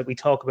organization that we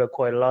talk about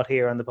quite a lot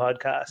here on the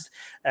podcast,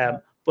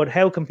 but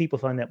how can people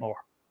find out more?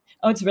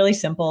 Oh, it's really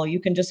simple. You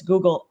can just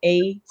Google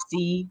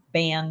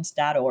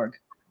acbands.org.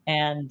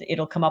 And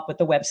it'll come up with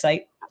the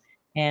website,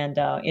 and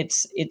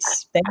that's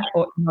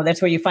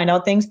where you find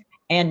out things.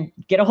 And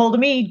get a hold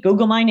of me,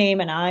 Google my name,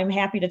 and I'm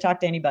happy to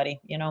talk to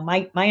anybody.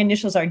 My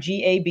initials are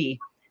GAB,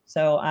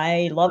 so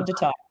I love to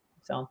talk.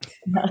 So,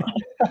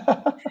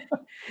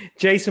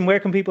 Jason, where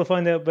can people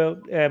find out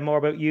about more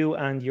about you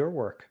and your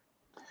work?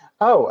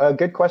 Oh,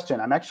 good question.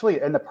 I'm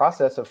actually in the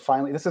process of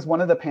this is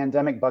one of the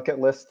pandemic bucket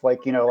lists,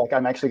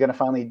 I'm actually going to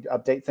finally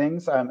update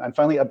things. I'm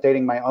finally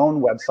updating my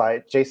own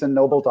website,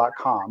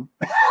 jasonnoble.com.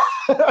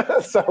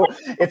 So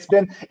it's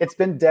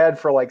been dead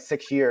for like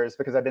 6 years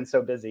because I've been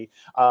so busy.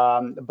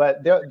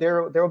 But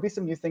there will be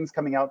some new things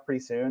coming out pretty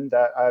soon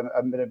that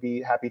I'm going to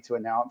be happy to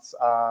announce.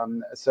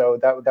 So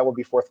that will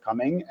be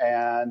forthcoming.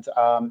 And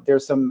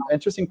there's some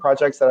interesting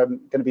projects that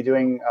I'm going to be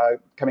doing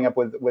coming up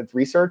with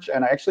research.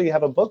 And I actually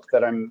have a book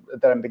that I'm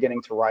beginning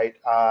to write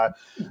that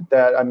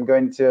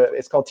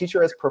it's called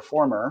Teacher as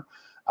Performer.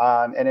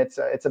 And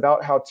it's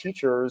about how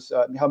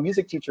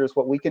music teachers,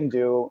 what we can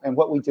do and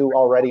what we do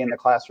already in the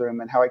classroom,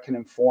 and how it can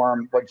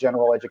inform what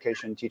general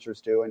education teachers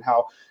do, and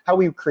how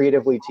we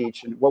creatively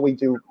teach, and what we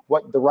do,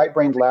 what the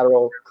right-brained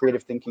lateral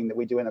creative thinking that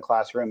we do in the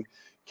classroom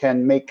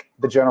can make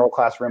the general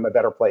classroom a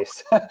better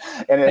place.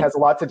 And it has a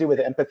lot to do with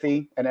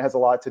empathy, and it has a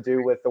lot to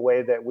do with the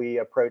way that we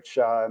approach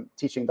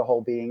teaching the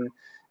whole being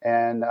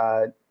and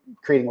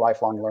creating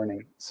lifelong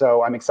learning.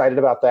 So I'm excited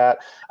about that.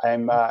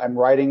 I'm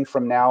writing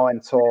from now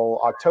until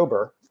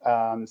October.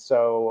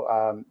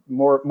 So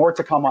more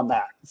to come on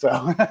that.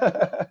 So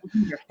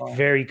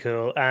very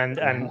cool, and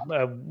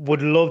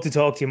would love to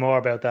talk to you more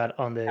about that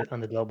on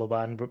the Global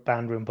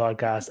Band Room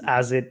podcast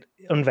as it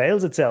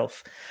unveils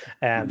itself.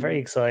 Very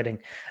exciting.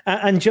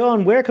 And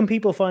John, where can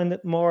people find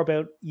more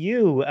about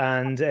you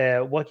and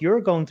what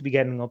you're going to be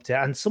getting up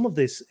to, and some of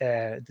this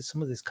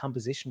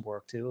composition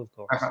work too, of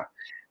course?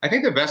 I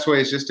think the best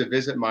way is just to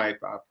visit my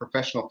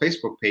professional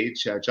Facebook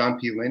page, John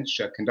P. Lynch,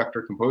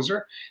 conductor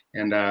composer,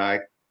 and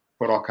I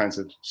put all kinds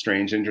of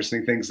strange,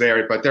 interesting things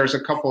there. But there's a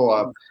couple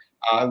of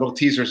little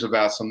teasers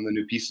about some of the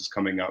new pieces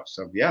coming up.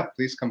 So yeah,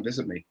 please come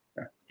visit me.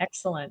 Yeah.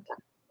 Excellent.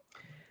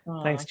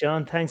 Thanks,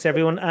 John. Thanks,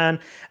 everyone. And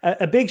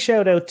a big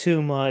shout out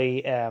to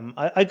my,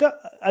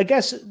 I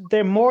guess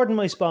they're more than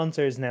my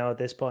sponsors now at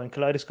this point,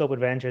 Kaleidoscope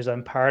Adventures.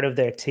 I'm part of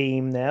their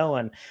team now,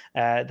 and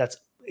that's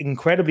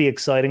incredibly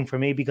exciting for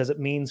me because it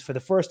means for the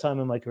first time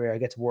in my career I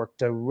get to work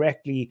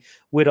directly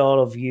with all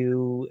of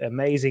you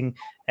amazing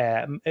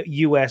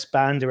US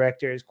band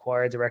directors,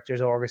 choir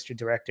directors, orchestra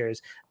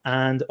directors,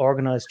 and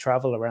organize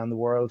travel around the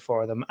world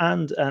for them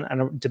and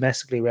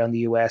domestically around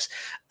the US.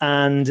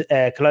 And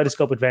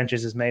Kaleidoscope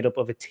Adventures is made up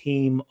of a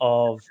team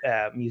of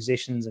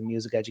musicians and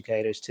music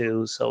educators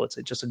too, so it's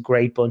just a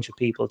great bunch of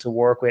people to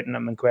work with, and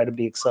I'm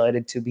incredibly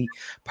excited to be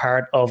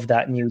part of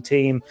that new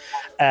team.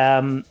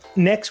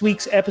 Next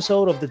week's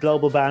episode of the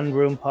Global Band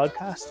Room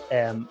podcast,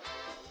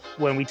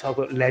 when we talk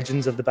about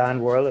legends of the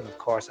band world, and of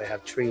course I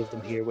have 3 of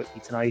them here with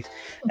me tonight,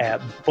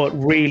 but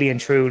really and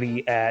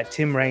truly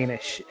Tim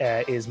Rainish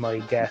is my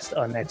guest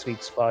on next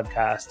week's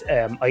podcast.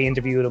 I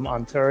interviewed him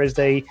on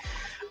Thursday.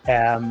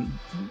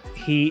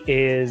 He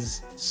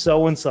is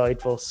so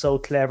insightful, so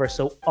clever,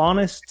 so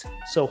honest,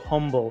 so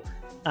humble,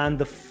 and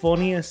the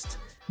funniest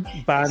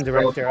band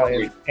director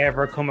I have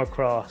ever come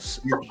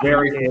across. You're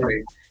very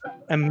funny.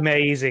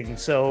 Amazing.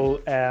 So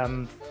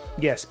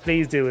yes,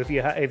 please do. If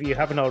you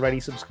haven't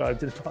already subscribed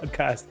to the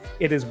podcast,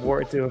 it is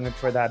worth doing it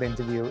for that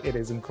interview. It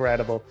is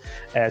incredible.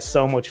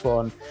 So much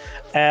fun.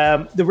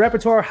 The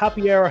Repertoire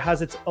Happy Hour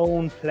has its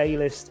own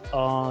playlist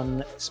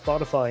on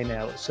Spotify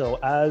now. So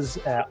as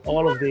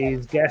all of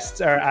these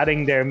guests are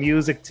adding their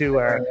music to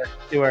our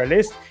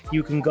list,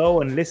 you can go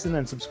and listen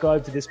and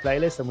subscribe to this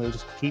playlist, and we'll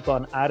just keep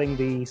on adding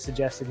the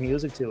suggested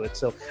music to it.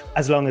 So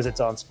as long as it's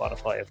on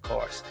Spotify, of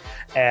course.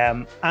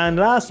 And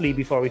lastly,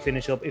 before we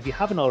finish up, if you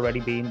haven't already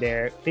been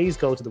there, please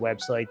go to the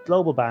website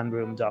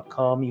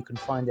globalbandroom.com. You can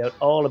find out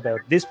all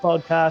about this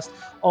podcast,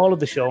 all of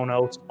the show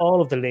notes,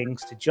 all of the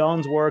links to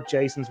John's work,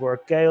 Jason's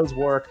work, Gail's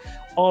work,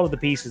 all of the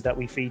pieces that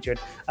we featured,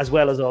 as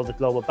well as all the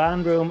Global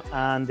Band Room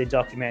and the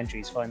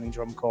documentaries, Finding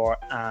Drum Corps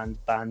and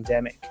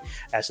Bandemic.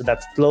 So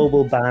that's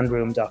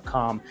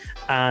globalbandroom.com.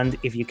 And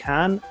if you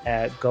can,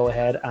 go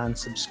ahead and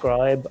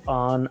subscribe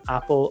on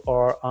Apple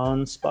or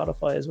on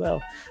Spotify as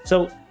well.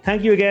 So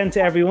thank you again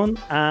to everyone,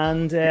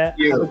 and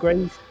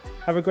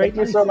have a great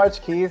Thank you so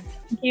much, Keith.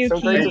 Thank you, so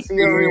Keith. Great to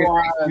see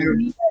everyone. Thank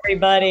you,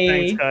 everybody.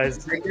 Thanks, guys.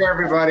 Thank you,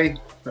 everybody.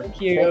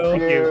 Thank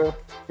you.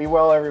 Be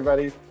well,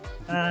 everybody.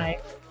 Bye.